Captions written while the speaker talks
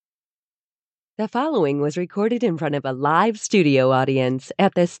The following was recorded in front of a live studio audience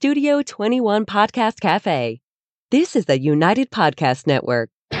at the Studio 21 Podcast Cafe. This is the United Podcast Network.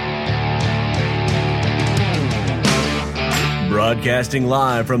 Broadcasting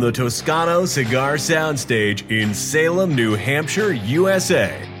live from the Toscano Cigar Soundstage in Salem, New Hampshire,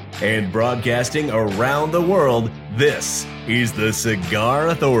 USA. And broadcasting around the world, this is the Cigar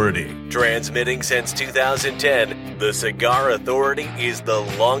Authority. Transmitting since 2010, the Cigar Authority is the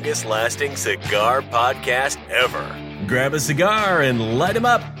longest-lasting cigar podcast ever. Grab a cigar and light 'em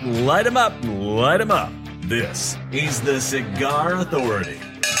up, light 'em up, light 'em up. This is the Cigar Authority.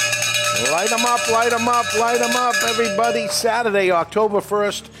 Light 'em up, light 'em up, light 'em up, everybody. Saturday, October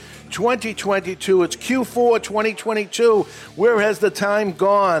 1st, 2022. It's Q4 2022. Where has the time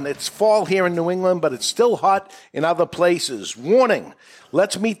gone? It's fall here in New England, but it's still hot in other places. Warning,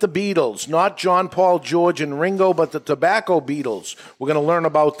 let's meet the Beetles. Not John, Paul, George, and Ringo, but the Tobacco Beetles. We're going to learn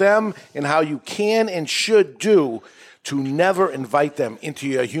about them and how you can and should do to never invite them into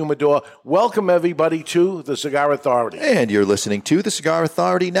your humidor. Welcome, everybody, to the Cigar Authority. And you're listening to the Cigar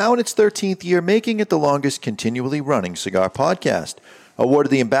Authority, now in its 13th year, making it the longest continually running cigar podcast.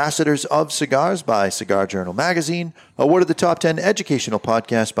 Awarded the Ambassadors of Cigars by Cigar Journal Magazine. Awarded the Top 10 Educational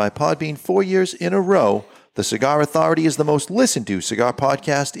Podcast by Podbean 4 years in a row. The Cigar Authority is the most listened to cigar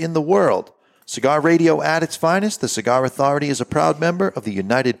podcast in the world. Cigar radio at its finest, the Cigar Authority is a proud member of the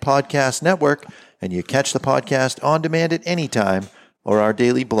United Podcast Network, and you catch the podcast on demand at any time or our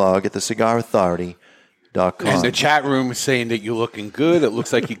daily blog at thecigarauthority.com. And the chat room is saying that you're looking good. It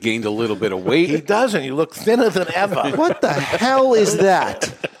looks like you gained a little bit of weight. He doesn't. You look thinner than ever. What the hell is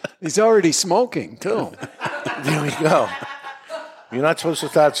that? He's already smoking, too. There we go. You're not supposed to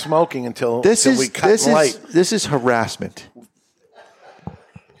start smoking until we cut light. This is harassment.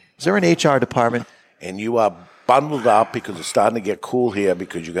 Is there an HR department? And you are bundled up because it's starting to get cool here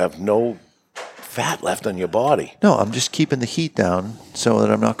because you have no fat left on your body. No, I'm just keeping the heat down so that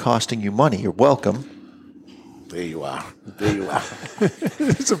I'm not costing you money. You're welcome. There you are. There you are.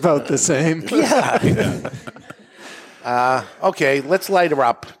 It's about the same. Yeah. Okay, let's light her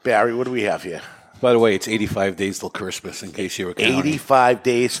up, Barry. What do we have here? By the way, it's 85 days till Christmas, in case you were counting. 85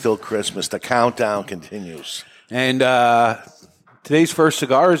 days till Christmas. The countdown continues. And today's first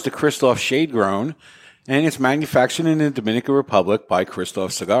cigar is the Christoph Shade Grown, and it's manufactured in the Dominican Republic by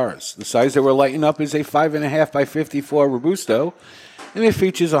Christoph Cigars. The size that we're lighting up is a 5.5 by 54 Robusto, and it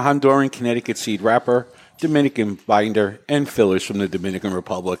features a Honduran Connecticut seed wrapper, Dominican binder, and fillers from the Dominican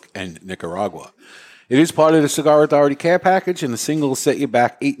Republic and Nicaragua. It is part of the Cigar Authority care package, and the single will set you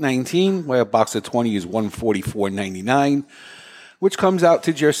back $8.19, while a box of 20 is $144.99, which comes out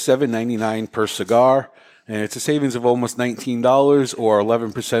to just $7.99 per cigar. And it's a savings of almost $19 or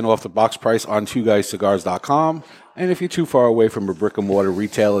 11% off the box price on twoguyscigars.com. And if you're too far away from a brick-and-mortar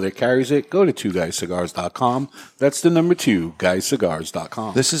retailer that carries it, go to twoguyscigars.com. That's the number 2,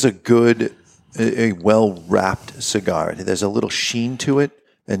 guyscigars.com. This is a well-wrapped cigar. There's a little sheen to it,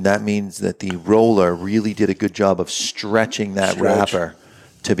 and that means that the roller really did a good job of stretching that wrapper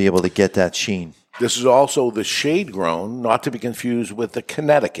to be able to get that sheen. This is also the Shade Grown, not to be confused with the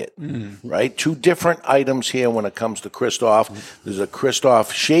Connecticut, right? Two different items here when it comes to Christoph. There's a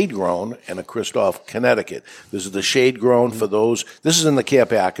Christoph Shade Grown and a Christoph Connecticut. This is the Shade Grown for those. This is in the care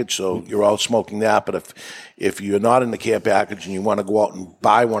package, so you're all smoking that. But if you're not in the care package and you want to go out and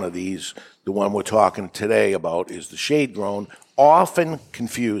buy one of these, the one we're talking today about is the Shade Grown, often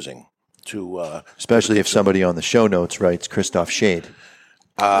confusing to... especially if somebody on the show notes writes Christoph Shade.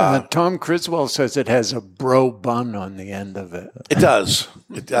 Tom Criswell says it has a bro bun on the end of it. It does.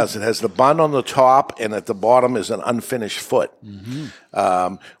 It does. It has the bun on the top, and at the bottom is an unfinished foot,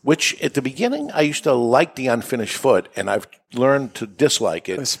 which at the beginning I used to like the unfinished foot, and I've learned to dislike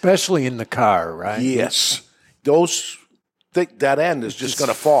it. Especially in the car, right? Yes. That end is just going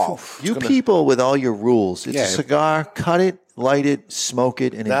to fall. People with all your rules. It's a cigar, cut it, light it, smoke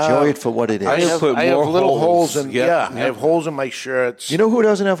it, and enjoy it for what it is. I have little holes in. I have holes in my shirts. You know who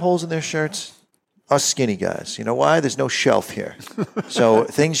doesn't have holes in their shirts? Us skinny guys. You know why? There's no shelf here. So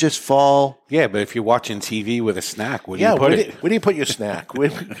things just fall. Yeah, but if you're watching TV with a snack, where do you put it? Where do you put your snack?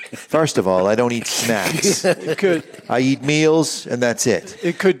 First of all, I don't eat snacks. I eat meals, and that's it.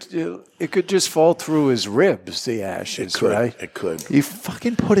 It could just fall through his ribs, the ashes, right? It could. You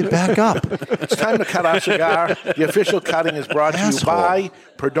fucking put it back up. It's time to cut our cigar. The official cutting is brought to you by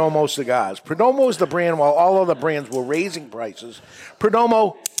Perdomo Cigars. Perdomo is the brand, while all other brands were raising prices.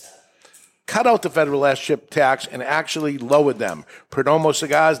 Perdomo cut out the federal ship tax and actually lowered them. Perdomo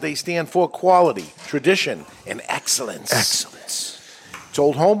Cigars, they stand for quality, tradition, and excellence. It's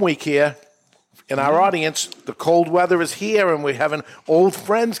Old Home Week here. In our audience, the cold weather is here, and we're having old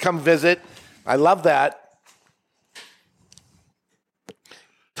friends come visit. I love that.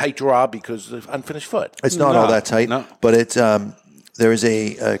 Tight draw because of unfinished foot. It's not all that tight, no. but it's there is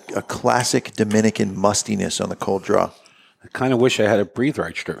a classic Dominican mustiness on the cold draw. I kind of wish I had a breathe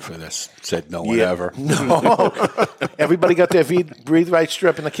right strip for this. Said no one ever. No. Everybody got their breathe right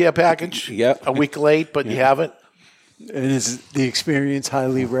strip in the care package? Yep. A week late, but you haven't? And is the experience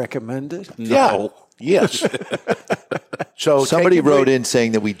highly recommended? No. Yeah. Yes. So Somebody wrote in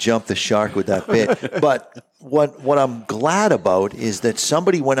saying that we jumped the shark with that bit. But what I'm glad about is that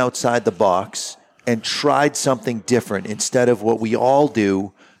somebody went outside the box and tried something different instead of what we all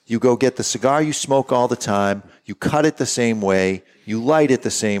do. You go get the cigar you smoke all the time, you cut it the same way, you light it the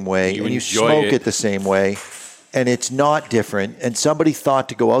same way, and you enjoy smoke it. it the same way, and it's not different. And somebody thought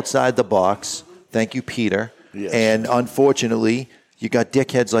to go outside the box. Thank you, Peter. Yes. And unfortunately, you got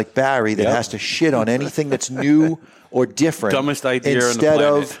dickheads like Barry that has to shit on anything that's new or different. Dumbest idea on the instead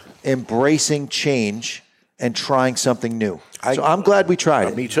planet. of embracing change and trying something new. So I'm glad we tried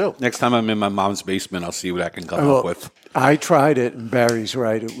it. Me too. Next time I'm in my mom's basement, I'll see what I can come up with. I tried it, and Barry's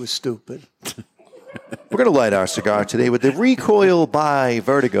right. It was stupid. We're going to light our cigar today with the Recoil by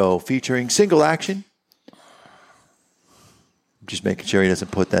Vertigo featuring single action. Just making sure he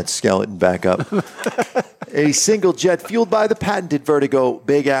doesn't put that skeleton back up. A single jet fueled by the patented Vertigo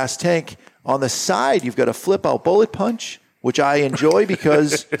big ass tank. On the side, you've got a flip out bullet punch, which I enjoy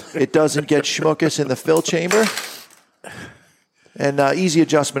because it doesn't get schmuckus in the fill chamber. And easy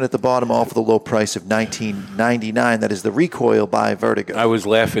adjustment at the bottom, all for the low price of $19.99. That is the Recoil by Vertigo. I was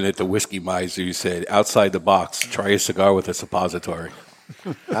laughing at the whiskey miser who said, outside the box, try a cigar with a suppository.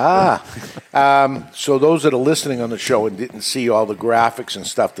 So those that are listening on the show and didn't see all the graphics and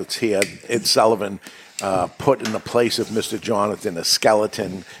stuff that's here, Ed Sullivan put in the place of Mr. Jonathan a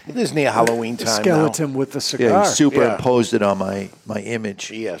skeleton. It is near Halloween A time skeleton with the Yeah, cigar. he superimposed it on my image.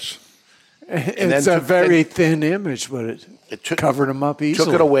 now. Yes. It's then a very thin image, but it took- covered him up easily.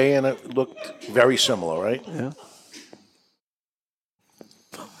 Took it away and it looked very similar, right? Yeah.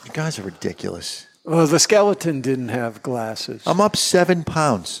 You guys are ridiculous. Well, the skeleton didn't have glasses. I'm up 7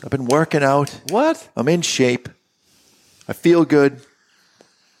 pounds. I've been working out. What? I'm in shape. I feel good.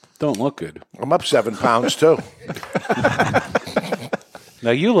 Don't look good. I'm up 7 pounds too.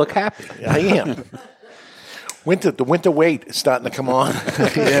 Now you look happy. I am. The winter weight is starting to come on.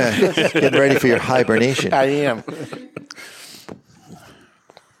 Yeah, getting ready for your hibernation. I am.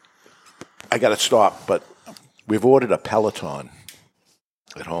 I got to stop, but we've ordered a Peloton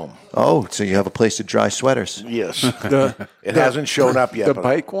at home. Oh, so you have a place to dry sweaters. Yes. The, It hasn't shown up yet. the but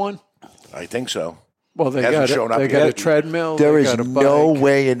bike one? I think so. Well, they Hasn't got shown up they got a yet. treadmill. There they is got a no bike.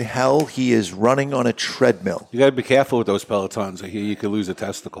 way in hell he is running on a treadmill. You got to be careful with those Pelotons. I hear you could lose a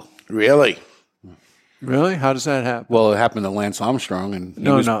testicle. Really? Really? How does that happen? Well, it happened to Lance Armstrong, and he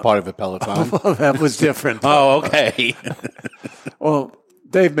No, was no. part of a Peloton. Well, that was different. Oh, okay. Well,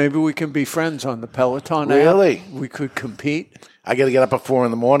 Dave, maybe we can be friends on the Peloton app. Really? We could compete. I got to get up at 4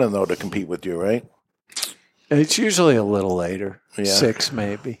 a.m, though, to compete with you, right? It's usually a little later. Yeah. 6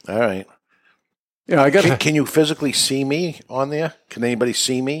 maybe. All right. Yeah, I got Can you physically see me on there? Can anybody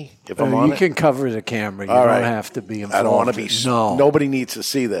see me if I'm on you it? can cover the camera. You All don't right. have to be involved. I don't want to be. No. Nobody needs to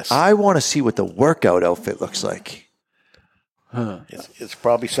see this. I want to see what the workout outfit looks like. It's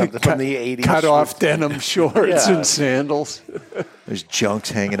probably something from the 80s. Cut off denim shorts Yeah. and sandals. There's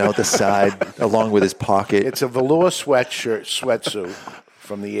junks hanging out the side along with his pocket. It's a velour sweatsuit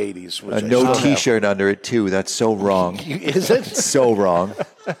from the 80s. Which I No still have. T-shirt under it, too. That's so wrong. Is it? So wrong.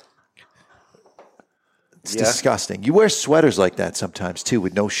 It's Yeah. disgusting. You wear sweaters like that sometimes, too,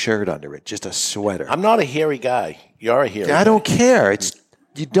 with no shirt under it. Just a sweater. I'm not a hairy guy. You're a hairy guy. I don't care.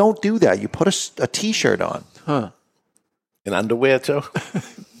 You don't do that. You put a T-shirt on. In underwear, too?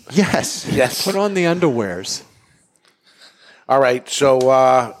 Yes. Yes. Put on the underwears. All right,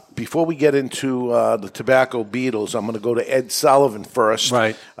 so before we get into the tobacco Beatles, I'm going to go to Ed Sullivan first.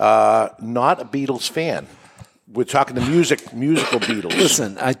 Right. Not a Beatles fan. We're talking the musical Beatles.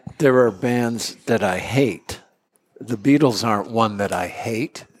 Listen, there are bands that I hate. The Beatles aren't one that I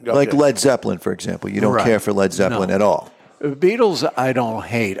hate. Like Okay. Led Zeppelin, for example. You don't Right. care for Led Zeppelin No. at all. The Beatles, I don't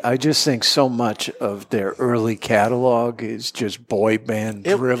hate. I just think so much of their early catalog is just boy band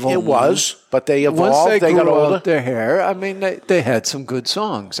drivel. It was, but they Once evolved. they got grew older. out their hair, I mean, they had some good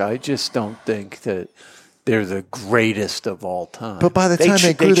songs. I just don't think that they're the greatest of all time. But by the They time ch-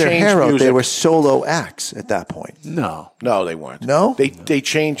 they grew they their changed hair out, they music. were solo acts at that point. no. No, they weren't. No? They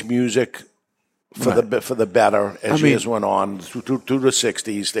changed music for the better as years went on through the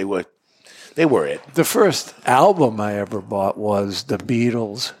 60s. They were it. The first album I ever bought was the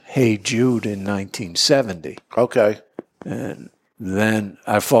Beatles' Hey Jude in 1970. Okay. And Then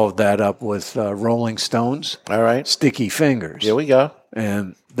I followed that up with Rolling Stones. All right. Sticky Fingers. Here we go.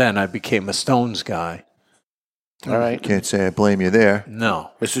 And then I became a Stones guy. All right. Can't say I blame you there.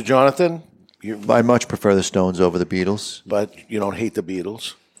 No. Mr. Jonathan, I much prefer the Stones over the Beatles. but you don't hate the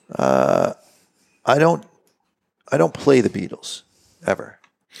Beatles. I don't play the Beatles ever.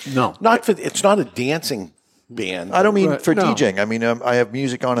 No. It's not a dancing band. I don't mean Right, for no. DJing. I mean, I have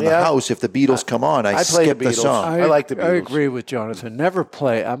music on in the Yeah. house. If the Beatles come on, I I play skip the the Beatles. song. I like the I Beatles. agree with Jonathan. Never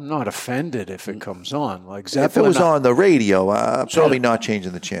play. I'm not offended if it comes on. Like If it Zeppelin, was on the radio, probably not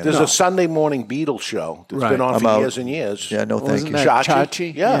changing the channel. There's a Sunday morning Beatles show that's Right. been on I'm for out. years and years. Yeah, no, thank wasn't you. that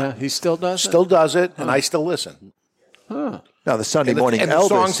Chachi? Chachi? Yeah. He still does it? Still does it, and I still listen. Now the Sunday And the, morning and the Elvis.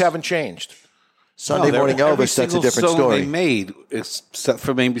 songs haven't changed. Sunday morning Every Elvis. That's a single different song story. they made, except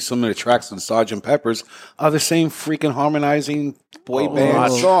for maybe some of the tracks on Sgt. Pepper's, are the same freaking harmonizing boy band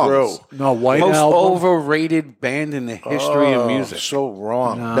not songs. true. No, White Most Album. overrated band in the history of music. So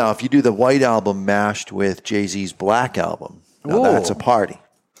wrong. Now, if you do the White Album mashed with Jay-Z's Black Album, now that's a party.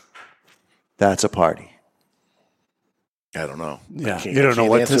 That's a party. I don't know. Yeah, I can't- you don't know can't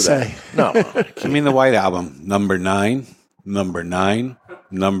what answer to that. say. No. I mean, the White Album, number 9, number 9,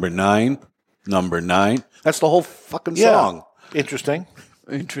 number 9, number 9. That's the whole fucking Yeah. song. Interesting.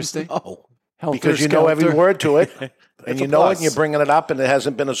 Interesting. Oh, Helter Because you know every Skelter. word to it. And you a know it, plus. and you're bringing it up, and it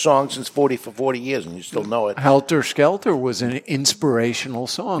hasn't been a song since 40 years, and you still know it. Helter Skelter was an inspirational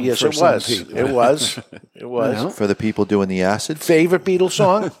song. Yes, for it some was. people. It was. It was. Yeah. For the people doing the acid, Favorite Beatles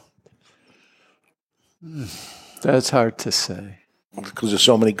song? That's hard to say. Because there's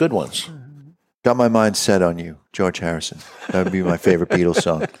so many good ones. got my mind set on you, George Harrison. That would be my favorite Beatles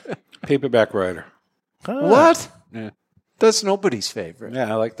song. Paperback Writer. What? Yeah. That's nobody's favorite.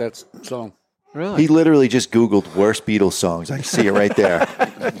 Yeah, I like that song. Really? He literally just Googled worst Beatles songs. I see it right there.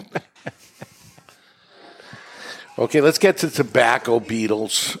 Okay, let's get to Tobacco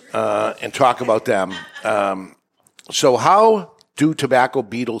Beetles and talk about them. So how do Tobacco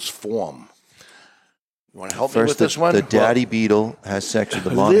Beetles form? You want to help me with First, this one? the daddy beetle has sex with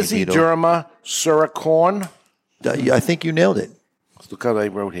the mommy beetle. Lysiderma suracorn. I think you nailed it. Look how they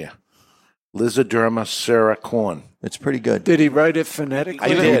wrote here. Lysiderma suracorn. It's pretty good. Did he write it phonetically? I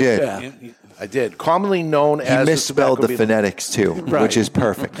did. You did. Yeah. I did. Commonly known He as misspelled tobacco the beetle. phonetics too, which is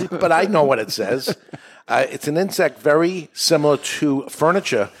perfect. But I know what it says. It's an insect very similar to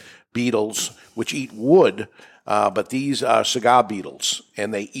furniture beetles, which eat wood, but these are cigar beetles,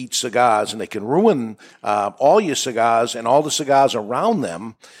 and they eat cigars, and they can ruin all your cigars and all the cigars around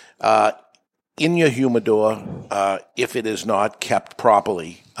them in your humidor if it is not kept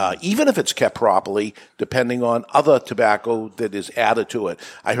properly. Even if it's kept properly, depending on other tobacco that is added to it.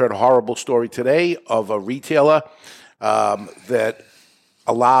 I heard a horrible story today of a retailer that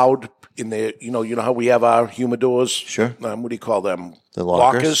allowed in their, you know how we have our humidors? Sure. What do you call them? The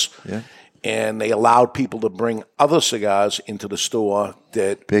lockers. Yeah. And they allowed people to bring other cigars into the store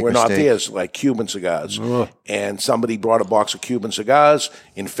that Big were not mistake. theirs, like Cuban cigars. And somebody brought a box of Cuban cigars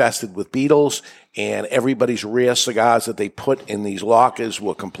infested with beetles, and everybody's rare cigars that they put in these lockers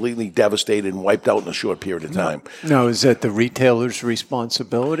were completely devastated and wiped out in a short period of time. Now, is that the retailer's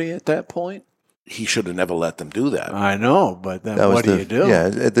responsibility at that point? He should have never let them do that. I know, but then That was what do you do? Yeah,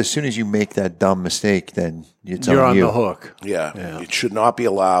 as soon as you make that dumb mistake, then it's You're on you. the hook. Yeah, it should not be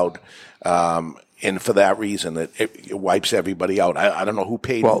allowed. And for that reason, it wipes everybody out. I don't know who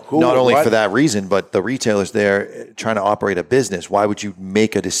paid Well, who. not only what. for that reason, but the retailers there trying to operate a business. Why would you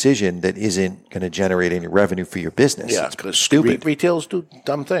make a decision that isn't going to generate any revenue for your business? Yeah, It's because stupid. retailers do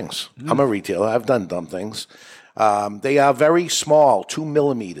dumb things. I'm a retailer. I've done dumb things. They are very small, 2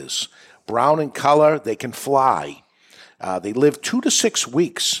 millimeters, brown in color. They can fly. They live 2 to 6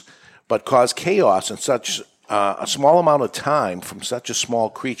 weeks, but cause chaos in such a small amount of time from such a small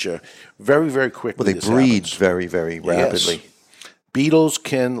creature very, very quickly. Well, they this breed happens. very, very rapidly. Yes. Beetles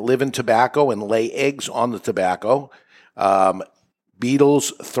can live in tobacco and lay eggs on the tobacco.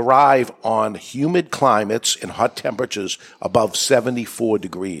 Beetles thrive on humid climates and hot temperatures above 74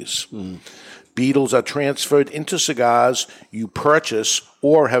 degrees. Beetles are transferred into cigars you purchase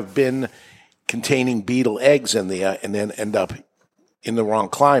or have been containing beetle eggs in there and then end up in the wrong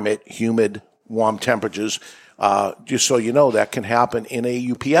climate, humid, warm temperatures. Just so you know, that can happen in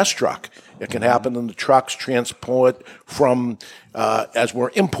a UPS truck. It can happen in the trucks transport from as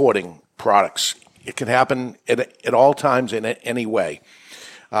we're importing products. It can happen at all times in any way.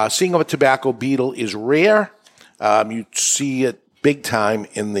 Seeing of a tobacco beetle is rare. You see it big time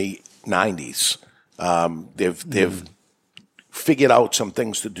in the 90s. They've figured out some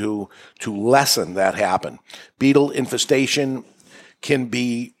things to do to lessen that happen. Beetle infestation can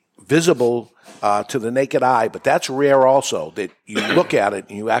be visible to the naked eye, but that's rare also, that you look at it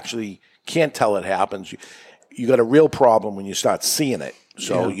and you actually can't tell it happens. You got a real problem when you start seeing it,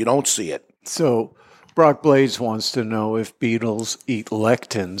 so you don't see it. So Brock Blades wants to know if beetles eat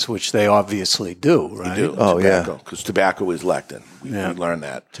lectins, which they obviously do, right? They do. Oh, tobacco, because tobacco is lectin. We learned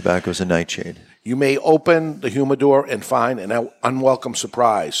that. Tobacco's a nightshade. You may open the humidor and find an unwelcome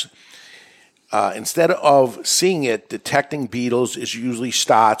surprise. Instead of seeing it, detecting beetles usually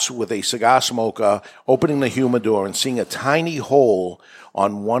starts with a cigar smoker opening the humidor and seeing a tiny hole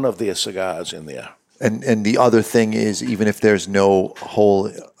on one of their cigars in there. And the other thing is, even if there's no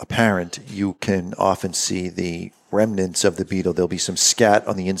hole apparent, you can often see the remnants of the beetle. There'll be some scat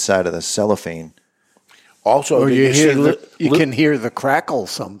on the inside of the cellophane. Also, Or you can hear the crackle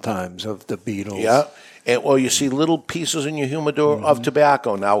sometimes of the beetles. Yeah. Or you see little pieces in your humidor of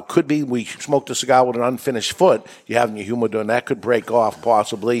tobacco. Now, it could be we smoked a cigar with an unfinished foot you have in your humidor, and that could break off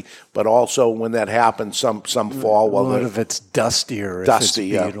possibly. But also, when that happens, some fall. A lot of it's dustier if it's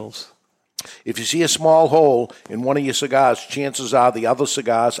beetles. If you see a small hole in one of your cigars, chances are the other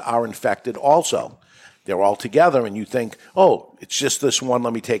cigars are infected also. They're all together, and you think, oh, it's just this one,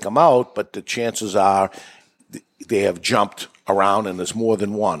 let me take them out. But the chances are they have jumped around, and there's more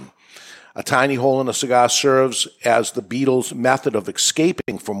than one. A tiny hole in a cigar serves as the beetle's method of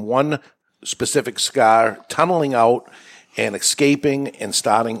escaping from one specific cigar, tunneling out and escaping and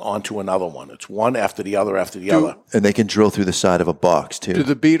starting onto another one. It's one after the other after the other. And they can drill through the side of a box, too. Do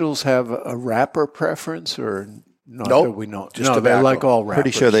the beetles have a wrapper preference or not? Nope, That we know? just no, tobacco. they like all wrappers.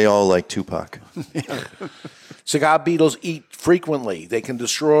 Pretty sure they all like Tupac. Cigar beetles eat frequently. They can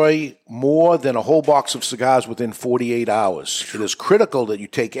destroy more than a whole box of cigars within 48 hours. It is critical that you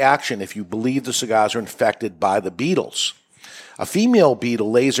take action if you believe the cigars are infected by the beetles. A female beetle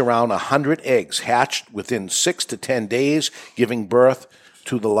lays around 100 eggs, hatched within 6 to 10 days, giving birth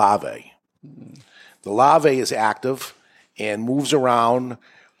to the larvae. The larvae is active and moves around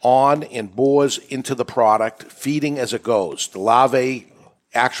on and bores into the product, feeding as it goes. The larvae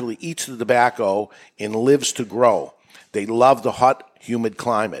actually eats the tobacco and lives to grow. They love the hot, humid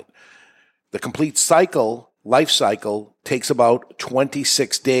climate. The complete life cycle, takes about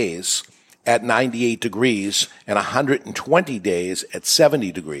 26 days at 98 degrees and 120 days at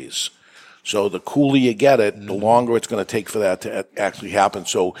 70 degrees. So the cooler you get it, the longer it's going to take for that to actually happen.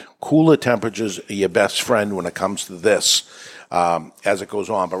 So cooler temperatures are your best friend when it comes to this as it goes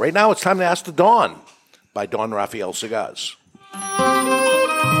on. But right now it's time to ask the Don by Don Rafael Cigars.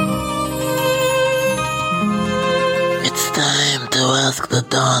 It's time to ask the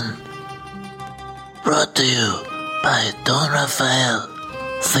Don. Brought to you by Don Rafael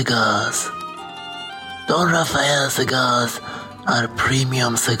Cigars. Don Rafael cigars are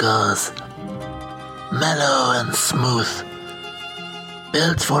premium cigars, mellow and smooth,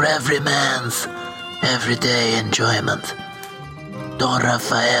 built for every man's everyday enjoyment. Don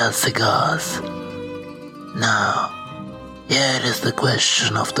Rafael cigars. Now, here is the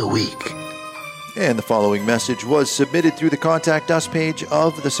question of the week. And the following message was submitted through the Contact Us page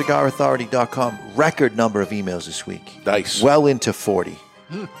of thecigarauthority.com. Record number of emails this week. Nice. Well into 40.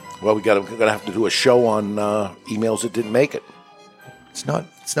 Well, we're gonna have to do a show on emails that didn't make it. It's not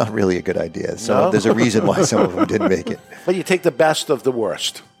really a good idea. So there's a reason why some of them didn't make it. But you take the best of the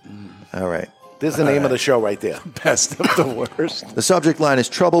worst. All right. There's the name of the show right there. Best of the worst. The subject line is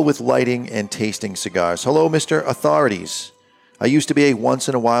trouble with lighting and tasting cigars. Hello, Mr. Authorities. I used to be a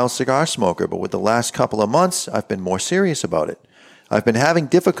once-in-a-while cigar smoker, but with the last couple of months, I've been more serious about it. I've been having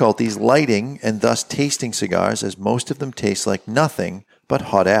difficulties lighting and thus tasting cigars, as most of them taste like nothing but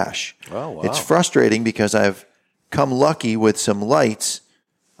hot ash. Oh, wow. It's frustrating because I've come lucky with some lights.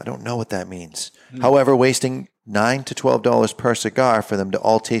 I don't know what that means. However, wasting $9 to $12 per cigar for them to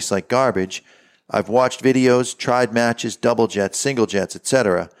all taste like garbage. I've watched videos, tried matches, double jets, single jets,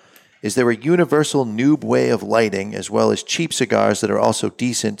 etc. Is there a universal noob way of lighting, as well as cheap cigars that are also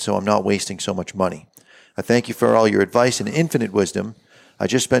decent, so I'm not wasting so much money? I thank you for all your advice and infinite wisdom. I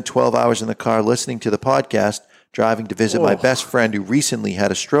just spent 12 hours in the car listening to the podcast, driving to visit my best friend who recently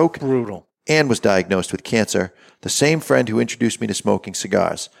had a stroke. Brutal. And was diagnosed with cancer, the same friend who introduced me to smoking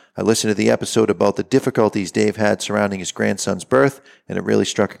cigars. I listened to the episode about the difficulties Dave had surrounding his grandson's birth, and it really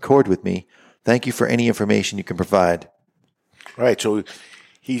struck a chord with me. Thank you for any information you can provide. All right, so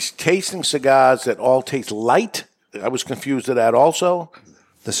he's tasting cigars that all taste light. I was confused at that also.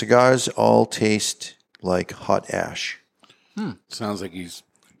 The cigars all taste like hot ash. Sounds like he's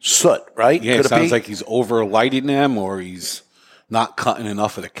Soot, right? Yeah, Could it sounds be? like he's over lighting them, or he's not cutting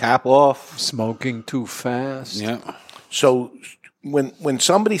enough of the cap off. Smoking too fast. Yeah. So when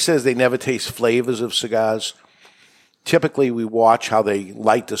somebody says they never taste flavors of cigars, typically we watch how they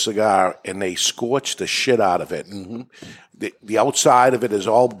light the cigar and they scorch the shit out of it. The outside of it is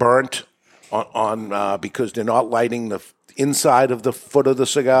all burnt on because they're not lighting the inside of the foot of the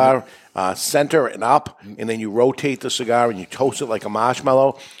cigar, center and up, and then you rotate the cigar and you toast it like a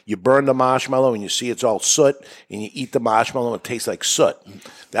marshmallow. You burn the marshmallow and you see it's all soot, and you eat the marshmallow and it tastes like soot.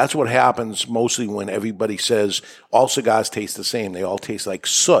 That's what happens mostly when everybody says all cigars taste the same. They all taste like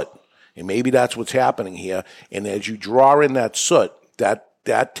soot. And maybe that's what's happening here. And as you draw in that soot,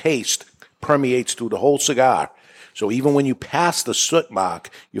 that taste permeates through the whole cigar. So even when you pass the soot mark,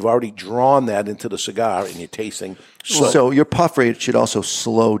 you've already drawn that into the cigar and you're tasting soot. So your puff rate should also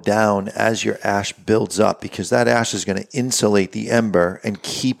slow down as your ash builds up, because that ash is going to insulate the ember and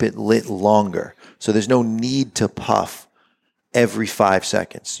keep it lit longer. So there's no need to puff every 5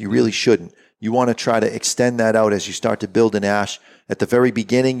 seconds. You really shouldn't. You want to try to extend that out as you start to build an ash. At the very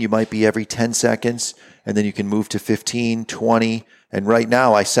beginning, you might be every 10 seconds, and then you can move to 15, 20. And right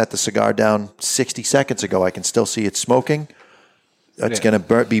now, I set the cigar down 60 seconds ago. I can still see it smoking. It's going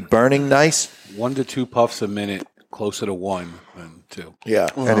to be burning nice. 1 to 2 puffs a minute, closer to 1 than 2. Yeah.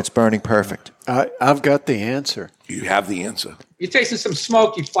 And it's burning perfect. I've got the answer. You have the answer. You're tasting some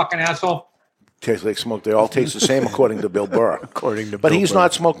smoke, you fucking asshole. Tastes like smoke. They all taste the same according to Bill Burr. But he's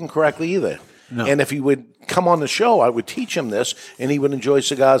not smoking correctly either. No. And if he would come on the show, I would teach him this, and he would enjoy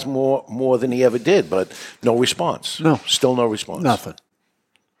cigars more than he ever did. But no response. No. Still no response. Nothing.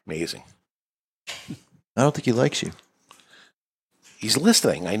 Amazing. I don't think he likes you. He's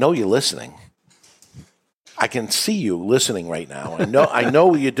listening. I know you're listening. I can see you listening right now. I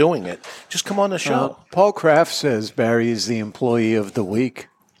know you're doing it. Just come on the show. Paul Kraft says Barry is the employee of the week.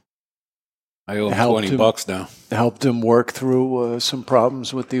 I owe him $20 now. Helped him work through some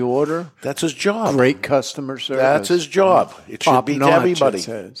problems with the order. That's his job. Great customer service. That's his job. It should be to everybody.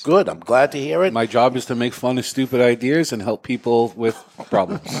 Good. I'm glad to hear it. My job is to make fun of stupid ideas and help people with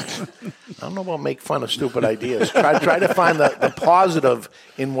problems. I don't know about make fun of stupid ideas. Try to find the positive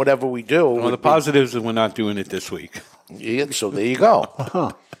in whatever we do. Well, the positives is we're not doing it this week. Yeah, so there you go.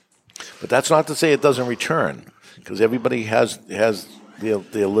 But that's not to say it doesn't return, because everybody has their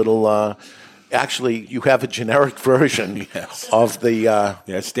little. Actually, you have a generic version of the.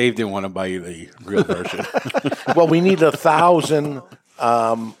 Yes, Dave didn't want to buy you the real version. Well, we need 1,000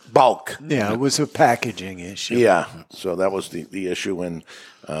 bulk. Yeah, it was a packaging issue. Yeah, so that was the issue, and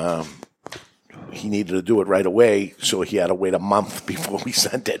he needed to do it right away, so he had to wait a month before we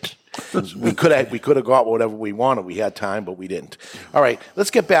sent it. We could have got whatever we wanted. We had time, but we didn't. All right,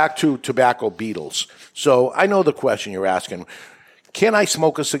 let's get back to tobacco beetles. So I know the question you're asking. Can I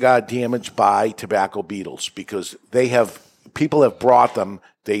smoke a cigar damaged by tobacco beetles? Because people have brought them.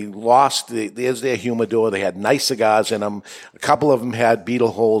 They lost, there's their humidor. They had nice cigars in them. A couple of them had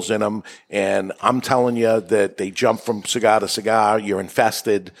beetle holes in them. And I'm telling you that they jump from cigar to cigar. You're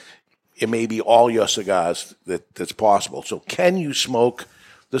infested. It may be all your cigars that's possible. So can you smoke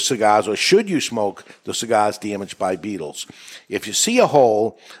the cigars, or should you smoke the cigars damaged by beetles? If you see a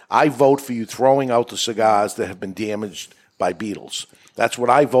hole, I vote for you throwing out the cigars that have been damaged by beetles. That's what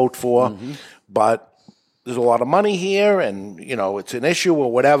I vote for. But there's a lot of money here, and it's an issue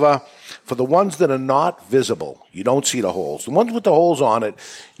or whatever. For the ones that are not visible, you don't see the holes. The ones with the holes on it,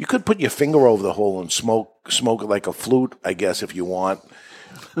 you could put your finger over the hole and smoke it like a flute, I guess, if you want.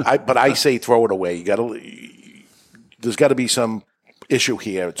 But I say throw it away. There's got to be some issue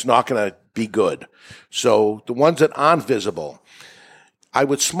here. It's not going to be good. So the ones that aren't visible, I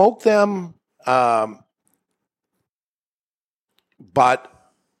would smoke them. But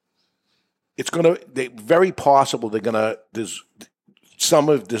it's very possible there's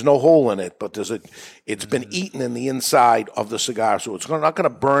no hole in it, but it's been eaten in the inside of the cigar, so it's not going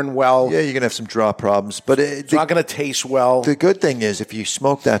to burn well. Yeah, you're going to have some draw problems, but it's not going to taste well. The good thing is, if you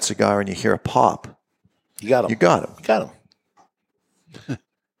smoke that cigar and you hear a pop, you got him. You got him. You got him.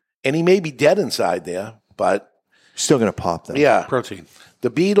 And he may be dead inside there, but still going to pop them. Yeah, protein. The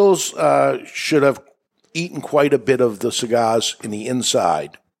Beatles should have eaten quite a bit of the cigars in the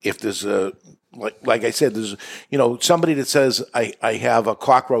inside. If there's like I said, there's somebody that says I have a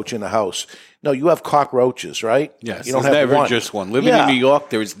cockroach in the house. No, you have cockroaches, right? Yes, you don't there's have never one. Just one. Living in New York,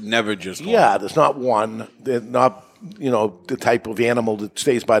 there is never just one. Yeah, there's not one. They're not the type of animal that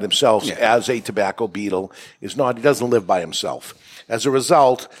stays by themselves as a tobacco beetle is not. He doesn't live by himself. As a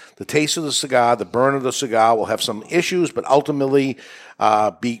result, the taste of the cigar, the burn of the cigar will have some issues, but ultimately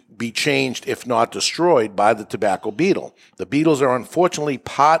be changed, if not destroyed, by the tobacco beetle. The beetles are unfortunately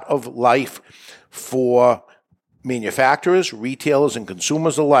part of life for manufacturers, retailers, and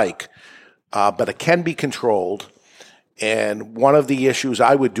consumers alike, but it can be controlled. And one of the issues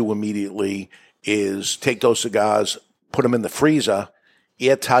I would do immediately is take those cigars put them in the freezer,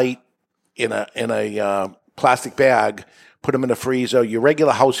 airtight in a plastic bag. Put them in the freezer, your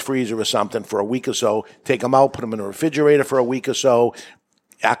regular house freezer or something, for a week or so. Take them out, put them in a refrigerator for a week or so,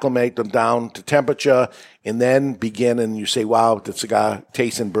 acclimate them down to temperature, and then begin. And you say, "Wow, the cigar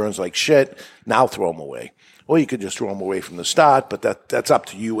tastes and burns like shit." Now throw them away. Or you could just throw them away from the start, but that's up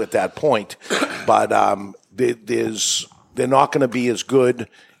to you at that point. But they're not going to be as good.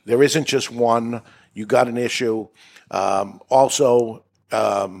 There isn't just one. You got an issue. Also.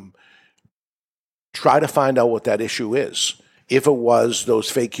 Try to find out what that issue is. If it was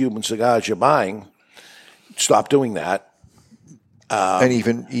those fake Cuban cigars you're buying, stop doing that. And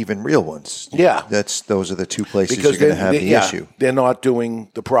even real ones. Yeah. Those are the two places you're going to have the issue. They're not doing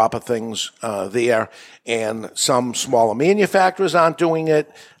the proper things there. And some smaller manufacturers aren't doing it.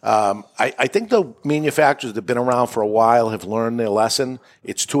 I think the manufacturers that have been around for a while have learned their lesson.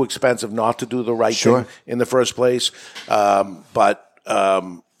 It's too expensive not to do the right thing in the first place.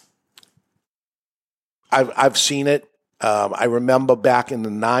 I've seen it. I remember back in the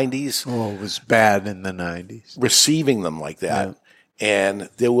 90s. Oh, it was bad in the 90s. Receiving them like that. Yeah. And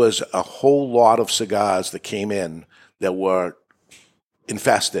there was a whole lot of cigars that came in that were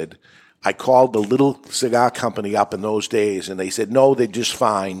infested. I called the little cigar company up in those days, and they said, no, they're just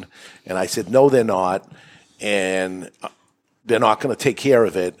fine. And I said, no, they're not. And they're not going to take care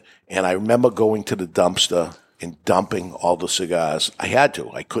of it. And I remember going to the dumpster and dumping all the cigars. I had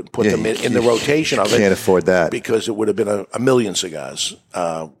to. I couldn't put them in the rotation of it. Can't afford that. Because it would have been a million cigars.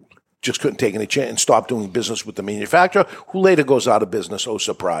 Just couldn't take any chance and stopped doing business with the manufacturer, who later goes out of business. Oh,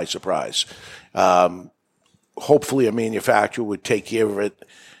 surprise, surprise. Hopefully a manufacturer would take care of it,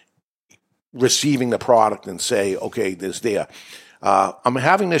 receiving the product and say, okay, there's there. I'm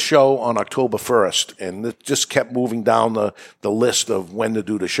having this show on October 1st, and it just kept moving down the list of when to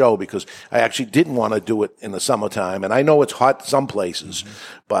do the show, because I actually didn't want to do it in the summertime. And I know it's hot some places,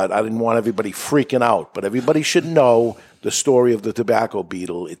 but I didn't want everybody freaking out. But everybody should know the story of the tobacco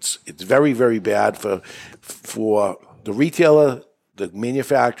beetle. It's very, very bad for the retailer, the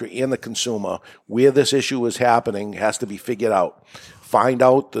manufacturer, and the consumer. Where this issue is happening has to be figured out. Find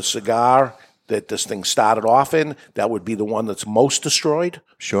out the cigar that this thing started off in. That would be the one that's most destroyed.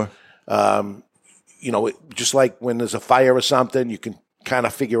 Sure. Just like when there's a fire or something, you can kind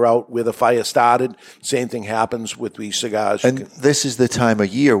of figure out where the fire started. Same thing happens with these cigars. And this is the time of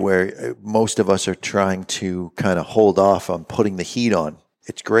year where most of us are trying to kind of hold off on putting the heat on.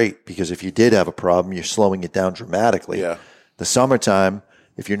 It's great because if you did have a problem, you're slowing it down dramatically. Yeah. The summertime,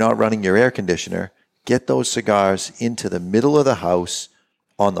 if you're not running your air conditioner, get those cigars into the middle of the house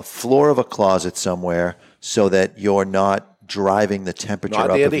on the floor of a closet somewhere so that you're not driving the temperature up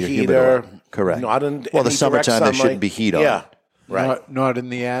of your humidor. Correct. The summertime there shouldn't be heat on. Yeah, right. Not in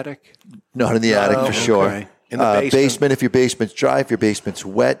the attic? Not in the attic for sure. Okay. In the basement, if your basement's dry, if your basement's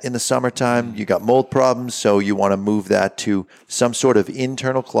wet in the summertime, you got mold problems, so you want to move that to some sort of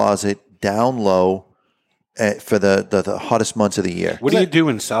internal closet down low for the hottest months of the year. What do you do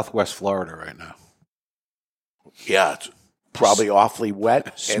in Southwest Florida right now? Yeah, it's probably awfully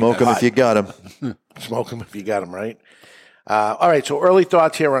wet. Smoke them if you got them. Smoke them if you got them, right? All right, so early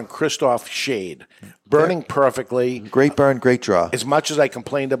thoughts here on Christoph Shade. Burning perfectly. Great burn, great draw. As much as I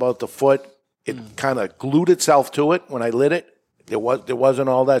complained about the foot, it kind of glued itself to it when I lit it. There wasn't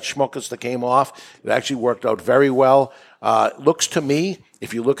all that schmuckus that came off. It actually worked out very well. Looks to me,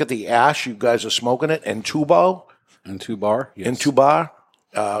 if you look at the ash, you guys are smoking it, and Tubo. And Tubar, yes. In Tubar.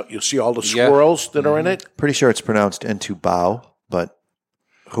 You'll see all the swirls that are in it. Pretty sure it's pronounced Entubao, but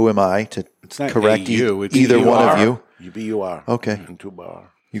who am I to correct either one of you? U-B-U-R. Okay. Entubar.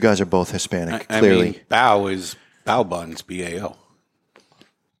 You guys are both Hispanic, I clearly. mean, bao is bao buns, B-A-O.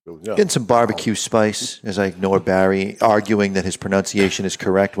 Getting some barbecue spice as I ignore Barry arguing that his pronunciation is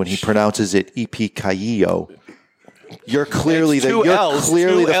correct when he pronounces it Ipicaillo. You're clearly the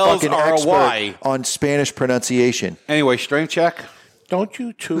fucking expert on Spanish pronunciation. Anyway, strength check. Don't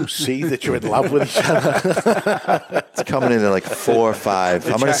you two see that you're in love with each other? It's coming in at like 4 or 5.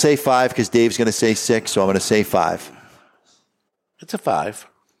 I'm going to say 5 because Dave's going to say 6, so I'm going to say 5. It's a 5.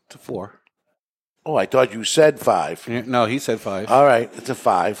 It's a 4. Oh, I thought you said 5. No, he said 5. All right, it's a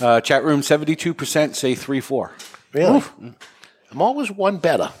 5. Chat room, 72% say 3-4. Really? Oof. I'm always one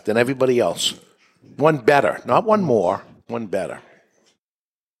better than everybody else. One better, not one more, one better.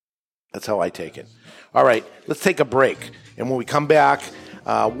 That's how I take it. All right, let's take a break. And when we come back,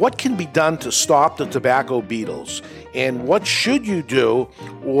 what can be done to stop the tobacco beetles? And what should you do,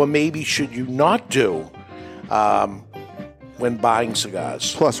 or maybe should you not do, when buying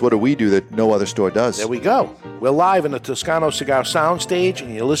cigars? Plus, what do we do that no other store does? There we go. We're live in the Toscano Cigar Soundstage,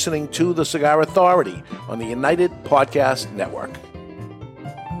 and you're listening to The Cigar Authority on the United Podcast Network.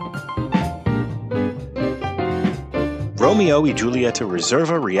 Romeo y Julieta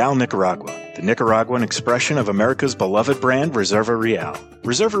Reserva Real Nicaragua, the Nicaraguan expression of America's beloved brand Reserva Real.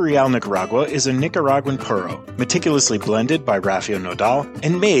 Reserva Real Nicaragua is a Nicaraguan puro, meticulously blended by Rafael Nodal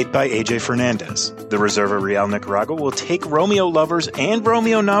and made by AJ Fernandez. The Reserva Real Nicaragua will take Romeo lovers and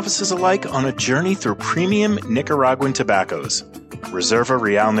Romeo novices alike on a journey through premium Nicaraguan tobaccos. Reserva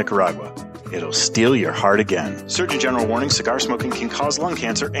Real Nicaragua. It'll steal your heart again. Surgeon General warning: cigar smoking can cause lung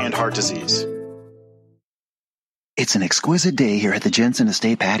cancer and heart disease. It's an exquisite day here at the Jensen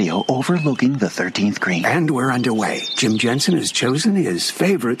Estate patio overlooking the 13th green. And we're underway. Jim Jensen has chosen his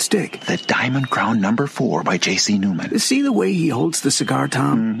favorite stick. The Diamond Crown No. 4 by J.C. Newman. See the way he holds the cigar,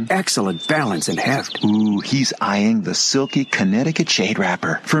 Tom? Excellent balance and heft. Ooh, he's eyeing the silky Connecticut shade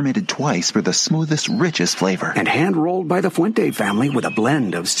wrapper, fermented twice for the smoothest, richest flavor. And hand-rolled by the Fuente family with a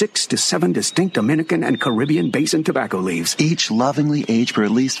blend of 6 to 7 distinct Dominican and Caribbean basin tobacco leaves. Each lovingly aged for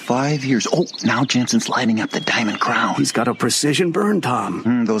at least 5 years. Oh, now Jensen's lighting up the Diamond Crown. He's got a precision burn,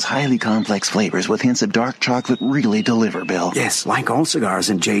 Tom. Those highly complex flavors with hints of dark chocolate really deliver, Bill. Yes, like all cigars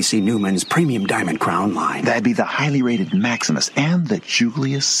in J.C. Newman's premium Diamond Crown line. That'd be the highly rated Maximus and the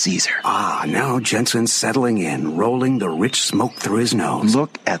Julius Caesar. Ah, now Jensen's settling in, rolling the rich smoke through his nose.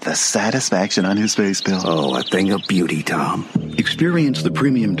 Look at the satisfaction on his face, Bill. Oh, a thing of beauty, Tom. Experience the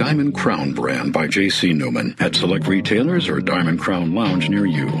premium Diamond Crown brand by J.C. Newman at select retailers or Diamond Crown Lounge near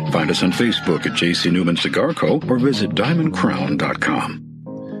you. Find us on Facebook at J.C. Newman Cigar Co. or visit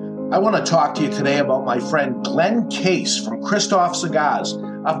diamondcrown.com. I want to talk to you today about my friend Glenn Case from Christoph Cigars.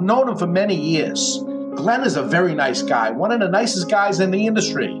 I've known him for many years. Glenn is a very nice guy, one of the nicest guys in the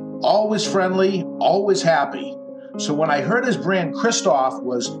industry. Always friendly, always happy. So when I heard his brand Christoph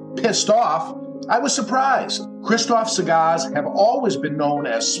was pissed off, I was surprised. Christoph Cigars have always been known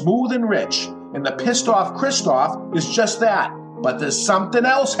as smooth and rich, and the pissed off Christoph is just that. But there's something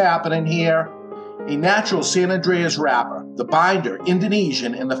else happening here. A natural San Andreas wrapper, the binder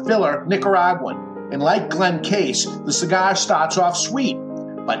Indonesian, and the filler Nicaraguan. And like Glenn Case, the cigar starts off sweet,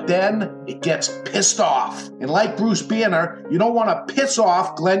 but then it gets pissed off. And like Bruce Banner, you don't want to piss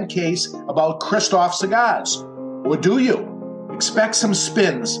off Glenn Case about Christoph Cigars. Or do you? Expect some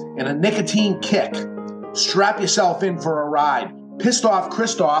spins and a nicotine kick. Strap yourself in for a ride. Pissed off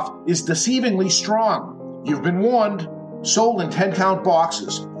Christoph is deceivingly strong. You've been warned. Sold in 10-count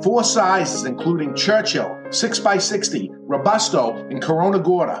boxes, 4 sizes including Churchill, 6x60, Robusto, and Corona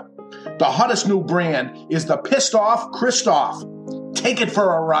Gorda. The hottest new brand is the Pissed Off Christoph. Take it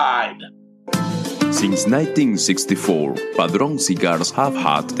for a ride. Since 1964, Padron Cigars have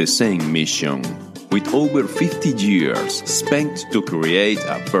had the same mission. With over 50 years spent to create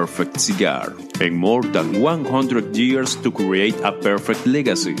a perfect cigar, and more than 100 years to create a perfect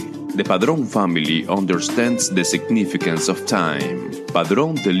legacy, the Padron family understands the significance of time.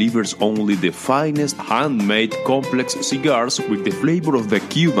 Padron delivers only the finest handmade complex cigars with the flavor of the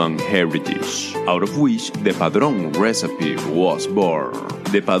Cuban heritage, out of which the Padron recipe was born.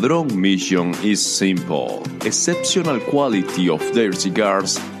 The Padron mission is simple: exceptional quality of their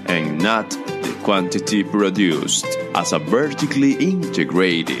cigars and not the quantity produced. As a vertically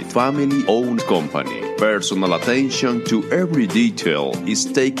integrated, family-owned company, personal attention to every detail is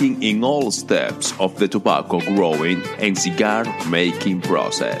taken in all steps of the tobacco growing and cigar making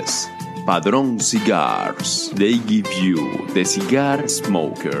process. Padron Cigars. They give you, the cigar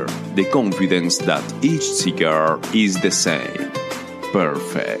smoker, the confidence that each cigar is the same.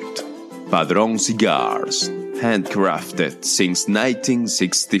 Perfect. Padron Cigars. Handcrafted since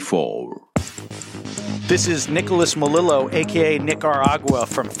 1964. This is Nicholas Melillo, a.k.a. Nicaragua,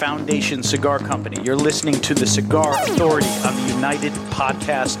 from Foundation Cigar Company. You're listening to the Cigar Authority on the United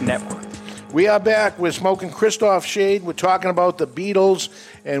Podcast Network. We are back. We're smoking Christoph Shade. We're talking about the Beatles,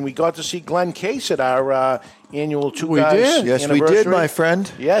 and we got to see Glenn Case at our annual Two Guys Yes, we anniversary. did, my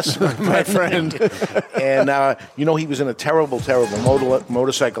friend. Yes, my friend. And, he was in a terrible, terrible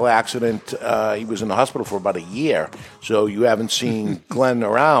motorcycle accident. He was in the hospital for about a year, so you haven't seen Glenn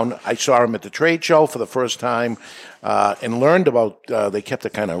around. I saw him at the trade show for the first time and learned about, they kept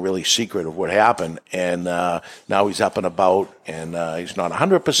it kind of really secret of what happened, and now he's up and about, and he's not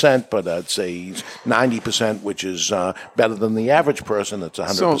 100%, but I'd say he's 90%, which is better than the average person that's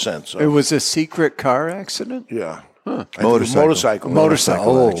 100%. So it was a secret car accident? Yeah. Huh. Motorcycle.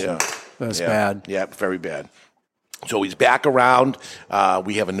 Oh, yeah. That's bad. Yeah, very bad. So he's back around.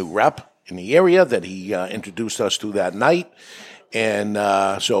 We have a new rep in the area that he introduced us to that night. And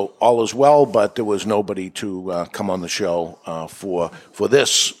so all is well, but there was nobody to come on the show for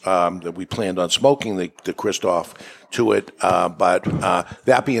this that we planned on smoking the Christoph to it. But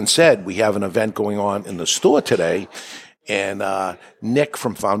that being said, we have an event going on in the store today. And Nick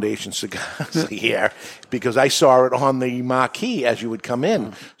from Foundation Cigars here, because I saw it on the marquee as you would come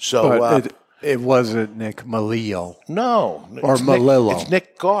in. So it wasn't Nick Malillo. No, or Malillo. It's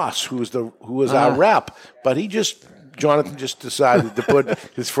Nick Goss, who is our rep, but Jonathan just decided to put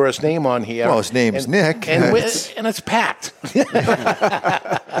his first name on here. Well, his name's Nick. And it's packed.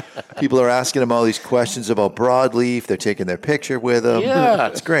 People are asking him all these questions about broadleaf. They're taking their picture with him. Yeah.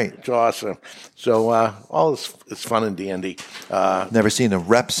 It's great. It's awesome. So all this it's fun and dandy. Never seen a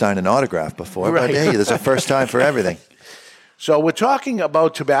rep sign an autograph before, Right. but hey, there's a first time for everything. So we're talking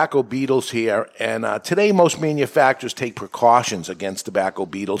about tobacco beetles here, and today most manufacturers take precautions against tobacco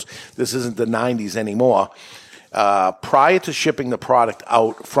beetles. This isn't the 90s anymore. Prior to shipping the product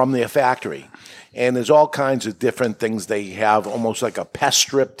out from their factory. And there's all kinds of different things they have, almost like a pest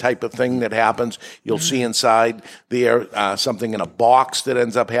strip type of thing that happens. You'll see inside there something in a box that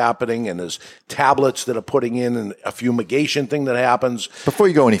ends up happening, and there's tablets that are putting in and a fumigation thing that happens. Before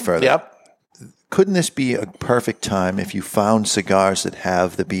you go any further, Yep. couldn't this be a perfect time if you found cigars that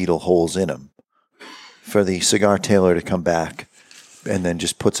have the beetle holes in them for the cigar tailor to come back and then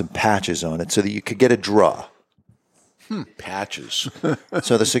just put some patches on it so that you could get a draw? Patches.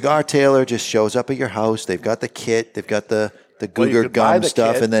 So the cigar tailor just shows up at your house. They've got the kit. They've got the you Cougar could buy gum the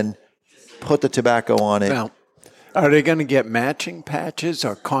stuff, kit. and then put the tobacco on it. Now, are they going to get matching patches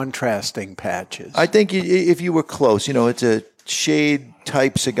or contrasting patches? I think if you were close, it's a shade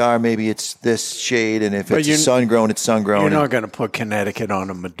type cigar. Maybe it's this shade, and if But it's sun grown, it's sun grown. You're not going to put Connecticut on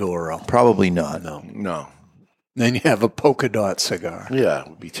a Maduro. Probably not. No. Then you have a polka dot cigar. Yeah, it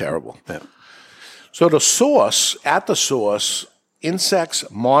would be terrible. Yeah. So at the source, insects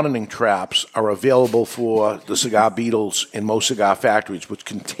monitoring traps are available for the cigar beetles in most cigar factories, which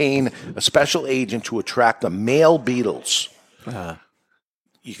contain a special agent to attract the male beetles.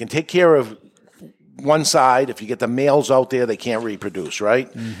 You can take care of one side. If you get the males out there, they can't reproduce, right?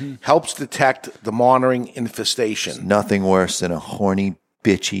 Mm-hmm. Helps detect the monitoring infestation. Nothing worse than a horny,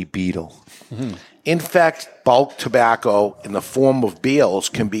 bitchy beetle. In fact, bulk tobacco in the form of bales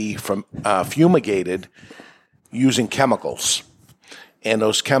can be fumigated using chemicals. And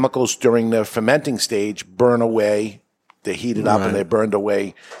those chemicals during the fermenting stage burn away. They're heated up and they're burned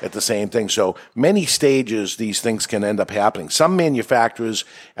away at the same thing. So many stages, these things can end up happening. Some manufacturers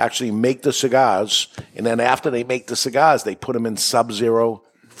actually make the cigars, and then after they make the cigars, they put them in sub-zero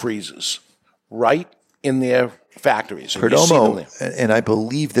freezers right in their factories. And you see them Perdomo, there. and I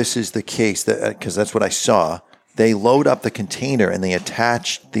believe this is the case because that's what I saw. They load up the container and they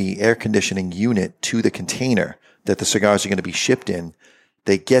attach the air conditioning unit to the container that the cigars are going to be shipped in.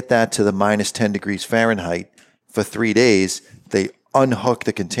 They get that to the minus 10 degrees Fahrenheit for 3 days. They unhook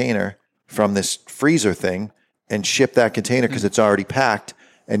the container from this freezer thing and ship that container because it's already packed.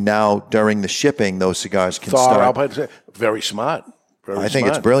 And now during the shipping, those cigars can start. Very smart. I think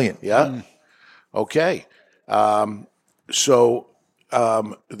it's brilliant. Yeah. Okay. So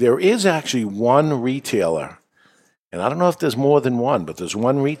there is actually one retailer, and I don't know if there's more than one, but there's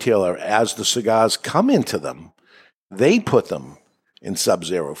one retailer, as the cigars come into them, they put them in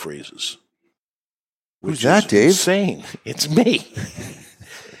sub-zero freezers. Who's that, Dave? Insane. It's me.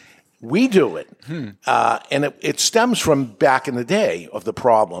 We do it. And it stems from back in the day of the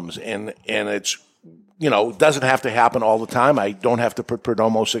problems, and it's, it doesn't have to happen all the time. I don't have to put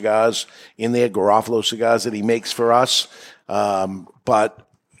Perdomo cigars in there, Garofalo cigars that he makes for us. But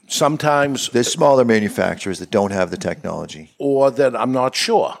sometimes there's smaller manufacturers that don't have the technology, or that I'm not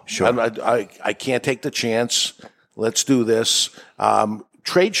sure. Sure. I can't take the chance. Let's do this.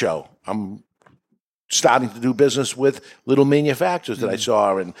 Trade show. I'm starting to do business with little manufacturers that I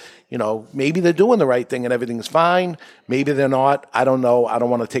saw, and maybe they're doing the right thing and everything's fine. Maybe they're not. I don't know. I don't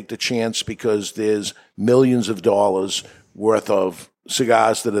want to take the chance because there's millions of dollars worth of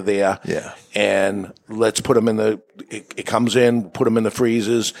cigars that are there. Yeah. And let's put them in it comes in, put them in the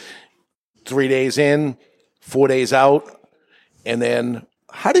freezers, 3 days in, 4 days out, and then.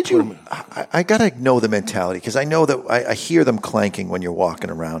 How did you? I got to know the mentality because I know that I hear them clanking when you're walking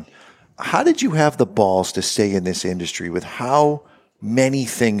around. How did you have the balls to stay in this industry with how many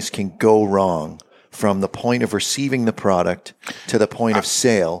things can go wrong from the point of receiving the product to the point of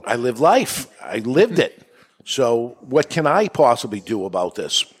sale? I live life. I lived it. So what can I possibly do about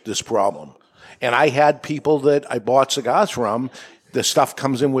this problem? And I had people that I bought cigars from. The stuff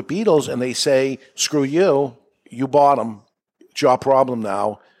comes in with Beetles, and they say, "Screw you! You bought them. It's your problem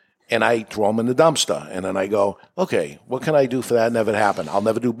now." and I throw them in the dumpster. And then I go, okay, what can I do for that? Never happened. I'll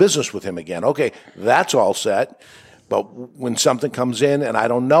never do business with him again. Okay, that's all set. But when something comes in and I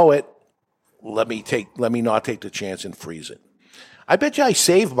don't know it, let me not take the chance and freeze it. I bet you I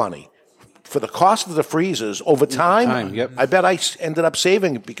save money for the cost of the freezers over time. Yep. I bet I ended up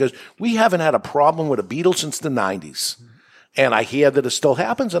saving it because we haven't had a problem with a Beetle since the 90s. And I hear that it still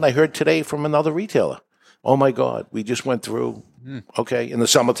happens, and I heard today from another retailer. Oh, my God, we just went through, okay, in the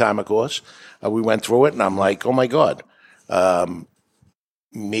summertime, of course. We went through it, and I'm like, oh, my God.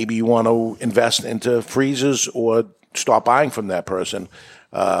 Maybe you want to invest into freezers or stop buying from that person.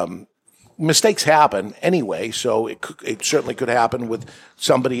 Mistakes happen anyway, so it certainly could happen with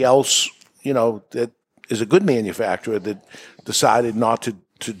somebody else, that is a good manufacturer that decided not to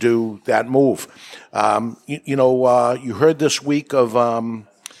do that move. You heard this week of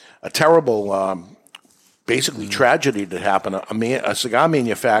a terrible, basically tragedy that happened. A cigar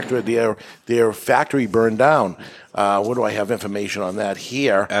manufacturer, their factory burned down. What do I have information on that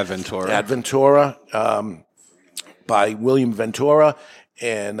here? Adventura. By William Ventura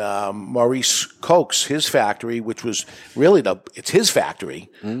and Maurice Koch's, his factory, which was really it's his factory,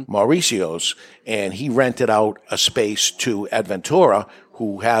 Mauricio's, and he rented out a space to Adventura,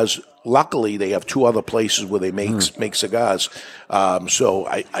 who luckily they have two other places where they make cigars. So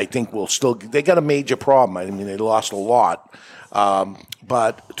I think they got a major problem. I mean, they lost a lot.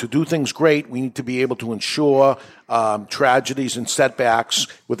 But to do things great, we need to be able to ensure tragedies and setbacks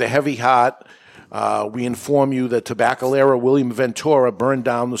with a heavy heart. We inform you that Tabacalera William Ventura burned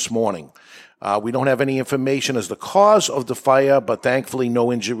down this morning. We don't have any information as the cause of the fire, but thankfully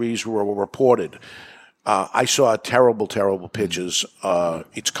no injuries were reported. I saw terrible, terrible pictures.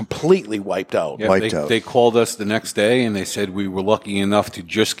 It's completely wiped out. Yeah, they called us the next day, and they said we were lucky enough to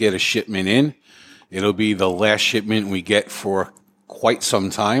just get a shipment in. It'll be the last shipment we get for quite some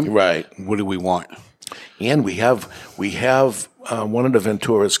time. Right. What do we want? And we have one of the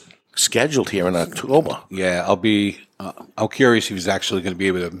Venturas scheduled here in October. Yeah, I'm curious if he's actually going to be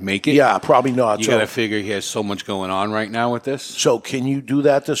able to make it. Yeah, probably not. You got to figure he has so much going on right now with this. So can you do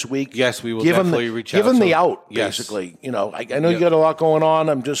that this week? Yes, we will definitely reach out. Give him the out, yes. basically. I know you got a lot going on.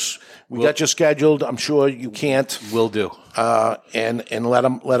 We got you scheduled. I'm sure you can't. Will do. And let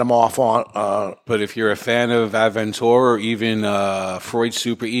him off on. But if you're a fan of Adventura or even Freud's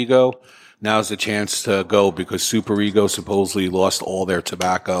Super Ego, now's the chance to go, because Super Ego supposedly lost all their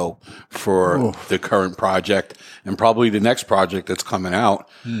tobacco for the current project and probably the next project that's coming out.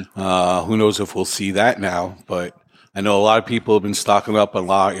 Who knows if we'll see that now, but I know a lot of people have been stocking up on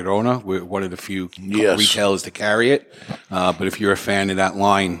La Llorona. We're one of the few retailers to carry it. But if you're a fan of that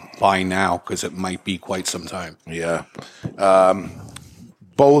line, buy now, because it might be quite some time. Yeah.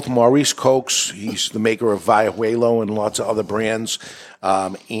 Both Maurice Koch's, he's the maker of Viajuelo and lots of other brands,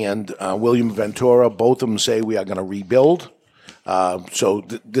 and William Ventura, both of them say we are going to rebuild. So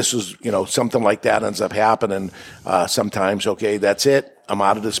this is, something like that ends up happening sometimes. Okay, that's it. I'm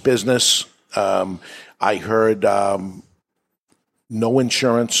out of this business. I heard no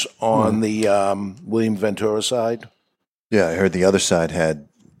insurance on the William Ventura side. Yeah, I heard the other side had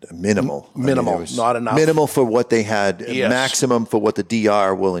minimal. Not enough. Minimal for what they had, Yes. maximum for what the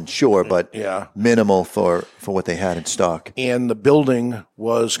DR will insure, but minimal for what they had in stock. And the building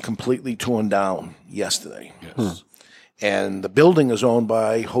was completely torn down yesterday. Yes. And the building is owned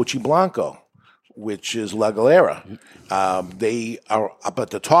by Hochi Blanco, which is La Galera. They are up at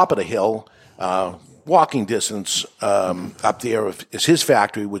the top of the hill, walking distance up there is his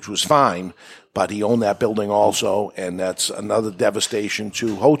factory, which was fine, but he owned that building also, and that's another devastation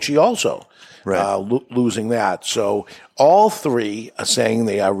to Hochi also, losing that. So all three are saying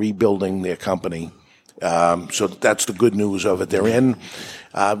they are rebuilding their company. So that's the good news of it. They're in.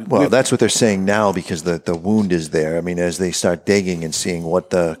 Well, that's what they're saying now, because the wound is there. I mean, as they start digging and seeing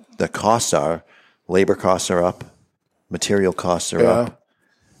what the costs are, labor costs are up, material costs are up.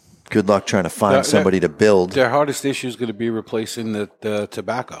 Good luck trying to find somebody to build. Their hardest issue is going to be replacing the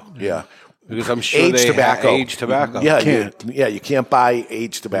tobacco. Yeah. Because I'm sure aged they tobacco. Aged tobacco. Yeah, you can't buy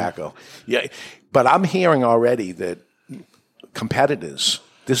aged tobacco. Yeah, but I'm hearing already that competitors,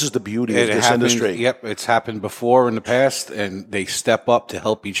 this is the beauty of this industry. Yep, it's happened before in the past, and they step up to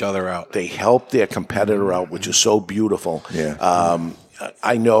help each other out. They help their competitor out, which is so beautiful. Yeah.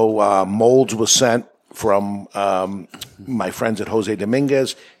 I know molds was sent from my friends at Jose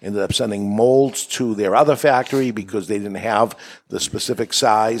Dominguez, ended up sending molds to their other factory because they didn't have the specific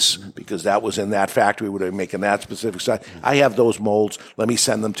size, because that was in that factory where they're making that specific size. I have those molds. Let me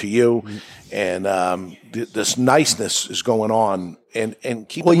send them to you. And this niceness is going on and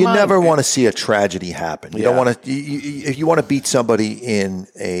keep. Well, in you mind, never want to see a tragedy happen. You don't Yeah. want to. If you want to beat somebody in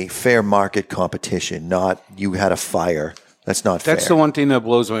a fair market competition, not you had a fire. That's not fair. That's the one thing that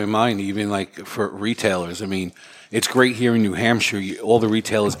blows my mind, even like for retailers. I mean, it's great here in New Hampshire. All the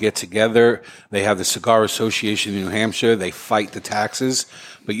retailers get together. They have the Cigar Association in New Hampshire. They fight the taxes.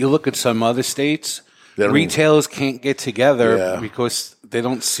 But you look at some other states, retailers can't get together because they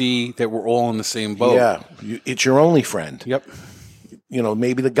don't see that we're all in the same boat. Yeah, it's your only friend. Yep.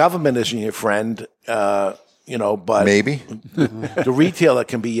 Maybe the government isn't your friend, but maybe the retailer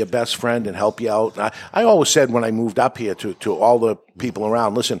can be your best friend and help you out. I always said when I moved up here to all the people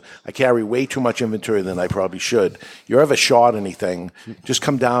around, listen, I carry way too much inventory than I probably should. You're ever short anything, just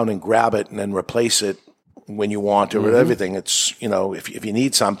come down and grab it and then replace it when you want to, or everything. It's, if you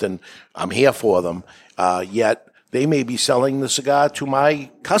need something, I'm here for them. Yet they may be selling the cigar to my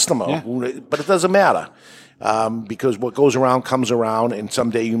customer, but it doesn't matter. Because what goes around comes around, and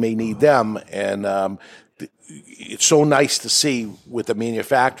someday you may need them. And it's so nice to see with the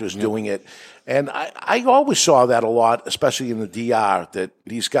manufacturers doing it. And I always saw that a lot, especially in the DR, that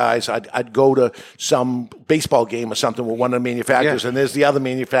these guys, I'd go to some baseball game or something with one of the manufacturers, and there's the other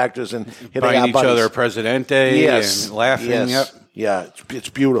manufacturers, and here buying they are each buddies. other a Presidente and laughing. Yes. Yep. Yeah, it's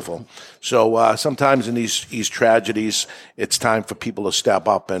beautiful. So sometimes in these tragedies, it's time for people to step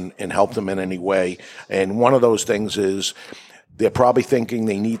up and help them in any way. And one of those things is they're probably thinking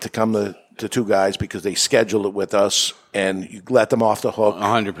they need to come to Two Guys because they schedule it with us, and you let them off the hook.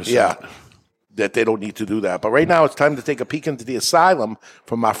 100%. Yeah, that they don't need to do that. But right now, it's time to take a peek into the asylum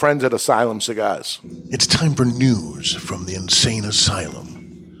from our friends at Asylum Cigars. It's time for news from the insane asylum.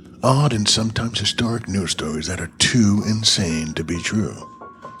 Odd and sometimes historic news stories that are too insane to be true.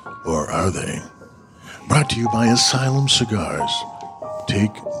 Or are they? Brought to you by Asylum Cigars.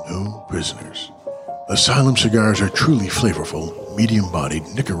 Take no prisoners. Asylum Cigars are truly flavorful, medium-bodied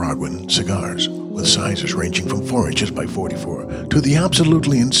Nicaraguan cigars with sizes ranging from 4 inches by 44 to the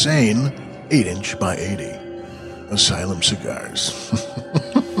absolutely insane 8 inch by 80. Asylum Cigars.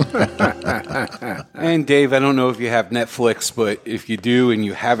 And Dave, I don't know if you have Netflix, but if you do and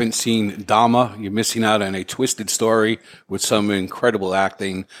you haven't seen Dama, you're missing out on a twisted story with some incredible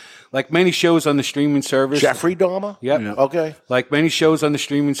acting. Like many shows on the streaming service. Jeffrey Dahmer? Yep. Yeah. Okay. Like many shows on the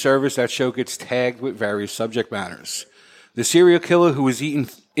streaming service, that show gets tagged with various subject matters. The serial killer who was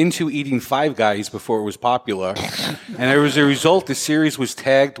into eating Five Guys before it was popular, and as a result, the series was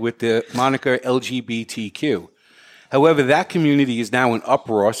tagged with the moniker LGBTQ. However, that community is now in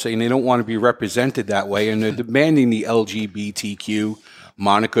uproar, saying they don't want to be represented that way, and they're demanding the LGBTQ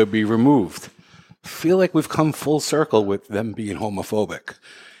moniker be removed. I feel like we've come full circle with them being homophobic.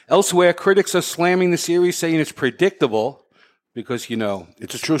 Elsewhere, critics are slamming the series, saying it's predictable because,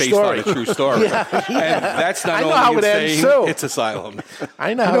 it's a true based story. on a true story. Yeah. And that's not I know how only it ends, insane, too. it's Asylum.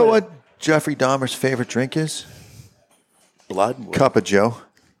 I know. You know what Jeffrey Dahmer's favorite drink is? Blood? Cup of Joe.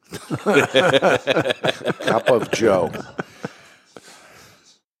 Cup of Joe.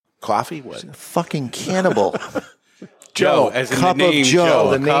 Coffee? What? Fucking cannibal. Joe, as in Cup the name of Joe.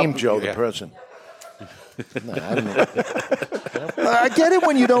 Joe. The name Cup- Joe, the yeah. person. No, I don't know. I get it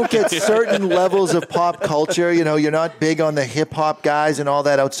when you don't get certain levels of pop culture. You're not big on the hip hop guys and all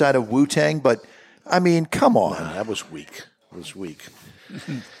that outside of Wu-Tang, but I mean, come on. That was weak. It was weak.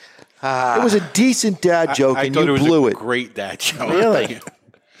 It was a decent dad joke, I and thought you it was blew a it. great dad joke. Really?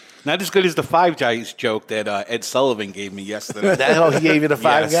 Not as good as the Five Guys joke that Ed Sullivan gave me yesterday. That how he gave you the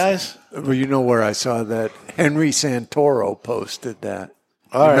Five Yes. Guys? Well, you know where I saw that? Henry Santoro posted that.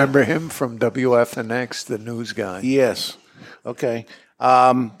 All right. Remember him from WFNX, the news guy? Yes. Okay.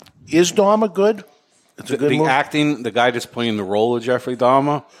 Is Dahmer good? It's a good the movie. acting, the guy that's playing the role of Jeffrey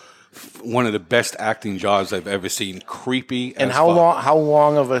Dahmer, one of the best acting jobs I've ever seen. Creepy. And as how fuck.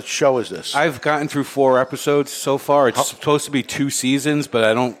 long of a show is this? I've gotten through 4 episodes so far. It's supposed to be 2 seasons, but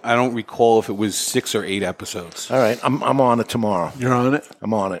I don't recall if it was 6 or 8 episodes. All right. I'm on it tomorrow. You're on it?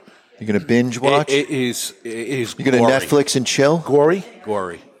 I'm on it. You're going to binge watch? It is You're going to gory. Netflix and chill? Gory?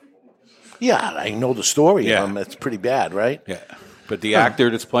 Gory. Yeah, I know the story Yeah. of him. It's pretty bad, right? Yeah. But the actor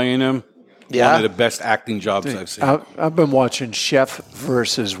that's playing him, Yeah? one of the best acting jobs I've seen. I've been watching Chef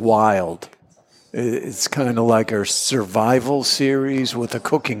versus Wild. It's kind of like a survival series with a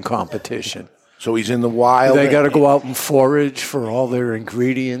cooking competition. So he's in the wild. They got to go out and forage for all their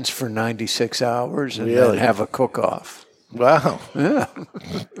ingredients for 96 hours and Really? then have a cook-off. Wow. Yeah.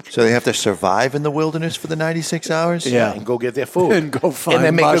 So they have to survive in the wilderness for the 96 hours? Yeah. And go get their food. And go find And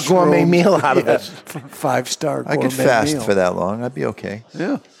then make a gourmet mushrooms. meal out of Yeah. it. 5-star I gourmet could fast meal. for that long. I'd be okay.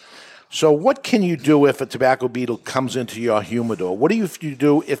 Yeah. So what can you do if a tobacco beetle comes into your humidor? What do you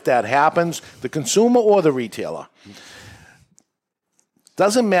do if that happens, the consumer or the retailer?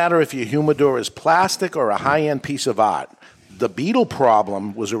 Doesn't matter if your humidor is plastic or a high-end piece of art. The beetle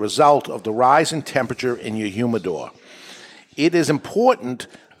problem was a result of the rise in temperature in your humidor. It is important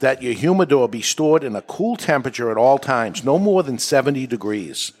that your humidor be stored in a cool temperature at all times, no more than 70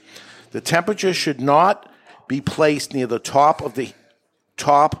 degrees. The temperature should not be placed near the top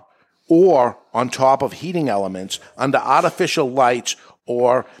or on top of heating elements, under artificial lights,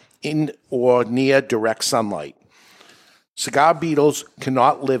 or near direct sunlight. Cigar beetles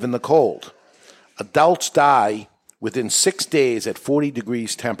cannot live in the cold. Adults die within 6 days at 40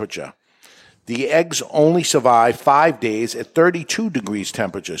 degrees temperature. The eggs only survive 5 days at 32 degrees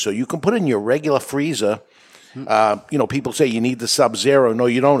temperature. So you can put in your regular freezer. People say you need the sub-zero. No,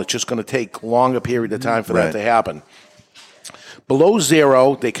 you don't. It's just going to take a longer period of time for that to happen. Below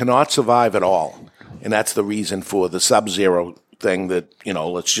zero, they cannot survive at all. And that's the reason for the sub-zero thing that,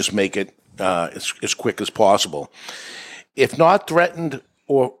 let's just make it as quick as possible. If not threatened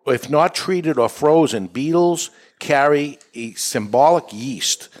or if not treated or frozen, beetles carry a symbolic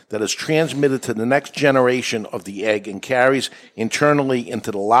yeast that is transmitted to the next generation of the egg and carries internally into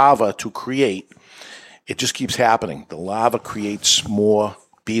the larva to create. It just keeps happening. The larva creates more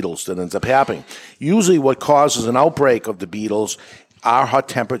beetles that ends up happening. Usually what causes an outbreak of the beetles are hot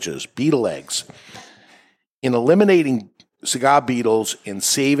temperatures, beetle eggs. In eliminating cigar beetles and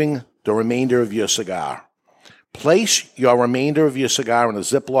saving the remainder of your cigar, place your remainder of your cigar in a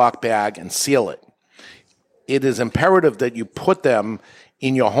Ziploc bag and seal it. It is imperative that you put them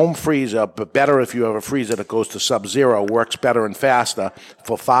in your home freezer, but better if you have a freezer that goes to sub-zero, works better and faster,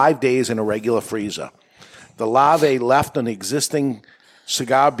 for 5 days in a regular freezer. The larvae left on the existing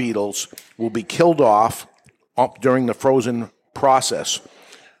cigar beetles will be killed off during the frozen process,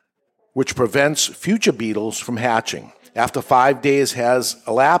 which prevents future beetles from hatching. After 5 days has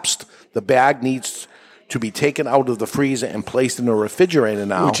elapsed, the bag needs to be taken out of the freezer and placed in a refrigerator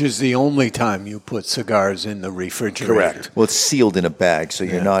now. Which is the only time you put cigars in the refrigerator. Correct. Well, it's sealed in a bag, so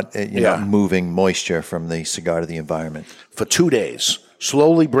you're not moving moisture from the cigar to the environment. For 2 days.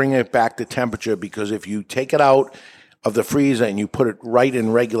 Slowly bring it back to temperature, because if you take it out of the freezer and you put it right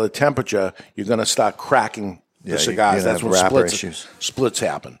in regular temperature, you're going to start cracking the cigars. That's when splits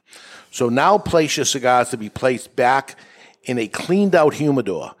happen. So now place your cigars to be placed back in a cleaned out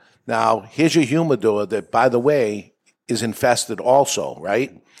humidor. Now, here's your humidor that, by the way, is infested also,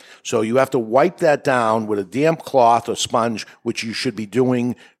 right? So you have to wipe that down with a damp cloth or sponge, which you should be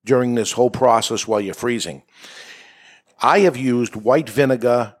doing during this whole process while you're freezing. I have used white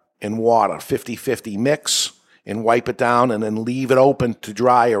vinegar and water, 50-50 mix, and wipe it down and then leave it open to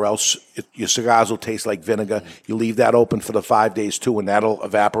dry, or else your cigars will taste like vinegar. You leave that open for the 5 days too, and that'll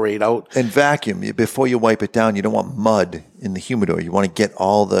evaporate out. And vacuum. Before you wipe it down, you don't want mud in the humidor. You want to get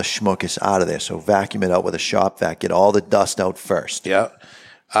all the schmuckus out of there. So vacuum it out with a shop vac. Get all the dust out first. Yeah.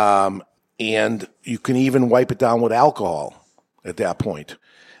 And you can even wipe it down with alcohol at that point.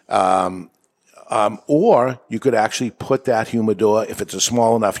 Or you could actually put that humidor, if it's a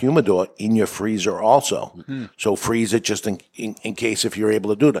small enough humidor, in your freezer also. Mm-hmm. So freeze it just in case if you're able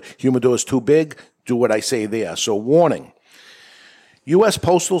to do it. Humidor is too big, do what I say there. So warning, U.S.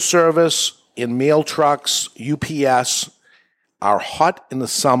 Postal Service and mail trucks, UPS, are hot in the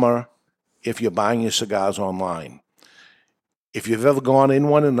summer if you're buying your cigars online. If you've ever gone in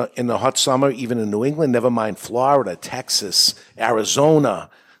one in the hot summer, even in New England, never mind Florida, Texas, Arizona,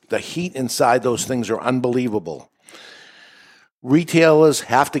 the heat inside those things are unbelievable. Retailers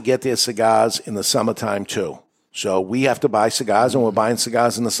have to get their cigars in the summertime too. So we have to buy cigars, and we're buying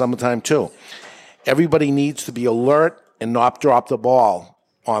cigars in the summertime too. Everybody needs to be alert and not drop the ball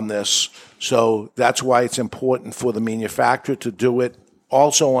on this. So that's why it's important for the manufacturer to do it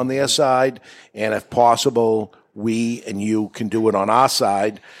also on their side. And if possible, we and you can do it on our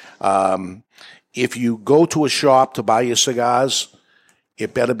side. If you go to a shop to buy your cigars,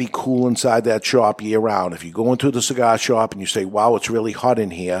 it better be cool inside that shop year-round. If you go into the cigar shop and you say, wow, it's really hot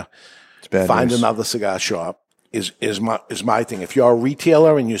in here, find another cigar shop is my thing. If you're a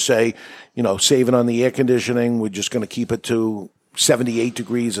retailer and you say, saving on the air conditioning, we're just going to keep it to 78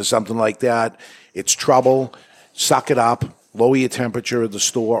 degrees or something like that, it's trouble. Suck it up. Lower your temperature at the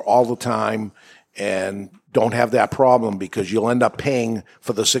store all the time, and don't have that problem, because you'll end up paying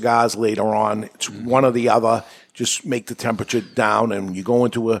for the cigars later on. It's one or the other. Just make the temperature down, and you go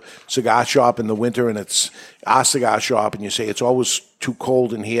into a cigar shop in the winter, and it's our cigar shop, and you say, it's always too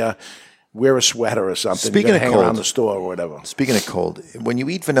cold in here. Wear a sweater or something. Speaking of hang cold, around the store or whatever. Speaking of cold, when you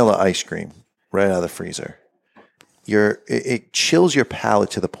eat vanilla ice cream right out of the freezer, it chills your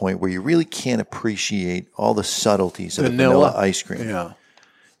palate to the point where you really can't appreciate all the subtleties of the vanilla ice cream. Yeah.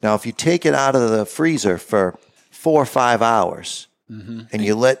 Now, if you take it out of the freezer for 4 or 5 hours, and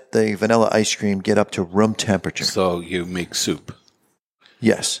you let the vanilla ice cream get up to room temperature. So you make soup.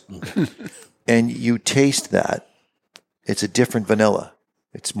 Yes. And you taste that. It's a different vanilla.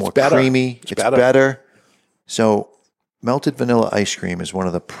 It's more creamy. It's better. So melted vanilla ice cream is one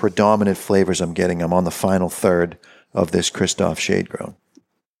of the predominant flavors I'm getting. I'm on the final third of this Christoph Shade Grown.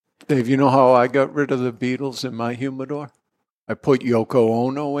 Dave, you know how I got rid of the Beatles in my humidor? I put Yoko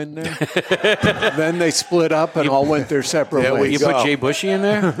Ono in there. Then they split up and all went their separate ways. You put Jay Bushy in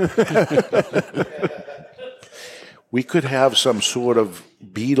there? We could have some sort of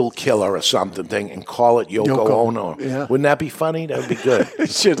beetle killer or something thing and call it Yoko Ono. Yeah. Wouldn't that be funny? That would be good. You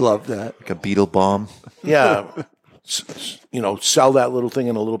should love that. Like a beetle bomb. Yeah. Sell that little thing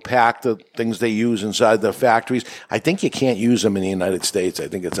in a little pack, the things they use inside the factories. I think you can't use them in the United States. I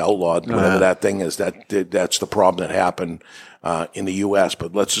think it's outlawed, whatever that thing is. That's the problem that happened in the U.S.,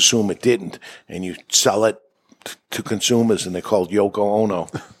 but let's assume it didn't, and you sell it to consumers, and they're called Yoko Ono.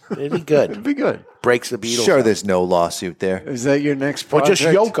 It'd be good. It'd be good. Breaks the Beatles. Sure, there's no lawsuit there. Is that your next Or project?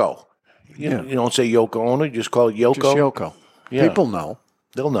 just Yoko. You don't say Yoko Ono, you just call it Yoko. Just Yoko. Yeah. People know.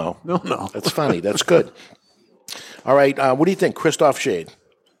 They'll know. They'll know. That's funny. That's good. All right. What do you think, Christoph Shade?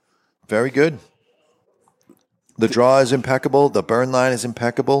 Very good. The draw is impeccable. The burn line is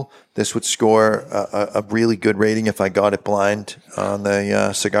impeccable. This would score a really good rating if I got it blind on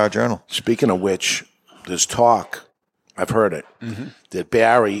the Cigar Journal. Speaking of which, there's talk, I've heard it, that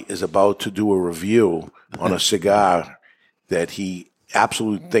Barry is about to do a review on a cigar that he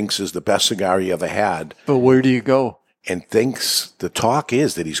absolutely thinks is the best cigar he ever had. But where do you go? And thinks the talk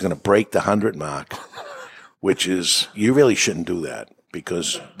is that he's going to break the 100 mark, which is, you really shouldn't do that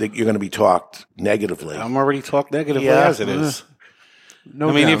because you're going to be talked negatively. I'm already talked negatively as it is. No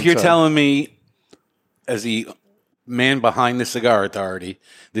I mean, if you're downside. telling me, as the man behind the Cigar Authority,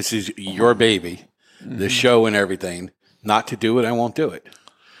 this is your baby, the show and everything, not to do it, I won't do it.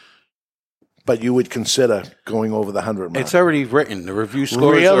 But you would consider going over the 100 mark. It's already written. The review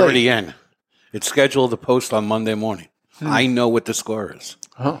score is already in. It's scheduled to post on Monday morning. I know what the score is.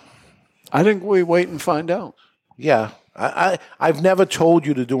 Huh. I think we wait and find out. Yeah. I've never told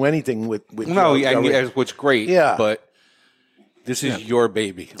you to do anything with No, what's great. Yeah. But this is your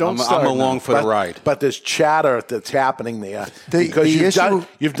baby. Don't I'm start along now. for the ride. But there's chatter that's happening there. Because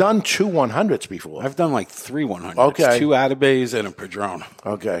you've done two 100s before. I've done like 3 100s. Okay. 2 Atabays and a Padron.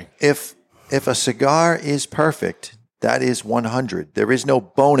 Okay. If a cigar is perfect, that is 100. There is no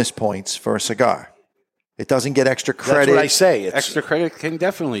bonus points for a cigar. It doesn't get extra credit. That's what I say. Extra credit can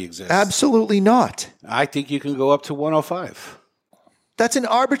definitely exist. Absolutely not. I think you can go up to 105. That's an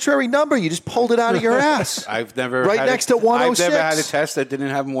arbitrary number. You just pulled it out of your ass. I've never Right had next to 106. I've never had a test that didn't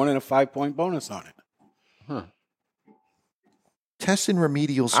have more than a 5-point bonus on it. Huh. Tests in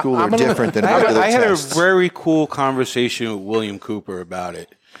remedial school are different than I regular had tests. a very cool conversation with William Cooper about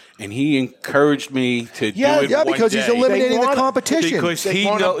it. And he encouraged me to do it one because he's day. eliminating the competition. Because he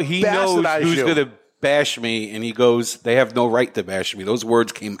knows who's going to bash me, and he goes, they have no right to bash me. Those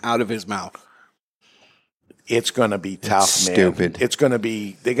words came out of his mouth. It's going to be tough, man. Stupid. It's going to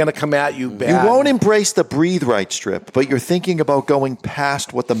be, they're going to come at you bad. You won't embrace the breathe right strip, but you're thinking about going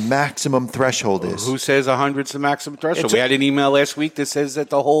past what the maximum threshold is. Who says 100's the maximum threshold? We had an email last week that says that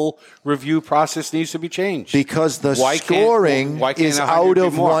the whole review process needs to be changed. Because the scoring is out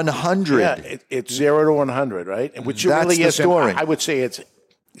of 100. Yeah, it's 0 to 100, right? Which That's really the is scoring. I would say it's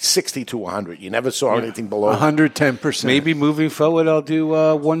 60 to 100. You never saw anything below 110%. Maybe moving forward, I'll do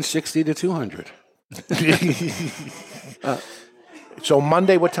 160 to 200. So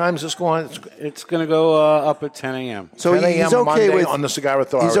Monday, what time is this going? It's going to go up at 10 a.m. So 10 he's a.m. okay Monday with on the Cigar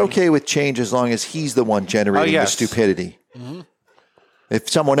Authority. He's okay with change as long as he's the one generating the stupidity. If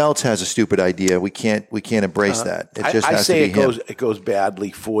someone else has a stupid idea, we can't embrace that. It just I has say to be him. it goes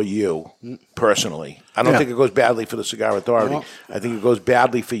badly for you personally. I don't think it goes badly for the Cigar Authority. No. I think it goes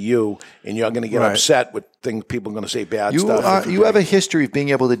badly for you, and you're going to get upset with things people are going to say bad You stuff. you have a history of being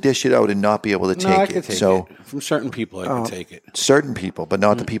able to dish it out and not be able to take I it. can take so it. From certain people, I can take it. certain people, but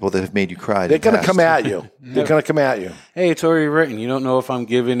not the people that have made you cry. They're going to come at you. They're going to come at you. Hey, it's already written. You don't know if I'm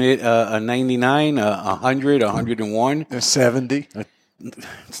giving it a 99, a 100, a 101. A 70.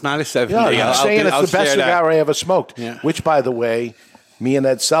 It's not a 70. Yeah, I'm saying it's the best cigar I ever smoked. Yeah. Which, by the way, me and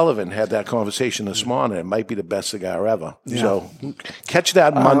Ed Sullivan had that conversation this morning. It might be the best cigar ever. Yeah. So catch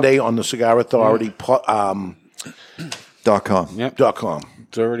that Monday on the Cigar Authority .com. Yep. .com.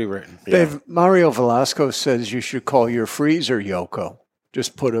 It's already written. Dave, Mario Velasco says you should call your freezer Yoko.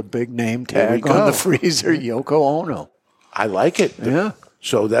 Just put a big name There we tag on go. the freezer, Yoko Ono. I like it. Yeah.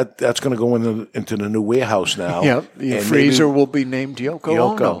 So that's going to go into the new warehouse now. Yep. The And freezer maybe will be named Yoko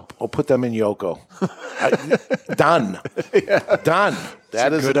Ono. I'll put them in Yoko. Done. Done.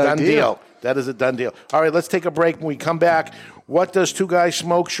 That is a done deal. That is a done deal. All right, let's take a break. When we come back, what does Two Guys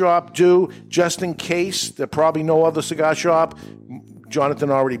Smoke Shop do just in case? There's probably no other cigar shop. Jonathan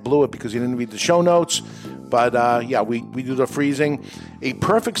already blew it because he didn't read the show notes. But, we do the freezing. A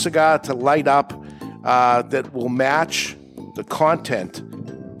perfect cigar to light up that will match the content,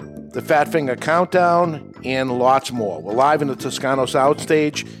 the Fat Finger Countdown, and lots more. We're live in the Toscano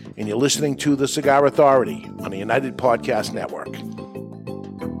Soundstage, and you're listening to The Cigar Authority on the United Podcast Network.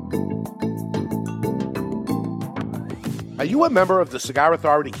 Are you a member of the Cigar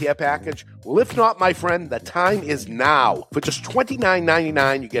Authority Care Package? Well, if not, my friend, the time is now. For just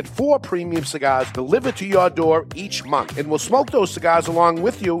 $29.99, you get 4 premium cigars delivered to your door each month. And we'll smoke those cigars along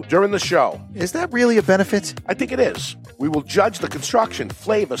with you during the show. Is that really a benefit? I think it is. We will judge the construction,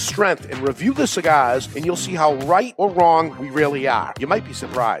 flavor, strength, and review the cigars, and you'll see how right or wrong we really are. You might be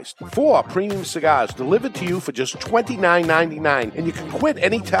surprised. 4 premium cigars delivered to you for just $29.99, and you can quit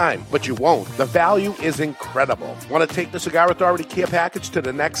anytime, but you won't. The value is incredible. Want to take the Cigar Authority Care Package to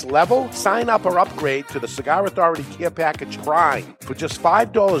the next level? Sign up or upgrade to the Cigar Authority Care Package Prime. For just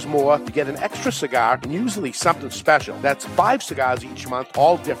 $5 more, you get an extra cigar and usually something special. That's 5 cigars each month,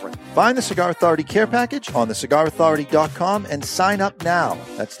 all different. Find the Cigar Authority Care Package on thecigarauthority.com and sign up now.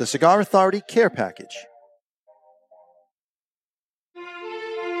 That's the Cigar Authority Care Package.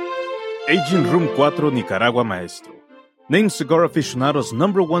 Aging Room 4 Nicaragua Maestro. Named Cigar Aficionado's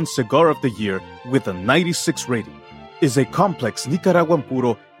 #1 cigar of the year with a 96 rating, is a complex Nicaraguan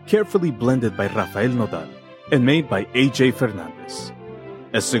puro carefully blended by Rafael Nodal and made by A.J. Fernandez.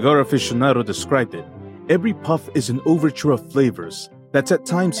 As Cigar Aficionado described it, every puff is an overture of flavors that's at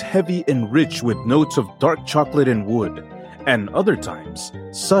times heavy and rich with notes of dark chocolate and wood, and other times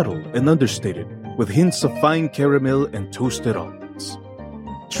subtle and understated with hints of fine caramel and toasted almonds.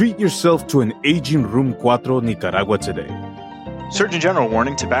 Treat yourself to an Aging Room 4 Nicaragua today. Surgeon General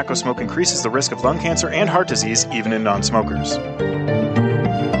warning: tobacco smoke increases the risk of lung cancer and heart disease even in non-smokers.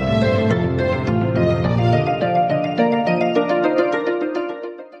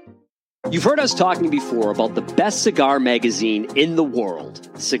 You've heard us talking before about the best cigar magazine in the world,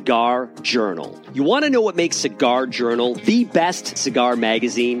 Cigar Journal. You want to know what makes Cigar Journal the best cigar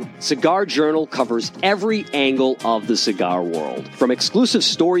magazine? Cigar Journal covers every angle of the cigar world, from exclusive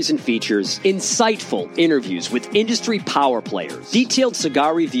stories and features, insightful interviews with industry power players, detailed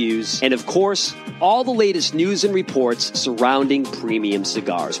cigar reviews, and of course, all the latest news and reports surrounding premium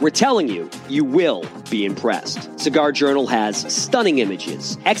cigars. We're telling you, you will be impressed. Cigar Journal has stunning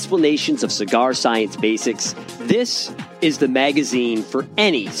images, explanations of cigar science basics. This is the magazine for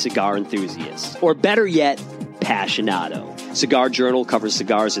any cigar enthusiast, or better yet, passionado. Cigar Journal covers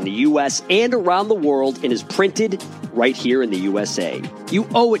cigars in the U.S. and around the world and is printed right here in the USA. You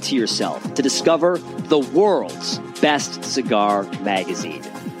owe it to yourself to discover the world's best cigar magazine,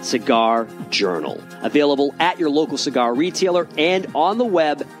 Cigar Journal. Available at your local cigar retailer and on the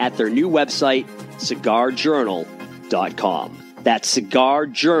web at their new website, cigarjournal.com. That's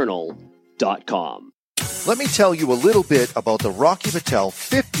cigarjournal.com. Let me tell you a little bit about the Rocky Patel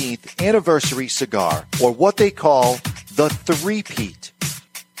 15th Anniversary Cigar, or what they call the Three-Peat.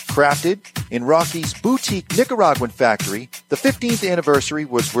 Crafted in Rocky's boutique Nicaraguan factory, the 15th anniversary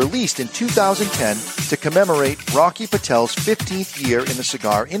was released in 2010 to commemorate Rocky Patel's 15th year in the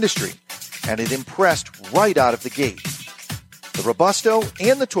cigar industry, and it impressed right out of the gate. The Robusto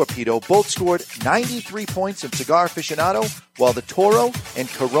and the Torpedo both scored 93 points in Cigar Aficionado, while the Toro and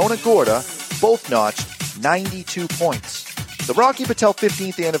Corona Gorda both notched 92 points. The Rocky Patel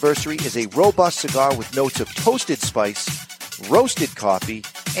 15th Anniversary is a robust cigar with notes of toasted spice, roasted coffee,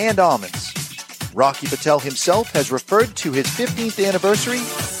 and almonds. Rocky Patel himself has referred to his 15th anniversary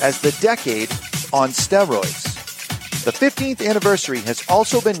as the decade on steroids. The 15th anniversary has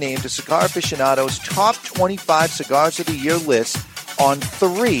also been named to Cigar Aficionado's top 25 cigars of the year list on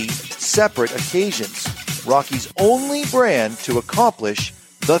 3 separate occasions. Rocky's only brand to accomplish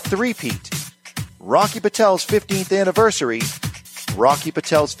the Three-Peat. Rocky Patel's 15th anniversary, Rocky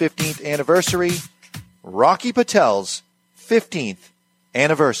Patel's 15th anniversary, Rocky Patel's 15th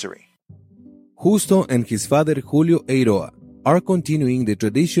anniversary. Justo and his father Julio Eiroa are continuing the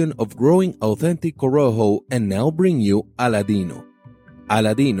tradition of growing authentic Corojo and now bring you Aladino.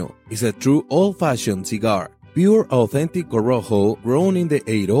 Aladino is a true old-fashioned cigar, pure authentic Corojo grown in the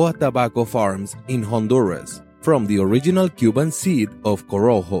Eiroa tobacco farms in Honduras, from the original Cuban seed of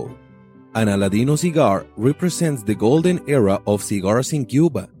Corojo. An Aladino cigar represents the golden era of cigars in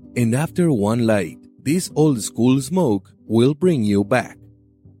Cuba, and after one light, this old-school smoke will bring you back.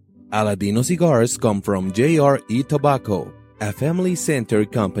 Aladino cigars come from JRE Tobacco, a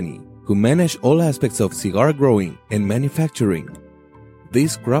family-centered company who manage all aspects of cigar growing and manufacturing.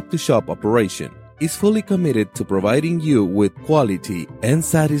 This crop-to-shop operation is fully committed to providing you with quality and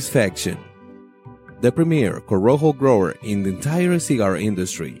satisfaction. The premier Corojo grower in the entire cigar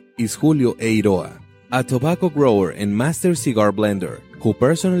industry is Julio Eiroa, a tobacco grower and master cigar blender who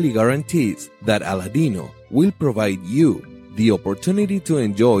personally guarantees that Aladino will provide you the opportunity to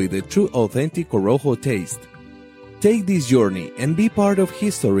enjoy the true authentic Corojo taste. Take this journey and be part of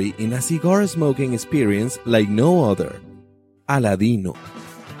history in a cigar smoking experience like no other. Aladino.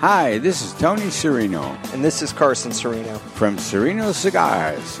 Hi, this is Tony Serino. And this is Carson Serino. From Serino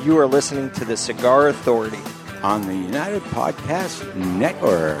Cigars. You are listening to the Cigar Authority on the United Podcast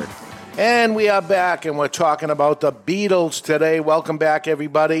Network. And we are back, and we're talking about the Beatles today. Welcome back,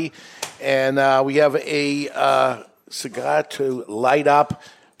 everybody. And we have a cigar to light up.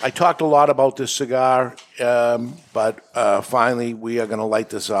 I talked a lot about this cigar, but finally we are going to light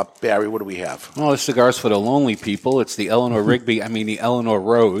this up. Barry, what do we have? Well, this cigar's for the lonely people. It's the the Eleanor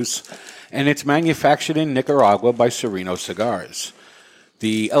Rose, and it's manufactured in Nicaragua by Serino Cigars.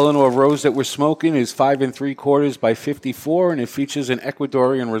 The Eleanor Rose that we're smoking is 5 3/4 by 54, and it features an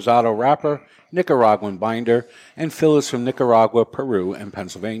Ecuadorian Rosado wrapper, Nicaraguan binder, and fillers from Nicaragua, Peru, and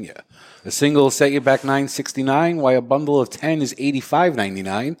Pennsylvania. A single will set you back $9.69, while a bundle of 10 is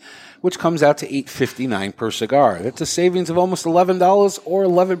 $85.99, which comes out to $8.59 per cigar. That's a savings of almost $11 or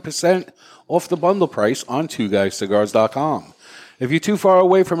 11% off the bundle price on twoguyscigars.com. If you're too far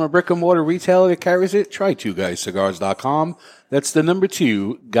away from a brick-and-mortar retailer that carries it, try twoguyscigars.com. That's the number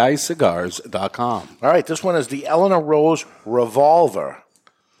 2, guyscigars.com. All right, this one is the Eleanor Rose Revolver.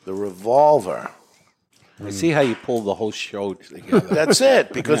 The Revolver. I see how you pulled the whole show together. That's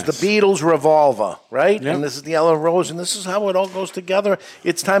it, because Yes. the Beatles Revolver, right? Yep. And this is the Eleanor Rose, and this is how it all goes together.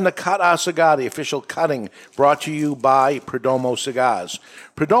 It's time to cut our cigar, the official cutting, brought to you by Perdomo Cigars.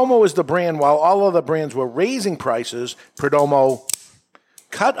 Perdomo is the brand. While all other brands were raising prices, Perdomo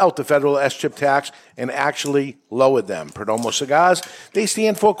cut out the federal S-chip tax and actually lowered them. Perdomo Cigars, they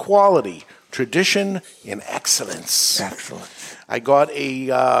stand for quality, tradition, and excellence. Excellent. I got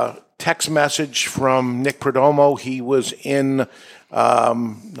a text message from Nick Perdomo. He was in,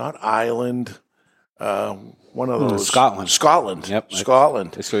 not Ireland, one of those. Scotland. Yep.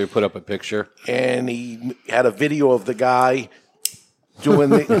 Scotland. So you put up a picture. And he had a video of the guy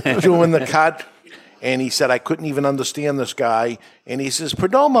doing the cut. And he said, I couldn't even understand this guy. And he says,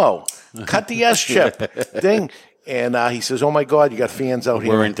 Perdomo, cut the S-chip thing. And he says, oh, my God, you got fans out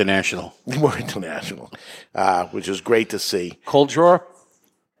here. We're international. We're international, which is great to see. Cold drawer,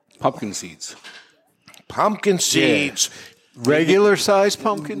 pumpkin seeds. Pumpkin seeds. Regular size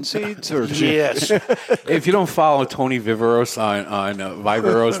pumpkin seeds? Or yes. If you don't follow Tony Viveros on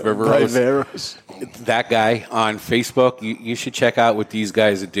Viveros, that guy on Facebook, you should check out what these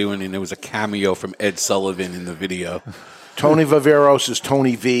guys are doing. And there was a cameo from Ed Sullivan in the video. Tony Viveros is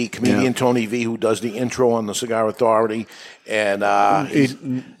Tony V, comedian Tony V, who does the intro on the Cigar Authority. And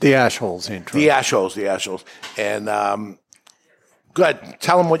the Ashholes intro. The Ashholes. And good.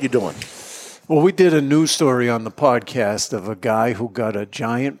 Tell him what you're doing. Well, we did a news story on the podcast of a guy who got a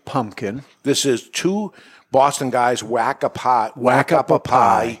giant pumpkin. This is two Boston guys whack up a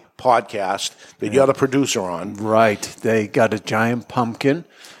pie podcast that you're the producer on. Right. They got a giant pumpkin,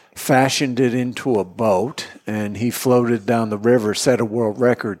 fashioned it into a boat, and he floated down the river, set a world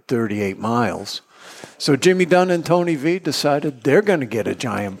record, 38 miles. So Jimmy Dunn and Tony V decided they're going to get a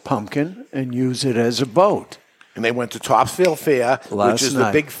giant pumpkin and use it as a boat. And they went to Topsfield Fair, which is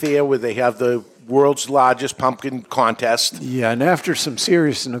the big fair where they have the world's largest pumpkin contest. Yeah, and after some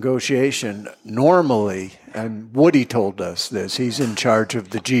serious negotiation, normally, and Woody told us this, he's in charge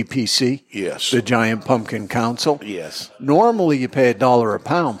of the GPC, yes, the Giant Pumpkin Council. Yes. Normally you pay $1 a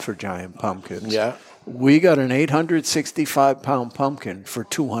pound for giant pumpkins. Yeah. We got an 865-pound pumpkin for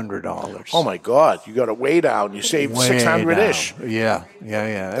 $200. Oh, my God. You got it way down. You saved 600-ish. Yeah.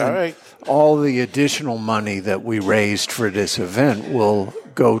 All right. All the additional money that we raised for this event will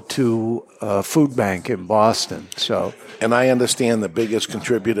go to a food bank in Boston. So, and I understand the biggest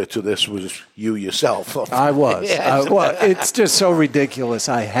contributor to this was you yourself. I was. Yes. It's just so ridiculous.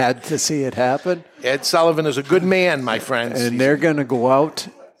 I had to see it happen. Ed Sullivan is a good man, my friends. And they're going to go out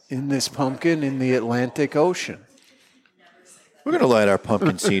in this pumpkin in the Atlantic Ocean. We're going to light our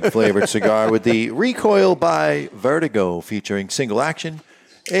pumpkin seed flavored cigar with the Recoil by Vertigo, featuring single action,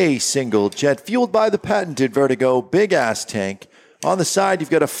 a single jet fueled by the patented Vertigo big ass tank. On the side, you've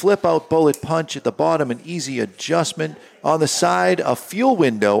got a flip out bullet punch. At the bottom, an easy adjustment. On the side, a fuel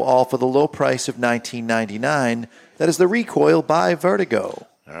window, all for the low price of $19.99. That is the Recoil by Vertigo.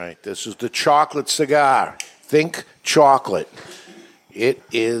 All right, this is the chocolate cigar. Think chocolate. It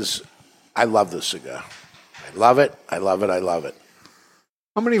is, I love this cigar. I love it, I love it, I love it.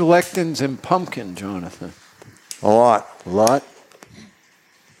 How many lectins in pumpkin, Jonathan? A lot. A lot?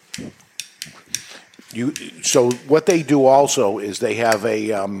 So what they do also is they have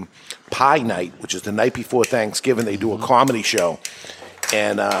a pie night, which is the night before Thanksgiving. They do a comedy show.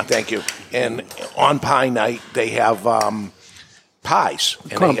 And thank you. And on pie night, they have pies.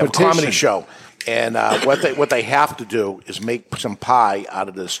 And they have a comedy show. And what they have to do is make some pie out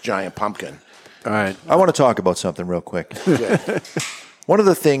of this giant pumpkin. All right. I want to talk about something real quick. One of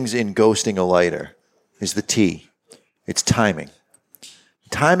the things in ghosting a lighter is the T. It's timing.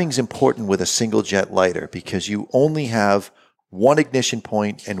 Timing's important with a single jet lighter because you only have one ignition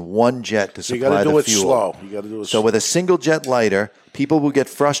point and one jet to So you supply got to do the it fuel. slow. You got to do it So with a single jet lighter, people will get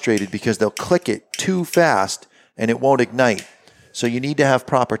frustrated because they'll click it too fast and it won't ignite. So you need to have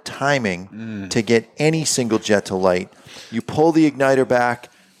proper timing to get any single jet to light. You pull the igniter back,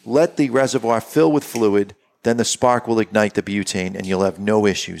 let the reservoir fill with fluid, then the spark will ignite the butane and you'll have no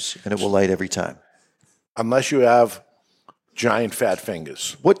issues and it will light every time. Unless you have giant fat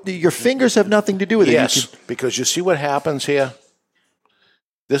fingers. What? Your fingers have nothing to do with it. Yes, because you see what happens here?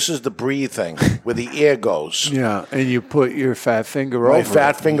 This is the breathe thing where the air goes. Yeah, and you put your fat finger over My it.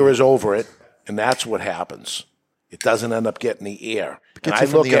 fat finger is over it, and that's what happens. It doesn't end up getting the air. And Gets I it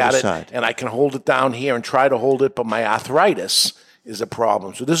from look the at other it, side. and I can hold it down here and try to hold it, but my arthritis is a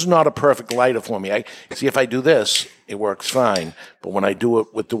problem. So this is not a perfect lighter for me. I see if I do this, it works fine. But when I do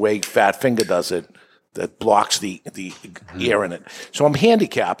it with the way fat finger does it, that blocks the air in it. So I'm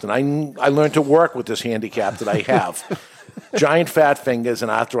handicapped, and I learned to work with this handicap that I have. Giant fat fingers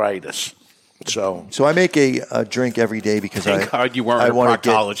and arthritis. So I make a drink every day because Thank God you weren't a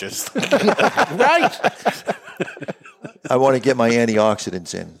proctologist. Right. I want to get my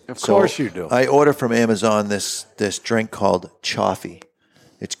antioxidants in. Of course you do. I order from Amazon this drink called Choffee.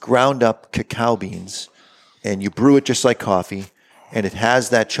 It's ground up cacao beans, and you brew it just like coffee. And it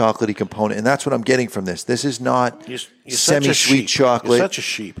has that chocolatey component, and that's what I'm getting from this. This is not You're such a semi-sweet sheep. chocolate. You're such a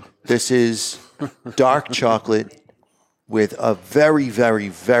sheep. This is dark chocolate with a very, very,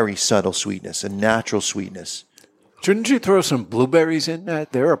 very subtle sweetness, a natural sweetness. Shouldn't you throw some blueberries in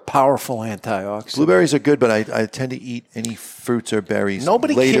that? They're a powerful antioxidant. Blueberries are good, but I tend to eat any fruits or berries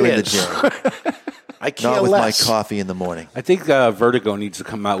Nobody later cares. in the day. I care Not with less. my coffee in the morning. I think Vertigo needs to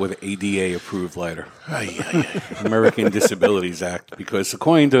come out with an ADA-approved lighter. American Disabilities Act, because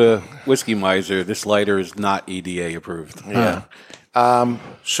according to Whiskey Miser, this lighter is not ADA-approved. Yeah.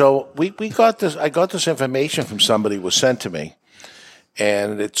 So we got this. I got this information from somebody who was sent to me,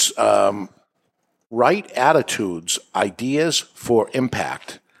 and it's right attitudes, ideas for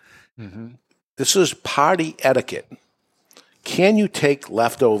impact. Mm-hmm. This is party etiquette. Can you take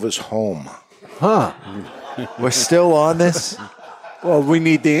leftovers home? Huh. We're still on this? Well, we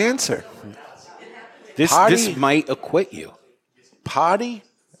need the answer. This might acquit you.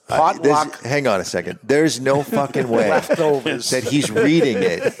 Potluck. Hang on a second. There's no fucking way Leftovers. that he's reading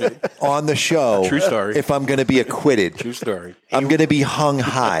it on the show. True story. If I'm going to be acquitted. True story. I'm going to be hung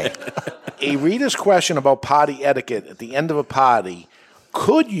high. A reader's question about party etiquette at the end of a party: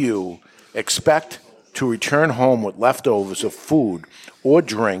 could you expect to return home with leftovers of food or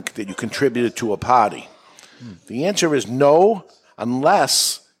drink that you contributed to a party? The answer is no,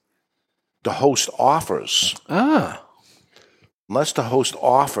 unless the host offers. Unless the host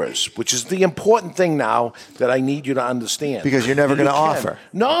offers, which is the important thing now that I need you to understand. Because you're never You going to can. offer.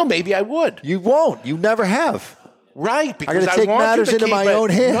 No, maybe I would. You won't. You never have. Right, because gotta I take want matters you to into keep my it. own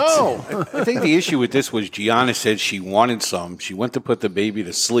hands. No. I think the issue with this was Gianna said she wanted some. She went to put the baby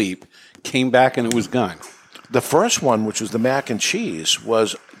to sleep, came back, and it was gone. The first one, which was the mac and cheese,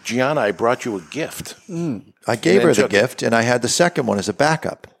 was, Gianna, I brought you a gift. I gave her the took it. gift, and I had the second one as a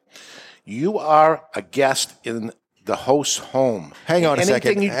backup. You are a guest in the host's home. Hang on a Anything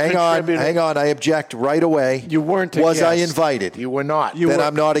second. you Hang on. contributed- Hang on. I object right away. You weren't a Was guest. I invited? You were not. Then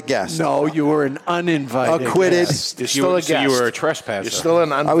I'm not a guest. No, you were an uninvited Acquitted. guest. You're still a guest. So you were a trespasser. You're still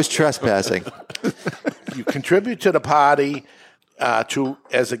an I was trespassing. You contribute to the party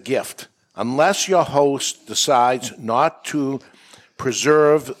as a gift, unless your host decides not to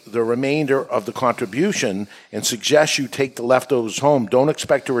preserve the remainder of the contribution and suggests you take the leftovers home. Don't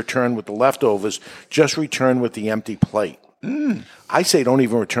expect to return with the leftovers. Just return with the empty plate. I say don't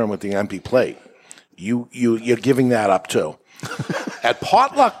even return with the empty plate. You're giving that up too. At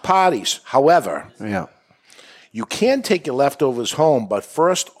potluck parties, however, you can take your leftovers home, but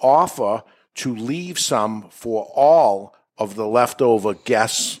first offer to leave some for all of the leftover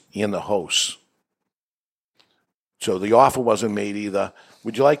guests and the hosts. So the offer wasn't made either.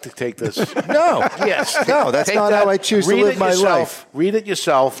 Would you like to take this? No. Yes. No, that's Take not that, how I choose to read live it my yourself, life. Read it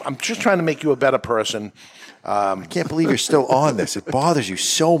yourself. I'm just trying to make you a better person. I can't believe you're still on this. It bothers you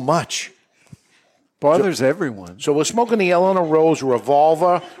so much. Bothers everyone. So we're smoking the Eleanor Rose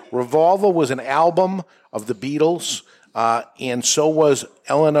Revolver. Revolver was an album of the Beatles, and so was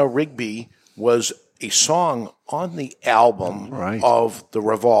Eleanor Rigby was a song on the album of the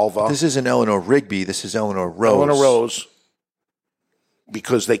Revolver. This isn't Eleanor Rigby. This is Eleanor Rose. Eleanor Rose,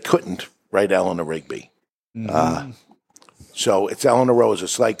 because they couldn't write Eleanor Rigby. So it's Eleanor Rose.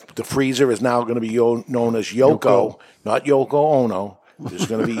 It's like the freezer is now going to be known as Yoko, not Yoko Ono. There's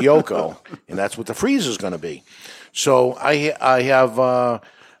going to be Yoko, and that's what the freezer is going to be. So I have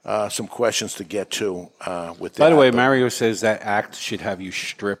some questions to get to with that. By the way, Mario says that act should have you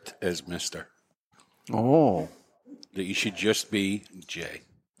stripped as Mr. Oh. That you should just be J.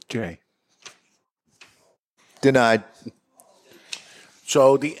 Denied.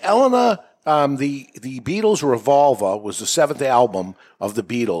 So the Eleanor, the Beatles Revolver was the 7th album of the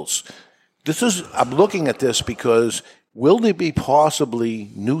Beatles. I'm looking at this because will there be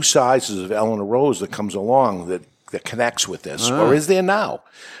possibly new sizes of Eleanor Rose that comes along that connects with this, or is there now?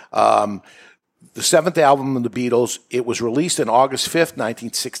 The 7th album of the Beatles, it was released on August 5th,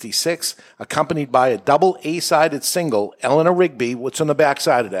 1966, accompanied by a double A-sided single, Eleanor Rigby. What's on the back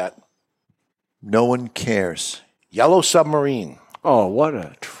side of that? No One Cares. Yellow Submarine. Oh, what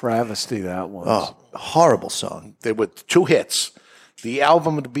a travesty that was. Oh, horrible song. They were 2 hits. The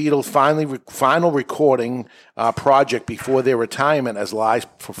album of the Beatles' final recording project before their retirement as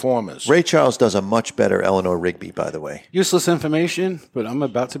live performers. Ray Charles does a much better Eleanor Rigby, by the way. Useless information, but I'm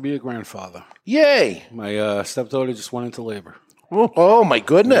about to be a grandfather. Yay! My stepdaughter just went into labor. Oh, my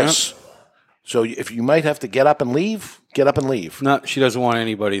goodness. Yeah. So if you might have to get up and leave, get up and leave. No, she doesn't want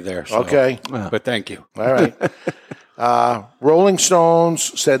anybody there. So. Okay. But thank you. All right. Rolling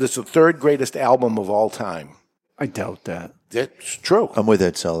Stones said it's the 3rd greatest album of all time. I doubt that. It's true. I'm with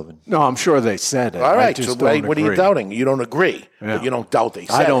Ed Sullivan. No, I'm sure they said it. All right. I just So don't what are you agree. doubting? You don't agree. Yeah. But you don't doubt they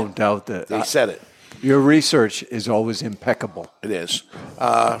said it. I don't doubt that. They said it. Your research is always impeccable. It is.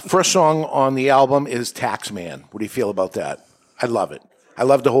 First song on the album is Taxman. What do you feel about that? I love it. I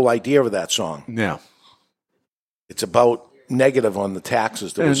love the whole idea of that song. Yeah. It's about negative on the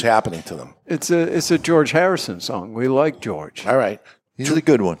taxes that was happening to them. It's a George Harrison song. We like George. All right. He's a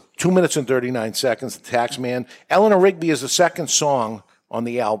good one. 2 minutes and 39 seconds, The Taxman. Eleanor Rigby is the second song on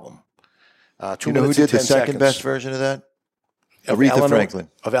the album. 2 You know who minutes did and the 10 second seconds. best version of that? Of Aretha Eleanor- Franklin.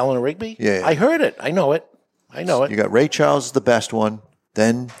 Of Eleanor Rigby? Yeah. I heard it. I know it. You got Ray Charles, the best one,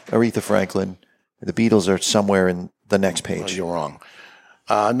 then Aretha Franklin. The Beatles are somewhere in the next page. Oh, you're wrong.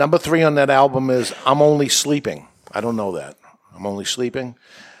 Number 3 on that album is I'm Only Sleeping. I don't know that. I'm Only Sleeping.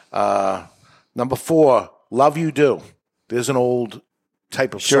 Number 4, Love You Do. There's an old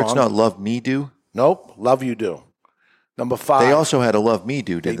type of Sure, song. it's not Love Me Do? Nope, Love You Do. Number 5. They also had a Love Me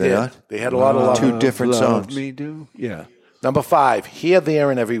Do, did they not? They had a lot of Love Two different Love songs. Me Do? Yeah. Number 5, Here, There,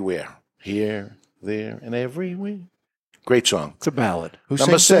 and Everywhere. Here, There, and Everywhere. Great song. It's a ballad. Who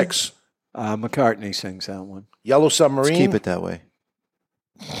Number sings that? 6, McCartney sings that one. Yellow Submarine. Let's keep it that way.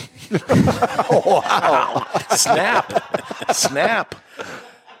 Wow. Snap.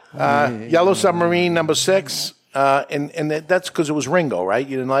 Yellow Submarine, number 6. And that's because it was Ringo, right?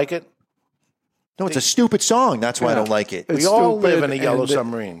 You didn't like it? No, it's a stupid song. That's why I don't like it. We all live in a Yellow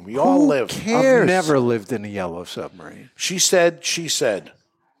Submarine. We all live. I've never lived in a Yellow Submarine. She said.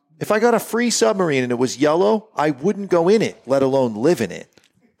 If I got a free submarine and it was yellow, I wouldn't go in it, let alone live in it.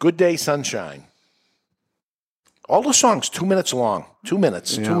 Good Day, Sunshine. All the songs 2 minutes long. 2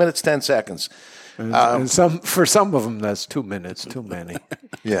 minutes. Yeah. 2 minutes, 10 seconds. And for some of them, that's 2 minutes too many.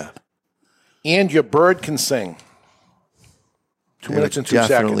 Yeah. And Your Bird Can Sing. 2 minutes and 2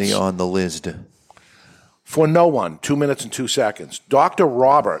 definitely seconds. on the list. For No One, 2 minutes and 2 seconds. Dr.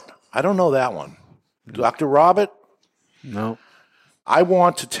 Robert. I don't know that one. Dr. Robert? No. I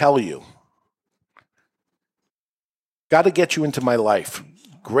Want to Tell You. Got to Get You Into My Life.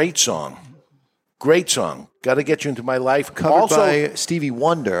 Great song. Great song. Got to Get You Into My Life. Covered by Stevie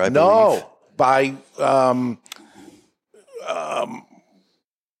Wonder, I believe. No, by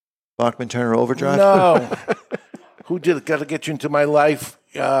Bachman Turner Overdrive? No. Who did it? Got to Get You Into My Life.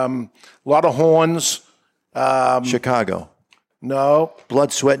 A lot of horns. Chicago. No.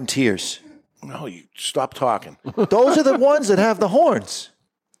 Blood, Sweat, and Tears. No, you stop talking. Those are the ones that have the horns.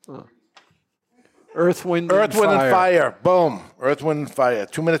 Earth, Wind, Earth, and Wind, Fire. and Fire. Boom. Earth, Wind, and Fire.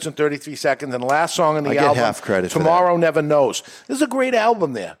 2 minutes and 33 seconds. And the last song on the I get album, half credit for Tomorrow Never Knows. This is a great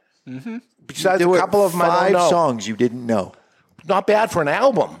album there. Mm-hmm. Besides There a were couple of them I don't 5 know. songs you didn't know. Not bad for an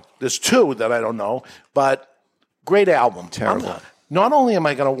album. There's 2 that I don't know, but great album. Terrible. not only am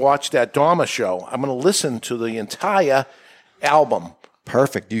I going to watch that Dharma show, I'm going to listen to the entire album.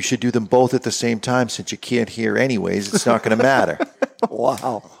 Perfect. You should do them both at the same time since you can't hear anyways. It's not going to matter.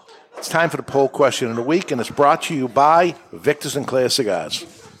 Wow. It's time for the poll question of the week, and it's brought to you by Victor Sinclair Cigars.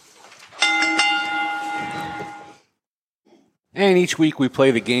 And each week we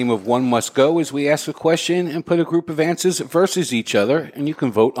play the game of One Must Go as we ask a question and put a group of answers versus each other, and you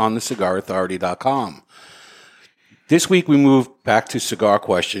can vote on thecigarauthority.com. This week we moved back to cigar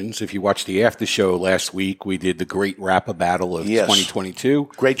questions. If you watched the after show last week, we did the great rapper battle of 2022.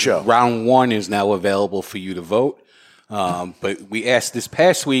 Great show. Round 1 is now available for you to vote. But we asked this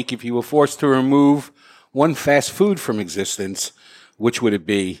past week if you were forced to remove one fast food from existence, which would it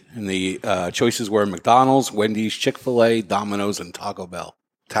be? And the choices were McDonald's, Wendy's, Chick-fil-A, Domino's, and Taco Bell.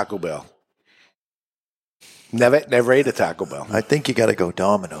 Taco Bell. Never ate a Taco Bell. I think you got to go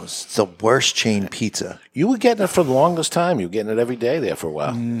Domino's. It's the worst chain pizza. You were getting it for the longest time. You were getting it every day there for a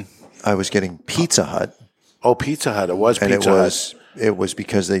while. I was getting Pizza Hut. Oh, Pizza Hut. It was Pizza Hut. It was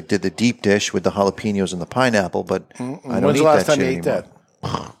because they did the deep dish with the jalapenos and the pineapple, but I don't When's eat the last that time shit you ate anymore.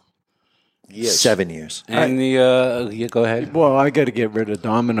 that? Yes. 7 years. And go ahead. Well, I got to get rid of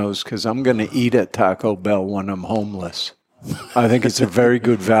Domino's because I'm going to eat at Taco Bell when I'm homeless. I think it's a very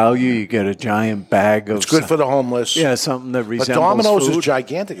good value. You get a giant bag of. It's good for the homeless. Yeah, something that resembles But Domino's food. is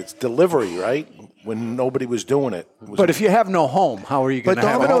gigantic. It's delivery, right? When nobody was doing it. But if you have no home, how are you going to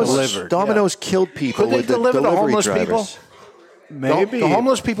have it delivered? Domino's killed people Could they with the deliver to delivery homeless drivers. people? Maybe. The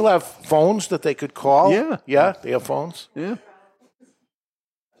homeless people have phones that they could call? Yeah. Yeah, they have phones? Yeah.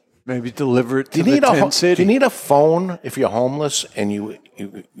 Maybe deliver it to Do you the tent do city. you need a phone if you're homeless and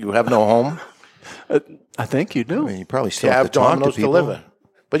you have no home? I think you do. I mean, you probably To still have have to talk to Domino's people. deliver.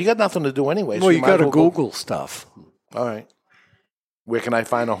 But you got nothing to do anyway. Well, you might got as to well go- Google stuff. All right. Where can I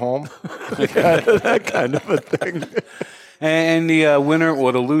find a home? That kind of a thing. And the winner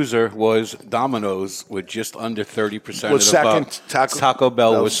or the loser was Domino's with just under 30% of Was the second. vote. Taco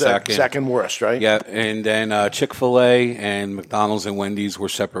Bell No, was second. Second worst, right? Yeah, and then Chick-fil-A and McDonald's and Wendy's were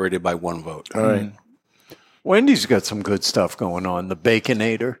separated by one vote. All right. Wendy's got some good stuff going on. The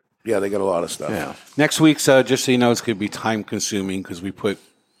Baconator. Yeah, they got a lot of stuff. Yeah. Next week's, just so you know, it's going to be time-consuming because we put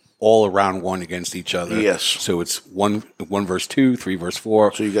all around one against each other. Yes. So it's one verse 2, 3 verse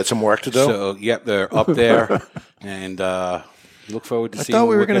 4. So you got some work to do? So, yep, they're up there. And look forward to I seeing thought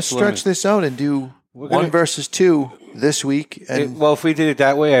we were what going to gets stretch eliminated. this out and do We're 1 gonna- versus 2 this week. And Well, if we did it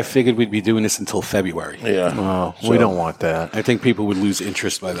that way, I figured we'd be doing this until February. Yeah. Oh, So- we don't want that. I think people would lose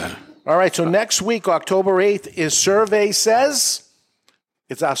interest by then. All right, so next week, October 8th, is Survey Says.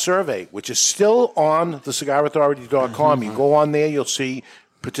 It's our survey, which is still on thecigarauthority.com. You go on there, you'll see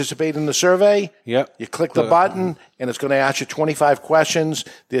participate in the survey. Yep. You click the button, and it's going to ask you 25 questions.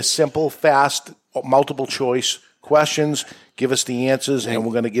 They're simple, fast, multiple choice questions. Give us the answers, and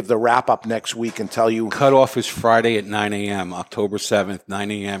we're going to give the wrap-up next week and tell you. Cutoff is Friday at 9 a.m. October 7th,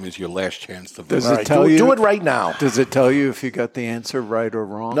 9 a.m. is your last chance to vote. Does All it right, tell do, you? do it right now. Does it tell you if you got the answer right or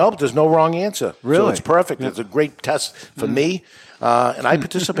wrong? Nope, there's no wrong answer. So Really? it's perfect. It's a great test for me, and I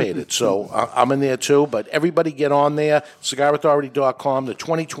participated. So I'm in there too. But everybody get on there, cigarauthority.com, the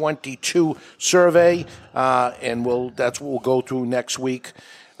 2022 survey, and that's what we'll go through next week.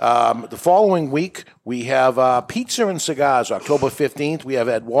 The following week, we have Pizza and Cigars, October 15th. We have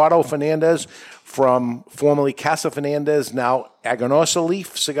Eduardo Fernandez from formerly Casa Fernandez, now Aganosa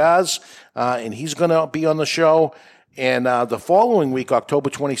Leaf Cigars, and he's going to be on the show. And the following week, October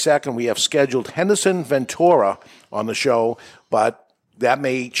 22nd, we have scheduled Henderson Ventura on the show, but that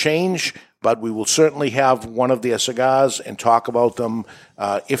may change. But we will certainly have one of their cigars and talk about them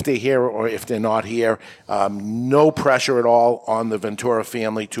if they're here or if they're not here. No pressure at all on the Ventura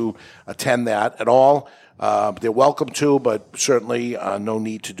family to attend that at all. They're welcome to, but certainly no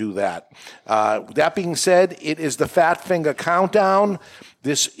need to do that. That being said, it is the Fat Finger Countdown.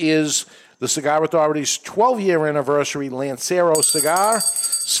 This is the Cigar Authority's 12-year anniversary Lancero cigar.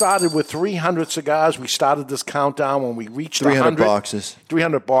 Started with 300 cigars. We started this countdown when we reached 300 boxes.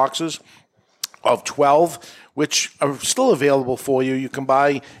 300 boxes of 12, which are still available for you. You can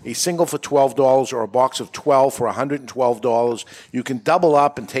buy a single for $12 or a box of 12 for $112. You can double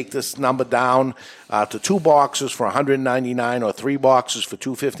up and take this number down to 2 boxes for $199 or 3 boxes for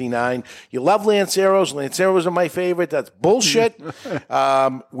 $259. You love Lanceros. Lanceros are my favorite. That's bullshit.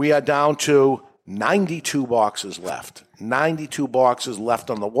 We are down to 92 boxes left. 92 boxes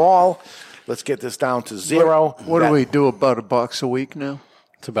left on the wall. Let's get this down to 0. What do we do, about a box a week now?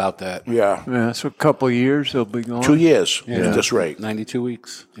 It's about that. Yeah. Yeah, so a couple of years they'll be gone. 2 years at this rate. 92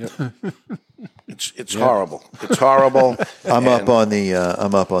 weeks. Yep. It's horrible. It's horrible. I'm up on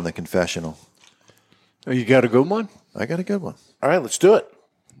the confessional. Oh, you got a good one? I got a good one. All right, let's do it.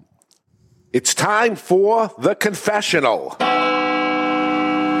 It's time for the confessional.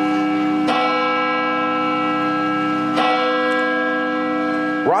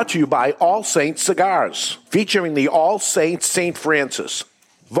 Brought to you by All Saints Cigars, featuring the All Saints St. Francis.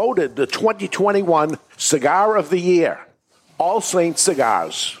 Voted the 2021 Cigar of the Year. All Saints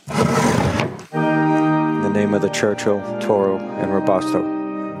Cigars. In the name of the Churchill, Toro, and Robusto.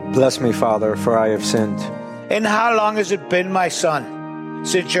 Bless me, Father, for I have sinned. And how long has it been, my son,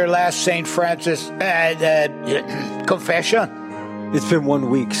 since your last St. Francis confession? It's been 1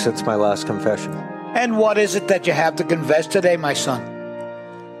 week since my last confession. And what is it that you have to confess today, my son?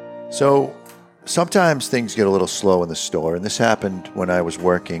 So sometimes things get a little slow in the store, and this happened when I was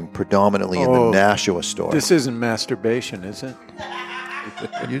working predominantly in the Nashua store. This isn't masturbation, is it?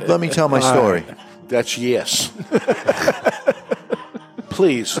 You let me tell my story. That's yes.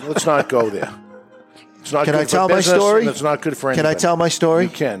 Please, let's not go there. It's not Can good I tell for my business, story? and it's not good for Can anybody. I tell my story? You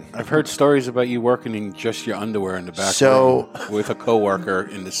can. I've heard stories about you working in just your underwear in the back So- room with a coworker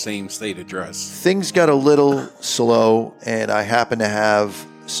in the same state of dress. Things got a little slow, and I happened to have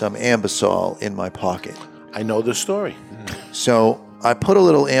some Ambisol in my pocket. I know the story. So I put a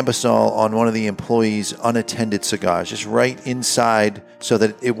little Ambisol on one of the employees' unattended cigars, just right inside, so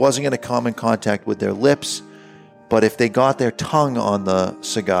that it wasn't going to come in contact with their lips. But if they got their tongue on the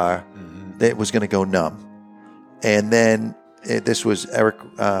cigar, it was going to go numb. And then this was Eric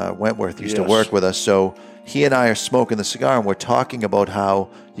Wentworth used to Yes. work with us. So he and I are smoking the cigar, and we're talking about how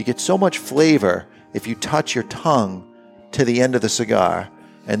you get so much flavor if you touch your tongue to the end of the cigar.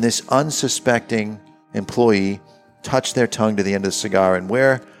 And this unsuspecting employee touched their tongue to the end of the cigar. And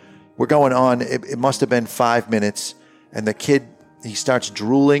we're going on, it must have been 5 minutes. And the kid, he starts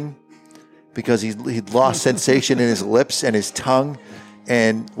drooling because he'd lost sensation in his lips and his tongue.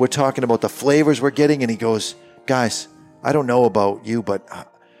 And we're talking about the flavors we're getting. And he goes, guys, I don't know about you, but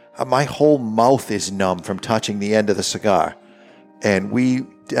my whole mouth is numb from touching the end of the cigar. And we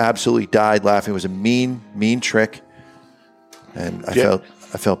absolutely died laughing. It was a mean, mean trick. And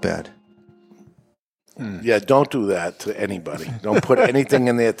I felt bad. Yeah, don't do that to anybody. Don't put anything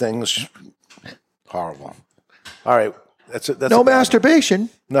in their things. Horrible. All right. That's it. That's No a bad one. masturbation.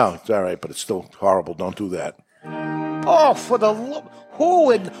 No, it's all right, but it's still horrible. Don't do that. Oh, for the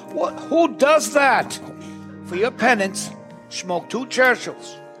who does that? For your penance, smoke 2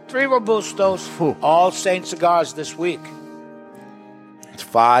 Churchills, 3 Robustos, All Saint Cigars this week. It's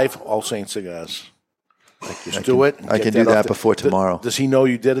 5 All Saints cigars. Just do it. I can do that before tomorrow. Does he know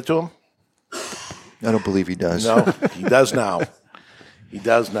you did it to him? I don't believe he does. No, he does now. He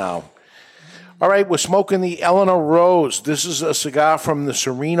does now. All right, we're smoking the Eleanor Rose. This is a cigar from the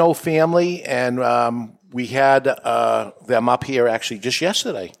Sereno family, and we had them up here actually just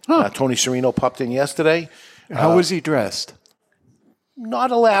yesterday. Tony Sereno popped in yesterday. How was he dressed?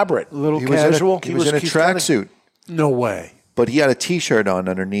 Not elaborate. A little He casual? was in a tracksuit. No way. But he had a T-shirt on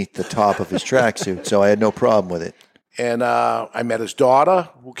underneath the top of his tracksuit, so I had no problem with it. And I met his daughter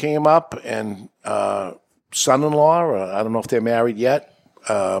who came up, and son-in-law, or I don't know if they're married yet,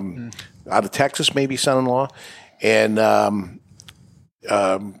 out of Texas, maybe son-in-law, and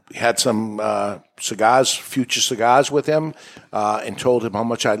had some cigars, future cigars with him, and told him how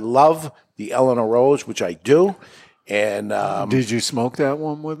much I love the Eleanor Rose, which I do. And Did you smoke that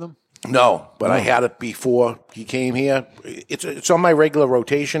one with him? no, but I had it before he came here. It's on my regular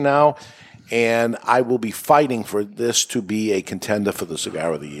rotation now, and I will be fighting for this to be a contender for the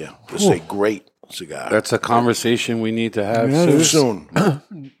Cigar of the Year. This is a great cigar. That's a conversation we need to have Yeah, soon.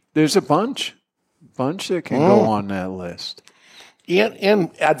 There's a bunch that can go on that list.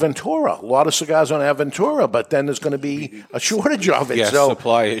 And Adventura. A lot of cigars on Adventura, but then there's going to be a shortage of it. Yes,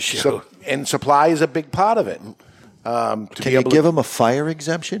 supply issue. And supply is a big part of it. Can you give him a fire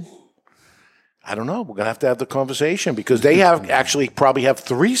exemption? I don't know. We're going to have the conversation because they probably have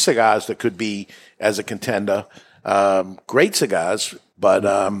 3 cigars that could be as a contender. Great cigars, but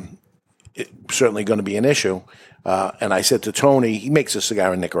it's certainly going to be an issue. And I said to Tony, he makes a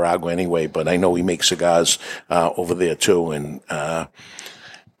cigar in Nicaragua anyway, but I know he makes cigars over there too. And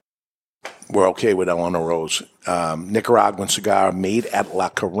we're okay with Eleanor Rose. Nicaraguan cigar made at La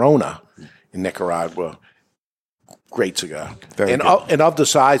Corona in Nicaragua. Great cigar. And of the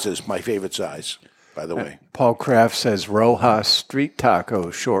sizes, my favorite size, by the way. Paul Kraft says Rojas Street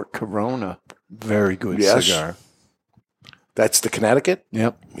Taco Short Corona. Very good cigar. That's the Connecticut?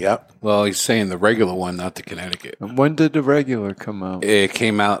 Yep. Well, he's saying the regular one, not the Connecticut. When did the regular come out? It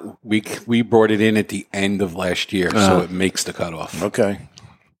came out, we brought it in at the end of last year, so it makes the cutoff. Okay.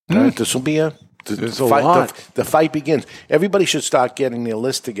 All right, this will be a There's a lot. The fight begins. Everybody should start getting their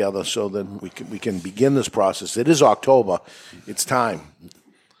list together so that we can begin this process. It is October. It's time.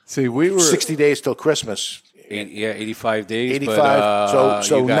 See, we were 60 days till Christmas. 85 days. 85. But,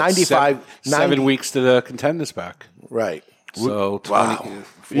 so you got 95. 7 weeks to contend this back. Right. So 20, Wow.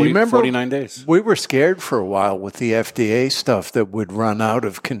 40, You remember 49 days. We were scared for a while with the FDA stuff that would run out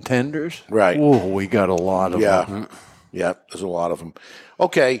of contenders. Right. Oh, we got a lot of them. Yeah, there's a lot of them.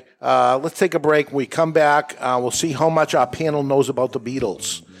 Okay, let's take a break. When we come back, we'll see how much our panel knows about the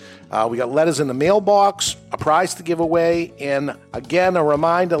Beatles. We got letters in the mailbox, a prize to give away, and again, a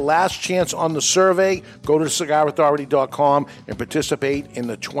reminder, last chance on the survey. Go to cigarauthority.com and participate in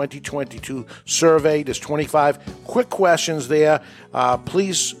the 2022 survey. There's 25 quick questions there.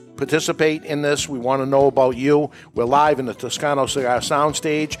 Please participate in this. We want to know about you. We're live in the Toscano Cigar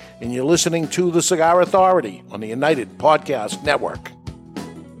Soundstage, and you're listening to the Cigar Authority on the United Podcast Network.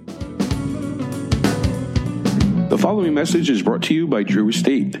 The following message is brought to you by Drew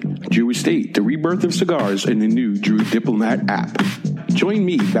Estate. Drew Estate, the rebirth of cigars in the new Drew Diplomat app. Join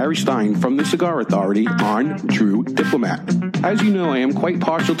me, Barry Stein, from the Cigar Authority on Drew Diplomat. As you know, I am quite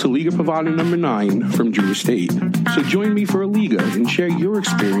partial to Liga Privada number 9 from Drew Estate. So join me for a Liga and share your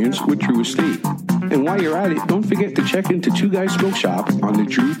experience with Drew Estate. And while you're at it, don't forget to check into Two Guys Smoke Shop on the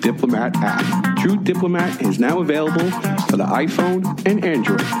Drew Diplomat app. Drew Diplomat is now available for the iPhone and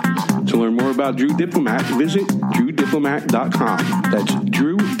Android. To learn more about Drew Diplomat, visit drewdiplomat.com. That's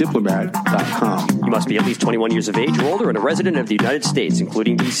drewdiplomat.com. You must be at least 21 years of age or older and a resident of the United States,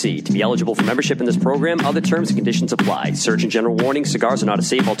 including D.C. To be eligible for membership in this program, other terms and conditions apply. Surgeon General warning, cigars are not a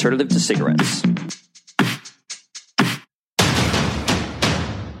safe alternative to cigarettes.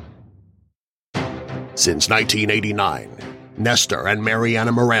 Since 1989, Nestor and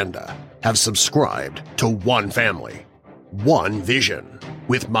Mariana Miranda have subscribed to one family, one vision,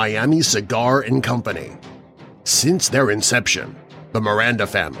 with Miami Cigar and Company. Since their inception, the Miranda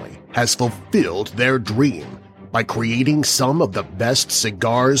family has fulfilled their dream by creating some of the best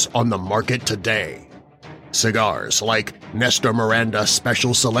cigars on the market today. Cigars like Nestor Miranda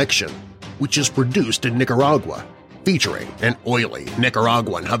Special Selection, which is produced in Nicaragua, featuring an oily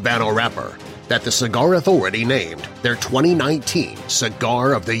Nicaraguan Habano wrapper that the Cigar Authority named their 2019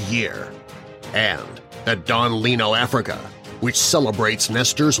 Cigar of the Year, and the Don Lino Africa, which celebrates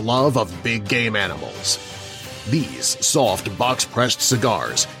Nestor's love of big game animals. These soft box-pressed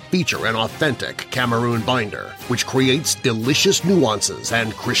cigars feature an authentic Cameroon binder, which creates delicious nuances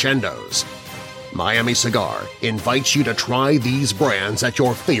and crescendos. Miami Cigar invites you to try these brands at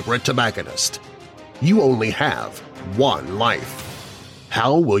your favorite tobacconist. You only have one life.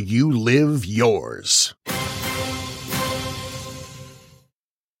 How will you live yours?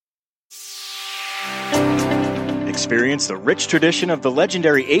 Experience the rich tradition of the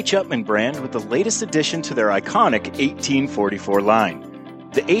legendary H. Upmann brand with the latest addition to their iconic 1844 line.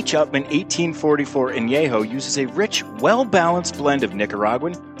 The H. Upmann 1844 Añejo uses a rich, well-balanced blend of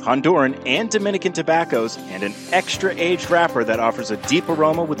Nicaraguan, Honduran, and Dominican tobaccos and an extra-aged wrapper that offers a deep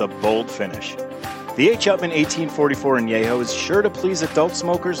aroma with a bold finish. The H. Upmann 1844 Añejo is sure to please adult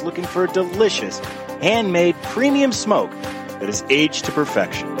smokers looking for a delicious, handmade, premium smoke that is aged to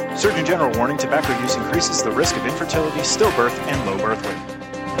perfection. Surgeon General warning, tobacco use increases the risk of infertility, stillbirth, and low birth weight.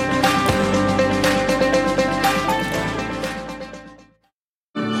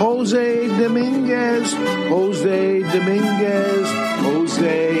 Jose Dominguez, Jose Dominguez,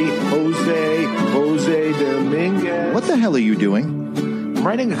 Jose Dominguez. What the hell are you doing? I'm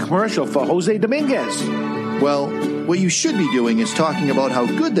writing a commercial for Jose Dominguez. Well, what you should be doing is talking about how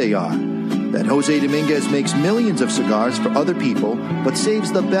good they are. That Jose Dominguez makes millions of cigars for other people, but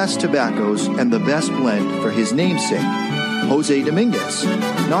saves the best tobaccos and the best blend for his namesake, Jose Dominguez.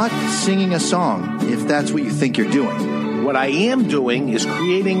 Not singing a song, if that's what you think you're doing. What I am doing is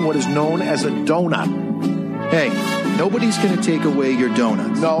creating what is known as a donut. Hey, nobody's going to take away your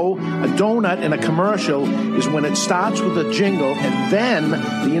donuts. No, a donut in a commercial is when it starts with a jingle and then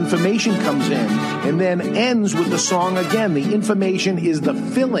the information comes in and then ends with the song again. The information is the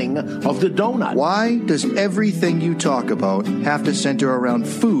filling of the donut. Why does everything you talk about have to center around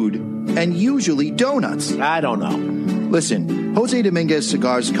food and usually donuts? I don't know. Listen, Jose Dominguez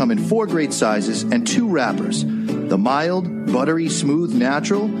cigars come in 4 great sizes and 2 wrappers. The mild, buttery, smooth,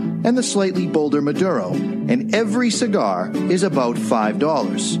 natural, and the slightly bolder Maduro. And every cigar is about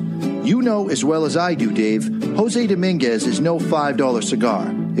 $5. You know as well as I do, Dave, Jose Dominguez is no $5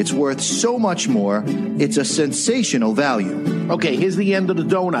 cigar. It's worth so much more, it's a sensational value. Okay, here's the end of the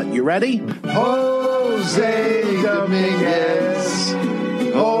donut. You ready? Jose Dominguez.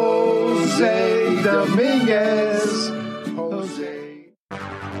 Jose Dominguez.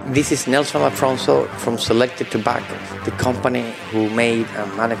 This is Nelson Alfonso from Selected Tobacco, the company who made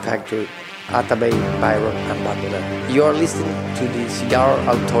and manufactured Atabey, Byron, and Butler. You are listening to the Cigar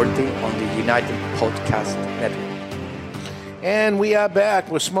Authority on the United Podcast Network. And we are back.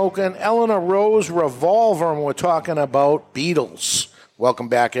 We're smoking Eleanor Rose Revolver, and we're talking about Beetles. Welcome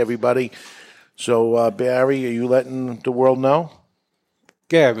back, everybody. So, Barry, are you letting the world know?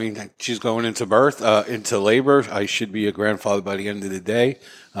 Yeah, I mean, she's going into labor. I should be a grandfather by the end of the day.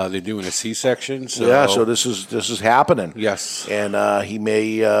 They're doing a C-section. So this is happening. Yes. And he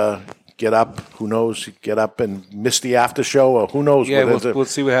may get up, who knows, get up and miss the after show, or who knows. Yeah, we'll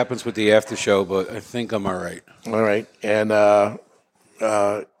see what happens with the after show, but I think I'm all right. All right. And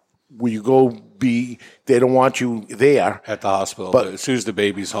will you go be, they don't want you there. At the hospital. But as soon as the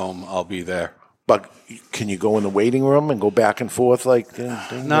baby's home, I'll be there. But can you go in the waiting room and go back and forth like?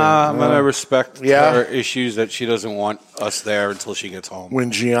 Nah, I'm going to respect her issues that she doesn't want us there until she gets home.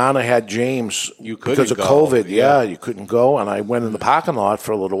 When Gianna had James, you because of COVID, you couldn't go. And I went in the parking lot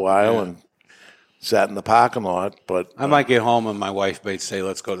for a little while and sat in the parking lot. But I might get home and my wife may say,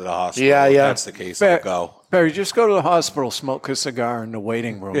 let's go to the hospital. Yeah. If that's the case, I'll go. Barry, just go to the hospital, smoke a cigar in the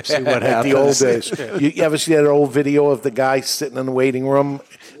waiting room, see what happens. The old days. You ever see that old video of the guy sitting in the waiting room?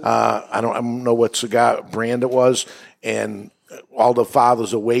 I don't know what cigar brand it was, and all the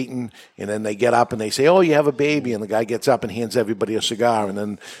fathers are waiting, and then they get up and they say, "Oh, you have a baby," and the guy gets up and hands everybody a cigar, and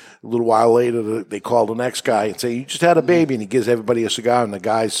then a little while later they call the next guy and say, "You just had a baby," and he gives everybody a cigar, and the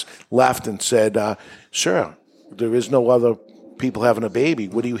guy's left and said, "Sir, there is no other people having a baby.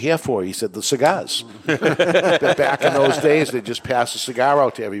 What are you here for?" He said, "The cigars." Back in those days, they just passed a cigar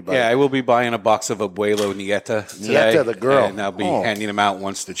out to everybody. Yeah, I will be buying a box of Abuelo Nieta today. Nieta, the girl. And I'll be handing them out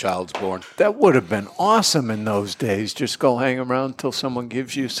once the child's born. That would have been awesome in those days. Just go hang around until someone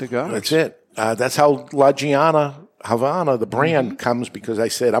gives you cigars. That's it. That's how La Gianna Havana, the brand, comes, because I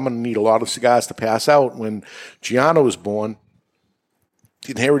said, I'm going to need a lot of cigars to pass out. When Gianna was born,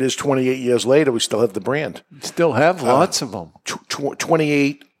 and here it is 28 years later, we still have the brand. Still have lots of them.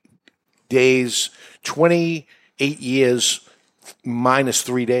 28 days, 28 years minus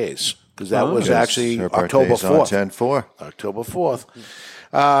 3 days, because that was actually October 4th. 10-4. October 4th.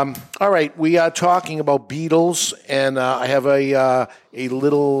 All right, we are talking about Beetles, and I have a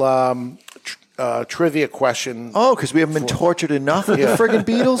little trivia question. Oh, because we haven't been tortured enough with the friggin'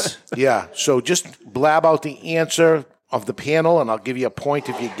 Beatles? Yeah, so just blab out the answer of the panel, and I'll give you a point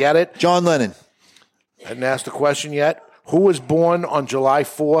if you get it. John Lennon. I hadn't asked the question yet. Who was born on July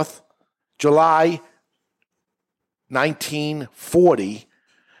 4th? July 1940,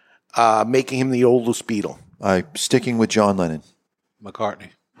 making him the oldest Beatle. Sticking with John Lennon.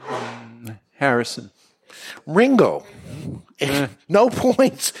 McCartney. Harrison. Ringo. No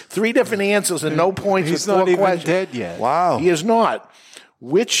points. 3 different answers and no points. He's with 4 not even questions. dead yet. Wow. He is not.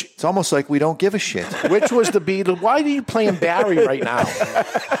 It's almost like we don't give a shit. Which was the Beatles? Why are you playing Barry right now?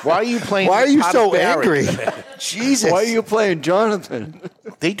 Why are you playing? Why are you so Barry? angry? Jesus. Why are you playing Jonathan?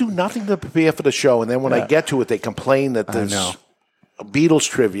 They do nothing to prepare for the show, and then when I get to it, they complain that there's a Beatles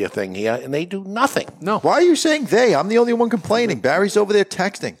trivia thing here, and they do nothing. No. Why are you saying they? I'm the only one complaining. Barry's over there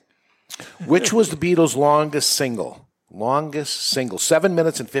texting. Which was the Beatles' longest single? 7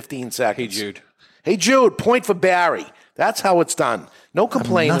 minutes and 15 seconds. Hey, Jude. Hey, Jude, point for Barry. That's how it's done. No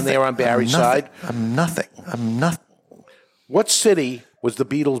complaining there on Barry's side. I'm nothing. What city was the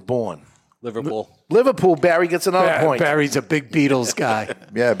Beatles born? Liverpool. Liverpool. Barry gets another point. Barry's a big Beatles guy.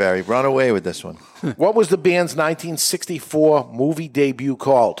 Yeah, Barry, run away with this one. What was the band's 1964 movie debut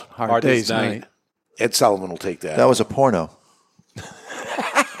called? Hard Day's Night. Ed Sullivan will take that. That was a porno.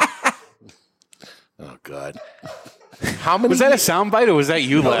 Oh, God. How many? Was that a soundbite or was that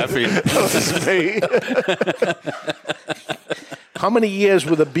you laughing? How many years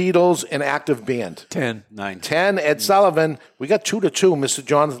were the Beatles an active band? 10. 9. 10. Ed Sullivan. We got 2-2. Mr.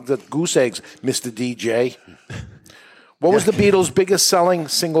 Jonathan, the Goose Eggs. Mr. DJ. What was the Beatles' biggest selling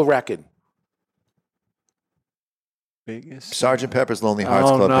single record? Biggest? Sgt. Pepper's Lonely Hearts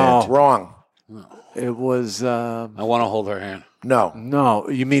Club no. Band. Wrong. It was. I want to hold her hand. No. No,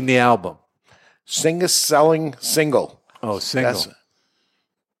 you mean the album? Singest selling single. Oh, single.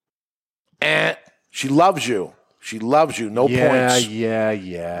 She Loves You. She Loves You. No points. Yeah.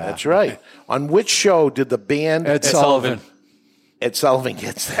 That's right. On which show did the band... Ed Sullivan. Ed Sullivan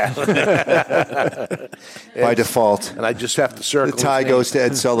gets that. By default. And I just have to circle the tie his name. goes to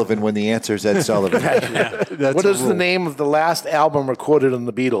Ed Sullivan when the answer is Ed Sullivan. What is the name of the last album recorded on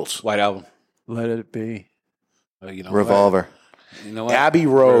the Beatles? White Album. Let It Be. Revolver. You know what? Abbey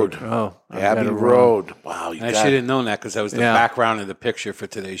Road. Oh, Abbey Road. Wow, I should have known that because that was the background of the picture for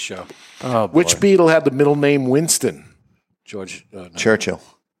today's show. Oh, boy. Which Beatle had the middle name Winston? George Churchill.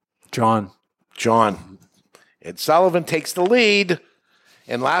 John. Ed Sullivan takes the lead.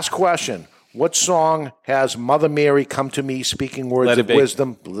 And last question. What song has Mother Mary come to me speaking words of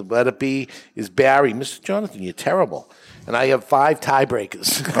wisdom? Let it be. Is Barry. Mr. Jonathan, you're terrible. And I have 5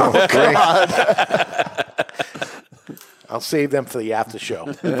 tiebreakers. Oh, great. I'll save them for the after show.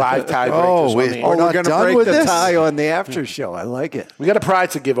 5 tiebreakers. Oh, we're We're going to break the tie on the after show. I like it. We got a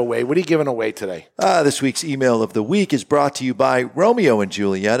prize to give away. What are you giving away today? This week's email of the week is brought to you by Romeo and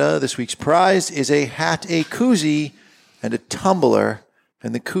Julieta. This week's prize is a hat, a koozie, and a tumbler.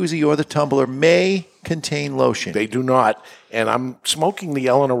 And the koozie or the tumbler may contain lotion. They do not. And I'm smoking the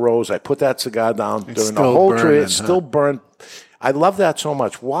Eleanor Rose. I put that cigar down It's during the still whole burning, trip. It's huh? still burnt. I love that so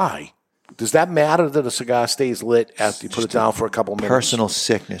much. Why? Does that matter that a cigar stays lit after you put it down for a couple minutes? Personal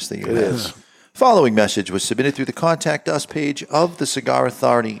sickness that you It have. is. Following message was submitted through the Contact Us page of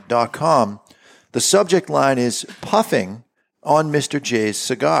thecigarauthority.com. The subject line is puffing on Mr. J's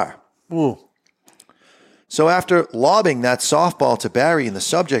cigar. Ooh. So after lobbing that softball to Barry in the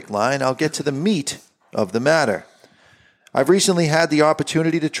subject line, I'll get to the meat of the matter. I've recently had the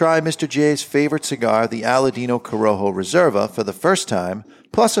opportunity to try Mr. J's favorite cigar, the Aladino Corojo Reserva, for the first time,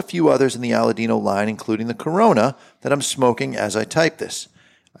 plus a few others in the Aladino line, including the Corona that I'm smoking as I type this.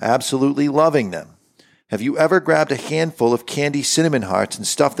 Absolutely loving them. Have you ever grabbed a handful of candy cinnamon hearts and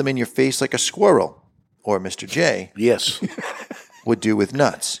stuffed them in your face like a squirrel? Or Mr. J. Yes. Would do with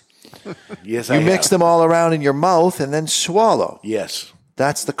nuts. Yes, You mix them all around in your mouth and then swallow. Yes.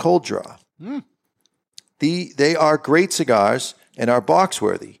 That's the cold draw. They are great cigars and are box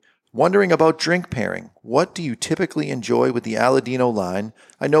worthy. Wondering about drink pairing. What do you typically enjoy with the Aladino line?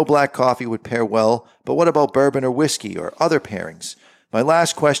 I know black coffee would pair well, but what about bourbon or whiskey or other pairings? My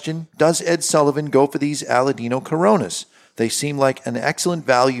last question, does Ed Sullivan go for these Aladino Coronas? They seem like an excellent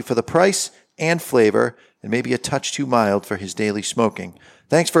value for the price and flavor, and maybe a touch too mild for his daily smoking.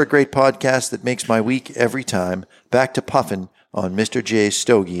 Thanks for a great podcast that makes my week every time. Back to puffin' on Mr. J's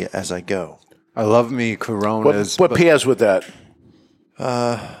stogie as I go. I love me Coronas. What pairs with that?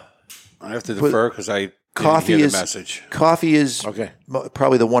 I have to defer because I didn't Coffee hear is the message. Coffee is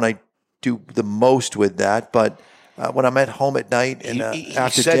probably the one I do the most with that. But when I'm at home at night and He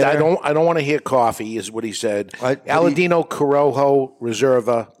after said, dinner, I don't want to hear coffee, is what he said. Aladino Corojo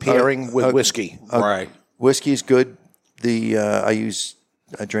Reserva pairing with whiskey. Right. Whiskey is good.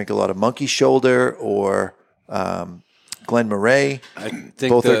 I drink a lot of Monkey Shoulder or Glen Moray.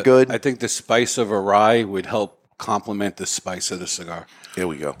 Both are good. I think the spice of a rye would help complement the spice of the cigar. Here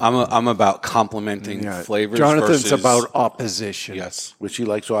we go. I'm about complementing flavors. Jonathan's versus, about opposition. Yes, which he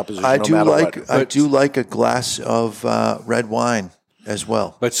likes opposition. I no do matter like what. I do like a glass of red wine as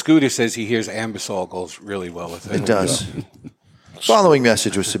well. But Scooter says he hears Ambisol goes really well with it. It does. Following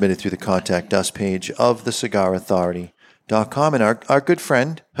message was submitted through the Contact Us page of thecigarauthority.com, and our good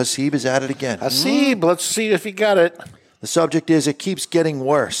friend Hasib is at it again. Hasib, let's see if he got it. The subject is, it keeps getting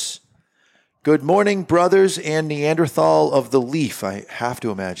worse. Good morning, brothers and Neanderthal of the leaf. I have to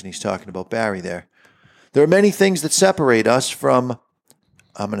imagine he's talking about Barry there. There are many things that separate us from,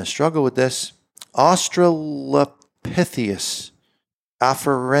 I'm going to struggle with this, Australopithecus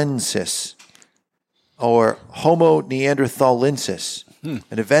afarensis, or Homo neanderthalensis,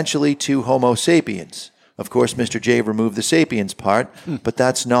 and eventually to Homo sapiens. Of course, Mr. J removed the sapiens part, but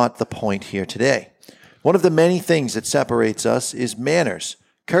that's not the point here today. One of the many things that separates us is manners,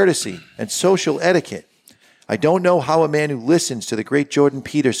 courtesy, and social etiquette. I don't know how a man who listens to the great Jordan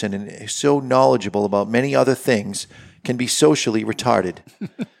Peterson and is so knowledgeable about many other things can be socially retarded.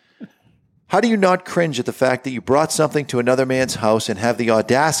 How do you not cringe at the fact that you brought something to another man's house and have the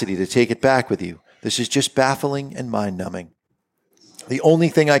audacity to take it back with you? This is just baffling and mind-numbing. The only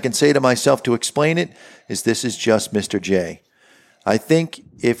thing I can say to myself to explain it is this is just Mr. J. I think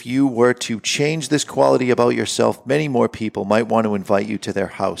if you were to change this quality about yourself, many more people might want to invite you to their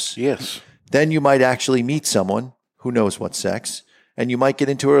house. Yes. Then you might actually meet someone, who knows what sex, and you might get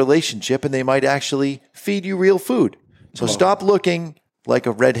into a relationship and they might actually feed you real food. So stop looking like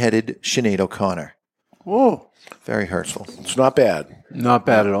a redheaded Sinead O'Connor. Whoa. Very hurtful. It's not bad. Not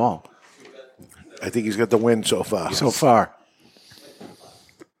bad at all. I think he's got the win so far. So far.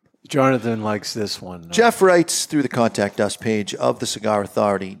 Jonathan likes this one. Jeff writes through the Contact Us page of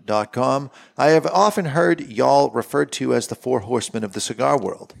thecigarauthority.com, I have often heard y'all referred to as the 4 horsemen of the cigar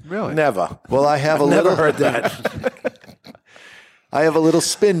world. Really? Never. Well, I have I've a never little heard that. I have a little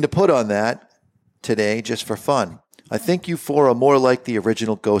spin to put on that today just for fun. I think you 4 are more like the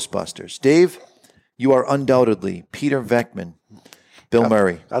original Ghostbusters. Dave, you are undoubtedly Peter Venkman. Bill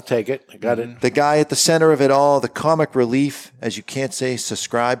Murray. I'll take it. I got it. The guy at the center of it all, the comic relief, as you can't say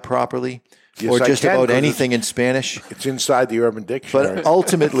subscribe properly. Yes, or I just can, about 'cause anything in Spanish. It's inside the Urban Dictionary. But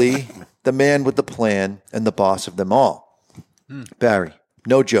ultimately, the man with the plan and the boss of them all. Barry,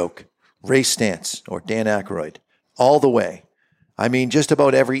 no joke. Ray Stantz or Dan Aykroyd, all the way. I mean, just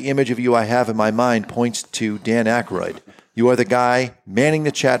about every image of you I have in my mind points to Dan Aykroyd. You are the guy manning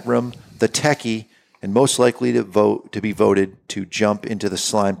the chat room, the techie, and most likely to be voted to jump into the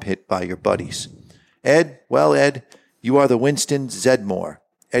slime pit by your buddies. Ed, you are the Winston Zedmore,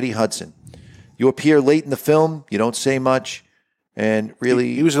 Eddie Hudson. You appear late in the film, you don't say much, and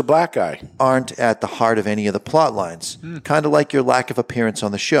really... He was the black guy. ...aren't at the heart of any of the plot lines. Kind of like your lack of appearance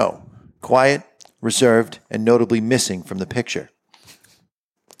on the show. Quiet, reserved, and notably missing from the picture.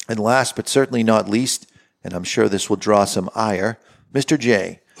 And last but certainly not least, and I'm sure this will draw some ire, Mr.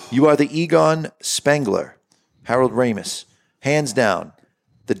 J, you are the Egon Spengler, Harold Ramis, hands down.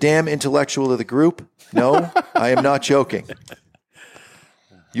 The damn intellectual of the group? No, I am not joking.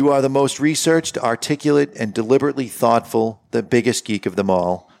 You are the most researched, articulate, and deliberately thoughtful, the biggest geek of them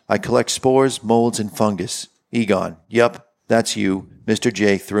all. I collect spores, molds, and fungus. Egon, yup, that's you, Mr.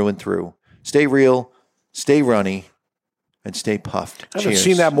 J through and through. Stay real, stay runny, and stay puffed. I haven't Cheers.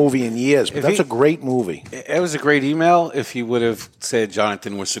 seen that movie in years, but If that's he- a great movie. It was a great email if he would have said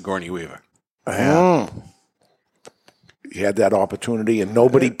Jonathan was Sigourney Weaver. He had that opportunity, and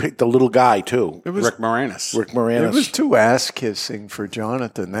nobody picked the little guy, too. Rick Moranis. Rick Moranis. It was too ass-kissing for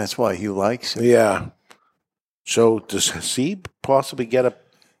Jonathan. That's why he likes it. Yeah. So does Hasib possibly get a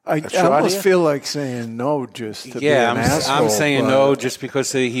I shot almost here? feel like saying no just to be Yeah, an I'm asshole. saying but- no just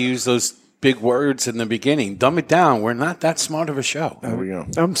because he used those big words in the beginning. Dumb it down. We're not that smart of a show. There we go.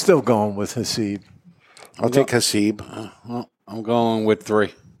 I'm still going with Hasib. I'll take Hasib. Well, I'm going with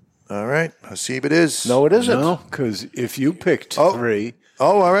 3. All right, Hasib it is. No, it isn't. No, because if you picked 3,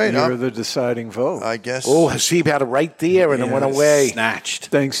 all right, you're the deciding vote. I guess. Oh, Hasib had it right there, and it went away. Snatched.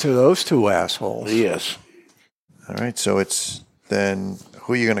 Thanks to those two assholes. Yes. All right, so it's then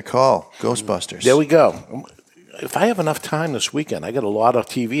who are you going to call? Ghostbusters. There we go. If I have enough time this weekend, I got a lot of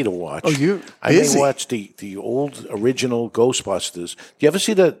TV to watch. Oh, you I busy. may watch the old original Ghostbusters. Do you ever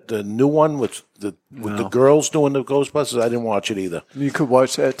see the new one with the girls doing the Ghostbusters? I didn't watch it either. You could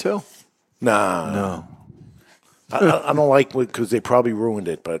watch that too. No. I don't like it because they probably ruined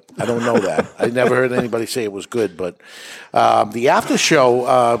it, but I don't know that. I never heard anybody say it was good. But the after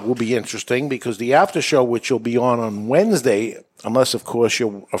show will be interesting because the after show, which will be on Wednesday, unless, of course,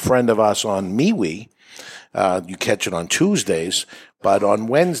 you're a friend of us on MeWe, you catch it on Tuesdays. But on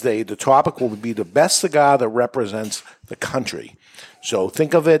Wednesday, the topic will be the best cigar that represents the country. So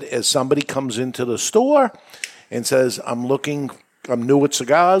think of it as somebody comes into the store and says, I'm new at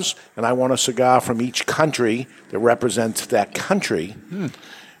cigars, and I want a cigar from each country that represents that country.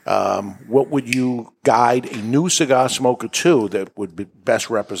 What would you guide a new cigar smoker to that would best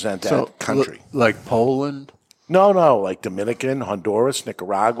represent that country? Like Poland? No, like Dominican, Honduras,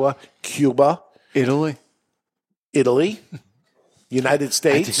 Nicaragua, Cuba. Italy? United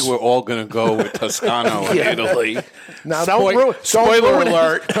States. I think we're all going to go with Toscano in Italy. Now, Spoiler ruin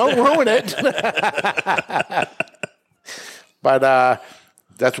alert. It. Don't ruin it. But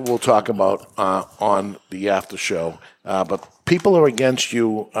that's what we'll talk about on the after show. But people are against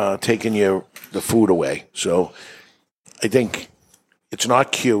you taking the food away. So I think it's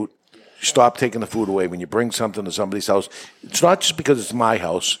not cute. Stop taking the food away when you bring something to somebody's house. It's not just because it's my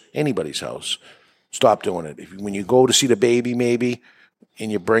house, anybody's house. Stop doing it. When you go to see the baby, maybe,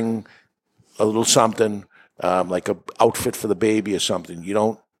 and you bring a little something, like an outfit for the baby or something, you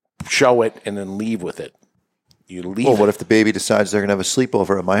don't show it and then leave with it. You leave Well, what it. if the baby decides they're going to have a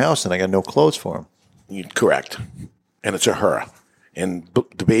sleepover at my house and I got no clothes for him? Correct. And it's a her. And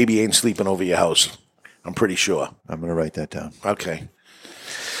the baby ain't sleeping over your house. I'm pretty sure. I'm going to write that down. Okay.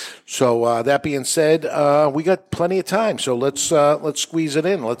 So that being said, we got plenty of time. So let's squeeze it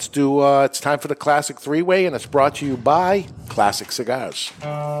in. Let's do. It's time for the Classic Three-Way, and it's brought to you by Classic Cigars.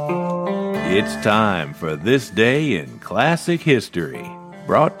 It's time for This Day in Classic History,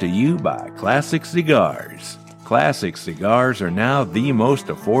 brought to you by Classic Cigars. Classic Cigars are now the most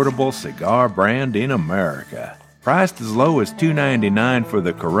affordable cigar brand in America. Priced as low as $2.99 for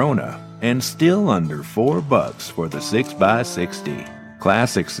the Corona and still under $4 for the 6x60.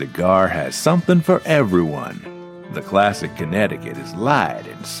 Classic Cigar has something for everyone. The Classic Connecticut is light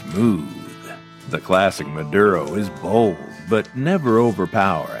and smooth. The Classic Maduro is bold but never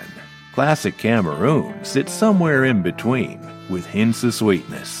overpowering. Classic Cameroon sits somewhere in between with hints of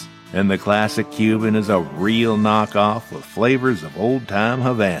sweetness. And the Classic Cuban is a real knockoff with flavors of old-time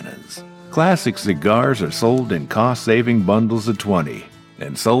Havanas. Classic Cigars are sold in cost-saving bundles of 20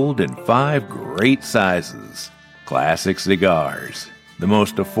 and sold in 5 great sizes. Classic Cigars. the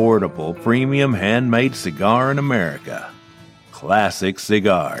most affordable premium handmade cigar in America. Classic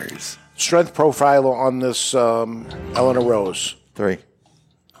Cigars. Strength profiler on this Eleanor Rose. 3.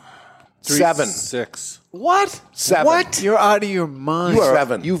 7. 6. What? 7. What? You're out of your mind. You are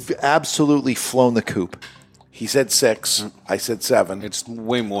 7. You've absolutely flown the coop. He said 6. I said 7. It's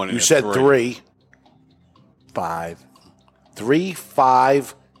way more than You said 3. 5. 3,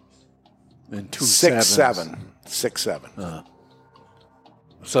 5, and 2 6, sevens. 7. 6, 7.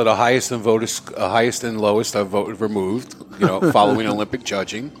 So the highest and lowest are voted removed, following Olympic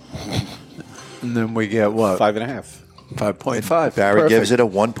judging. And then we get what? 5.5. 5.5. Barry Perfect. gives it a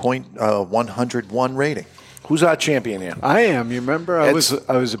 101 rating. Who's our champion here? I am. You remember, I Ed's-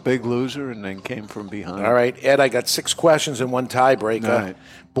 was a big loser and then came from behind. All right, Ed, I got 6 questions and 1 tiebreaker. All right.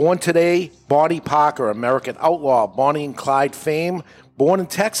 Born today, Bonnie Parker, American outlaw, Bonnie and Clyde fame. Born in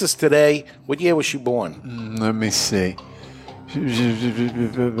Texas today. What year was she born? Let me see.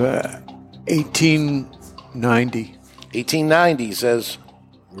 1890. 1890 says.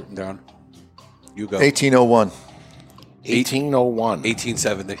 Written down. You go. 1801. 1801.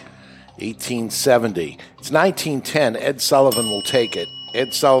 1870. 1870. It's 1910. Ed Sullivan will take it.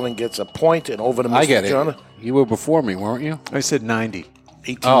 Ed Sullivan gets a point, and over to Mr. I get it. Jonathan. You were before me, weren't you? I said 90.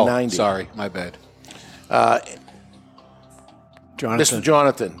 1890. Oh, sorry. My bad. Jonathan. Mr.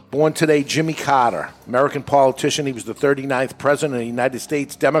 Jonathan, born today, Jimmy Carter, American politician. He was the 39th president of the United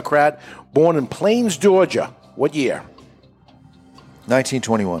States, Democrat, born in Plains, Georgia. What year?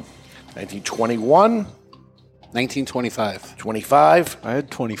 1921. 1921. 1925. 25. I had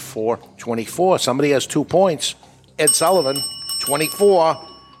 24. 24. Somebody has 2 points. Ed Sullivan, 24.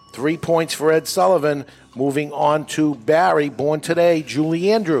 3 points for Ed Sullivan. Moving on to Barry, born today,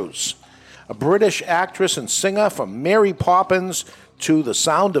 Julie Andrews, a British actress and singer from Mary Poppins to The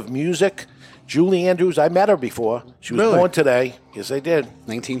Sound of Music. Julie Andrews, I met her before. She was Really? born today. Yes, I did.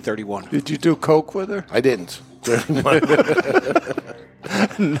 1931. Did you do coke with her? I didn't.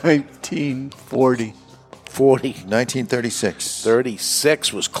 1940. 40. 1936.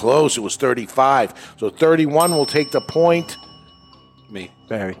 36 was close. It was 35. So 31 will take the point. Me.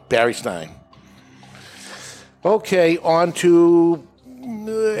 Barry Stein. Okay, on to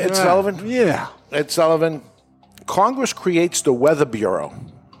Ed Sullivan. Yeah. Ed Sullivan. Congress creates the Weather Bureau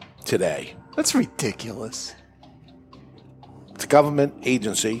today. That's ridiculous. It's a government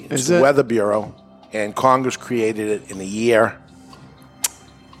agency. It's Is the it? Weather Bureau, and Congress created it in the year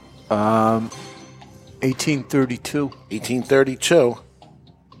 1832. 1832.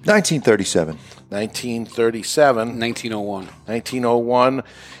 1937. 1937. 1901. 1901.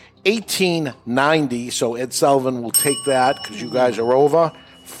 1890. So Ed Sullivan will take that because you guys are over.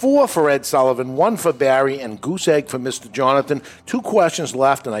 4 for Ed Sullivan, 1 for Barry, and goose egg for Mr. Jonathan. 2 questions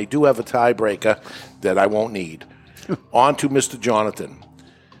left, and I do have a tiebreaker that I won't need. On to Mr. Jonathan.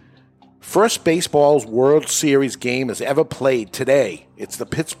 First baseball's World Series game is ever played today. It's the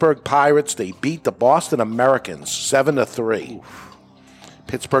Pittsburgh Pirates. They beat the Boston Americans 7-3.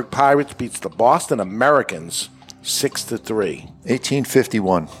 Pittsburgh Pirates beats the Boston Americans 6-3.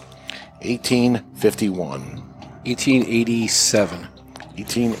 1851. 1851. 1887.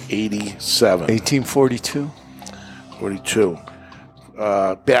 1887. 1842. 42.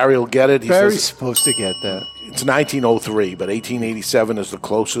 Barry will get it. He Barry's says supposed to get that. it's 1903, but 1887 is the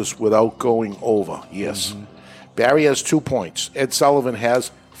closest without going over. Yes. Barry has 2 points. Ed Sullivan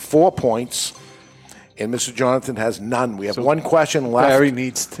has 4 points. And Mr. Jonathan has none. We have So 1 question left. Barry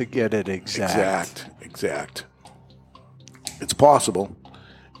needs to get it exact. Exact. It's possible.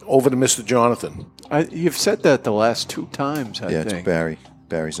 Over to Mr. Jonathan. You've said that the last 2 times, I Yeah, think. it's Barry.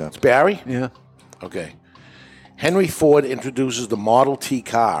 Barry's up. Barry? Yeah. Okay. Henry Ford introduces the Model T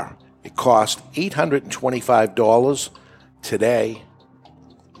car. It cost $825 today.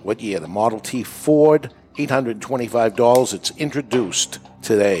 What year? The Model T Ford, $825. It's introduced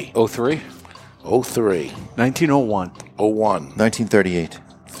today. 03? 03. 1901. 01. 1938.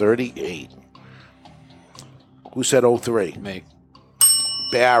 38. Who said 03? Me.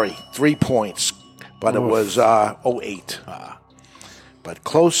 Barry, 3 points. But it was 08. But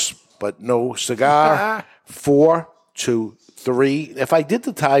close, but no cigar. 4-3. If I did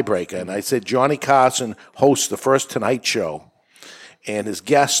the tiebreaker and I said Johnny Carson hosts the first Tonight Show, and his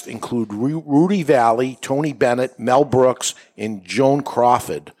guests include Rudy Valley, Tony Bennett, Mel Brooks, and Joan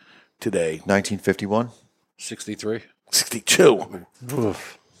Crawford today. 1951. 63. 62.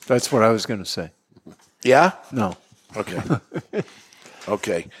 Oof. That's what I was going to say. Yeah? No. Okay.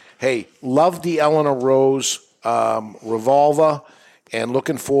 Okay. Hey, love the Eleanor Rose revolver and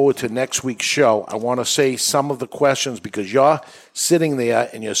looking forward to next week's show. I want to say some of the questions because you're sitting there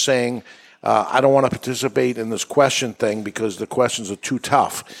and you're saying, I don't want to participate in this question thing because the questions are too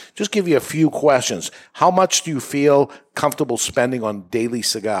tough. Just give you a few questions. How much do you feel comfortable spending on daily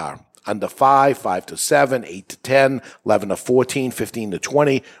cigar? Under 5, 5 to 7, 8 to 10, 11 to 14, 15 to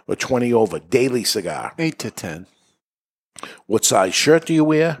 20, or 20 over. Daily cigar. 8 to 10. What size shirt do you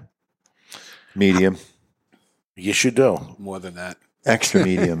wear? Medium. Yes, you do. More than that. Extra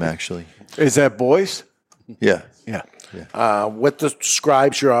medium, actually. Is that boys? Yeah. Yeah. What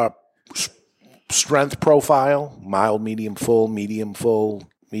describes your strength profile? Mild, medium, full, medium.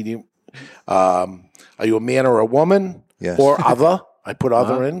 Are you a man or a woman? Yes. Or other? I put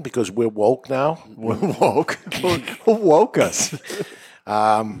other in because we're woke now. We're woke. Who woke us?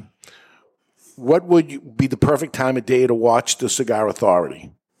 What would be the perfect time of day to watch the Cigar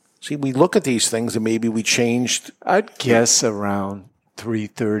Authority? See, we look at these things and maybe we changed. I'd guess around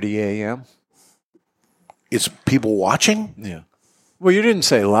 3:30 a.m. Is people watching? Yeah. Well, you didn't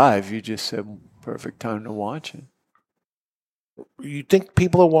say live. You just said perfect time to watch it. You think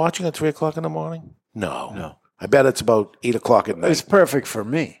people are watching at 3 o'clock in the morning? No. I bet it's about 8 o'clock at night. It's perfect for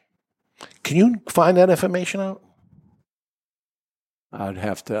me. Can you find that information out? I'd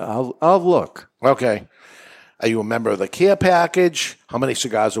have to. I'll look. Okay. Are you a member of the care package? How many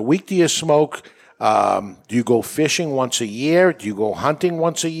cigars a week do you smoke? Do you go fishing once a year? Do you go hunting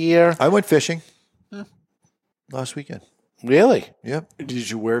once a year? I went fishing last weekend. Really? Yep. Did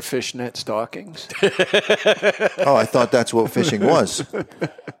you wear fishnet stockings? Oh, I thought that's what fishing was.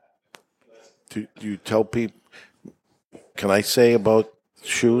 Do you tell people? Can I say about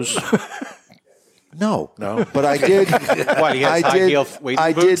shoes? No. But I did. What, he has high heel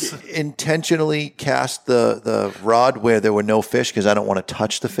wading boots? did intentionally cast the rod where there were no fish because I don't want to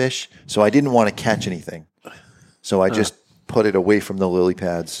touch the fish. So I didn't want to catch anything. So I just put it away from the lily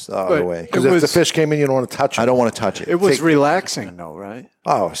pads away. Because if the fish came in, you don't want to touch it. I don't want to touch it. It was relaxing, though, right?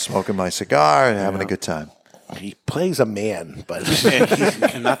 Oh, smoking my cigar and having a good time. He plays a man, but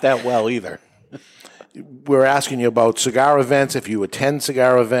and not that well either. We're asking you about cigar events, if you attend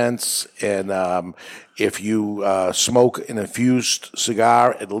cigar events, and if you smoke an infused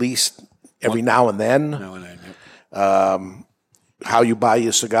cigar at least every now and then. How you buy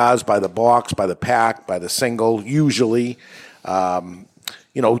your cigars, by the box, by the pack, by the single, usually. Things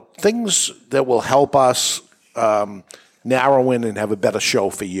that will help us narrow in and have a better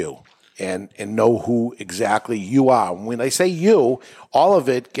show for you and know who exactly you are. When I say you, all of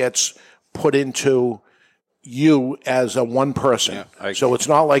it gets put into you as a one person. Yeah, so it's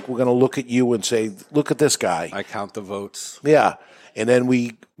not like we're going to look at you and say, look at this guy. I count the votes. Yeah. And then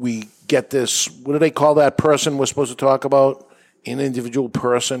we get this, what do they call that person we're supposed to talk about? An individual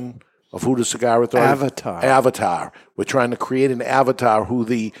person of who the Cigar Authority. Avatar. We're trying to create an avatar who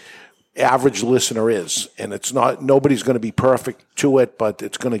the average listener is. And it's not, nobody's going to be perfect to it, but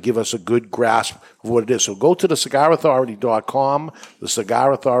it's going to give us a good grasp of what it is. So go to thecigarauthority.com,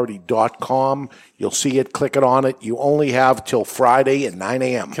 thecigarauthority.com. You'll see it, click it on it. You only have till Friday at 9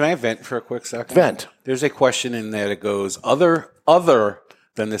 a.m. Can I vent for a quick second? Vent. There's a question in there that goes, other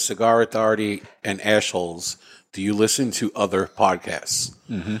than the Cigar Authority and Ashholes, do you listen to other podcasts?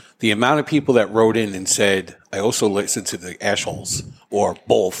 Mm-hmm. The amount of people that wrote in and said, I also listen to the Ashholes, or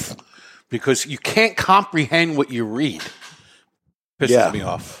both, because you can't comprehend what you read. Pisses me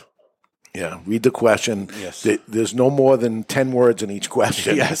off. Yeah, read the question. Yes. There's no more than 10 words in each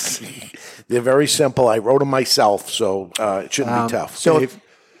question. Yes. They're very simple. I wrote them myself, so it shouldn't be tough. So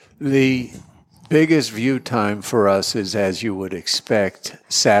the biggest view time for us is, as you would expect,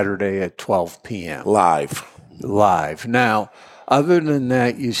 Saturday at 12 p.m. Live. Now, other than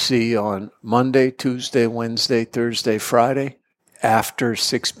that, you see on Monday, Tuesday, Wednesday, Thursday, Friday, after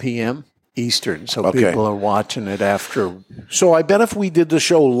 6 p.m. Eastern. So people are watching it after. So I bet if we did the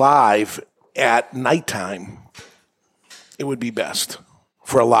show live at nighttime, it would be best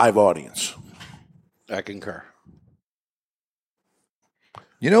for a live audience. I concur.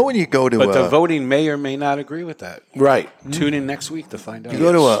 You know when you go to But the voting may or may not agree with that. Right. Tune in next week to find out. You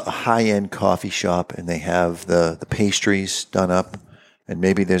go to a high-end coffee shop and they have the pastries done up and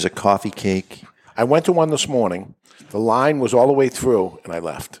maybe there's a coffee cake. I went to one this morning. The line was all the way through and I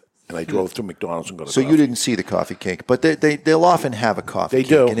left. And I drove to McDonald's and got a So coffee. you didn't see the coffee cake, but they'll often have a coffee They cake.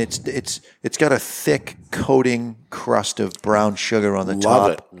 do. And it's got a thick coating crust of brown sugar on the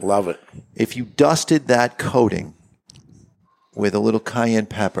top. Love it. If you dusted that coating with a little cayenne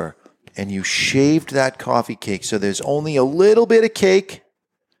pepper and you shaved that coffee cake so there's only a little bit of cake,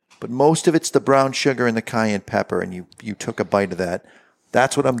 but most of it's the brown sugar and the cayenne pepper, and you took a bite of that,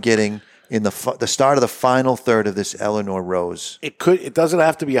 that's what I'm getting. in the start of the final third of this Eleanor Rose. It doesn't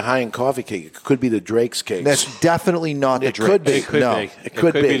have to be a high-end coffee cake. It could be the Drake's cake. That's definitely not the Drake's. Could be. It could No. be. It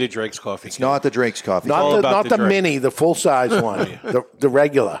could be the Drake's coffee. It's not the Drake's coffee. Not the Drake. mini, the full-size one, the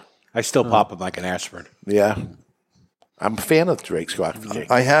regular. I still pop them like an aspirin. Yeah. I'm a fan of Drake's coffee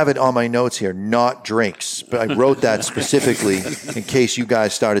cake. I have it on my notes here, not Drake's. But I wrote that specifically in case you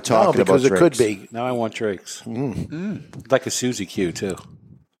guys started talking about because Drake's. it could be. Now I want Drake's. Like a Suzy Q, too.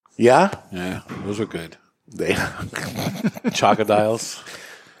 Yeah? Yeah, those are good. They Chocodiles.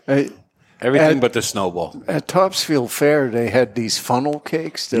 Everything but the snowball. At Topsfield Fair, they had these funnel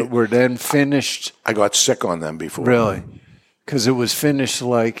cakes that were then finished. I got sick on them before. Really? Because it was finished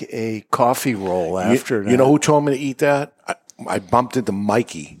like a coffee roll after that. You know who told me to eat that? I bumped into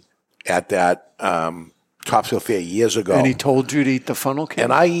Mikey at that Topsfield Fair years ago. And he told you to eat the funnel cake?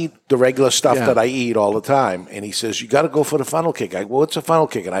 And I eat the regular stuff Yeah. that I eat all the time. And he says, you got to go for the funnel cake. I go, what's a funnel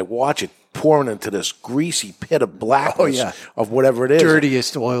cake? And I watch it pouring into this greasy pit of blackness of whatever it is.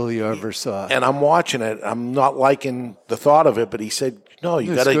 Dirtiest oil you ever saw. And I'm watching it. I'm not liking the thought of it, but he said, no,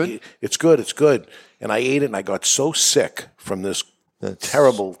 you It's got to, good? it's good. It's good. And I ate it and I got so sick from this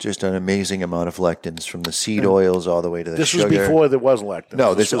terrible. Just an amazing amount of lectins from the seed oils all the way to the This sugar. was before there was lectins.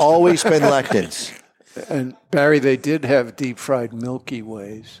 No, there's always been lectins. And Barry, they did have deep fried Milky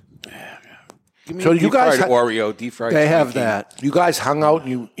Ways. So you guys Deep-fried Oreo, deep-fried They have Twinkie. that. You guys hung out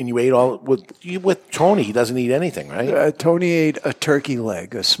and you ate all with Tony. He doesn't eat anything, right? Tony ate a turkey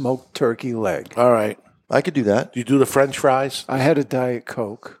leg, a smoked turkey leg. All right. I could do that. Do you do the French fries? I had a Diet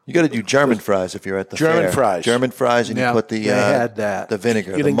Coke. You got to do German fries if you're at the German fair. fries. German fries, and Yeah, you put the they had that. the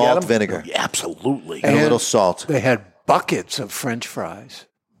vinegar, You the didn't get malt 'em? vinegar, Yeah, absolutely. and a little salt. They had buckets of French fries.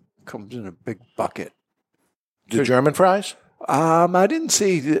 Comes in a big bucket. The German fries? I didn't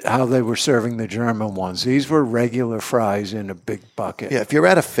see how they were serving the German ones. These were regular fries in a big bucket. Yeah, if you're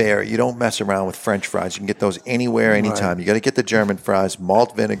at a fair, you don't mess around with French fries. You can get those anywhere, anytime. You got to get the German fries,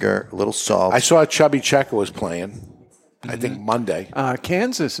 malt vinegar, a little salt. I saw Chubby Checker was playing. I think Monday.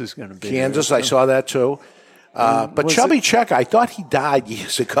 Kansas is going to be Kansas, there. I saw that too. But was Chubby Checker, I thought he died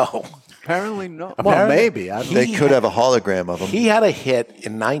years ago. Apparently not. Well, Apparently- maybe. I don't They could have a hologram of him. He had a hit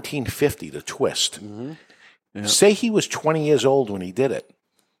in 1950, The Twist. Say he was 20 years old when he did it.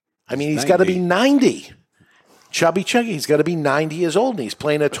 I mean, he's got to be 90. Chubby Checker, he's got to be 90 years old, and he's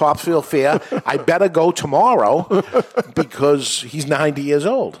playing at Topsfield Fair. I better go tomorrow because he's 90 years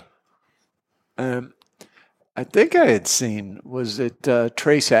old. I think I had seen, was it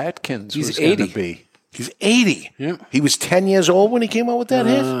Trace Atkins He's was going 80. to be. He's 80. Yeah. He was 10 years old when he came out with that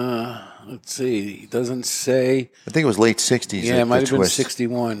hit? Let's see. He doesn't say. I think it was late 60s. Yeah, it might have been Twist.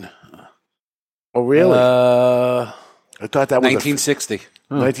 61. Oh, really? Uh, I thought that was 1960.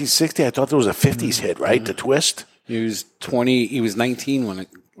 1960. I thought that was a 50s hit, right? The Twist. He was 20. He was 19 when it.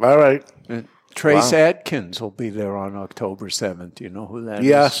 All right. Trace Wow. Atkins will be there on October 7th. Do you know who that is?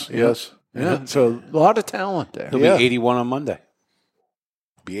 Yes, yes. Yeah, so a lot of talent there. He'll be 81 on Monday.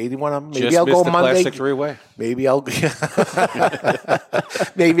 Be 81 on. Maybe Just I'll missed go the Monday. plastic three-way. Maybe I'll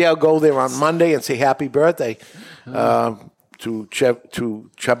maybe I'll go there on Monday and say happy birthday to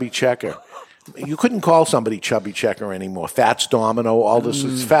Chubby Checker. You couldn't call somebody Chubby Checker anymore. Fats Domino, all this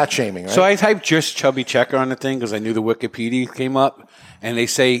is fat shaming, right? So I typed just Chubby Checker on the thing because I knew the Wikipedia came up, and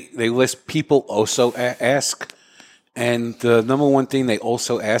they list people also ask, and the number one thing they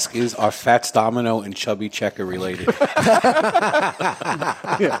also ask is, are Fats Domino and Chubby Checker related?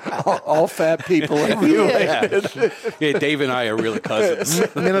 all fat people are related. Yeah, Dave and I are really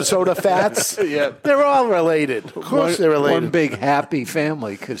cousins. Minnesota Fats. Yeah. They're all related. Of course, they're related. One big happy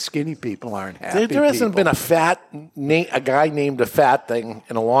family because skinny people aren't happy. There hasn't people. been a guy named a fat thing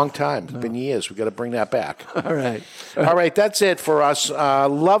in a long time. It's been years. We got to bring that back. All right. All right, that's it for us.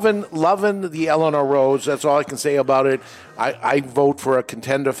 Loving the Eleanor Rose. That's all I can say about it. I vote for a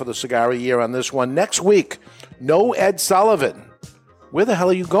contender for the Cigar of the Year on this one. Next week, no Ed Sullivan. Where the hell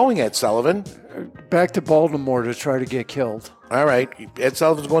are you going, Ed Sullivan? Back to Baltimore to try to get killed. All right. Ed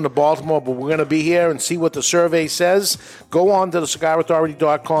Sullivan's going to Baltimore, but we're going to be here and see what the survey says. Go on to the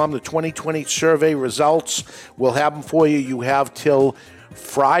cigarauthority.com. The 2020 survey results, we'll have them for you. You have till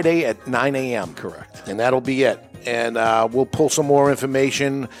Friday at 9 a.m. Correct. And that'll be it. And we'll pull some more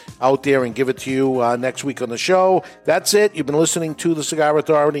information out there and give it to you next week on the show. That's it. You've been listening to the Cigar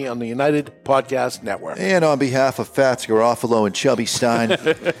Authority on the United Podcast Network. And on behalf of Fats Garofalo and Chubby Stein,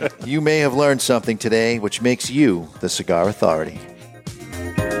 you may have learned something today, which makes you the Cigar Authority.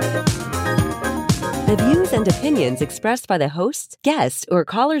 The views and opinions expressed by the hosts, guests, or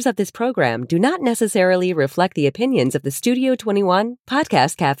callers of this program do not necessarily reflect the opinions of the Studio 21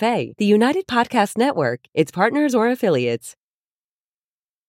 Podcast Cafe, the United Podcast Network, its partners, or affiliates.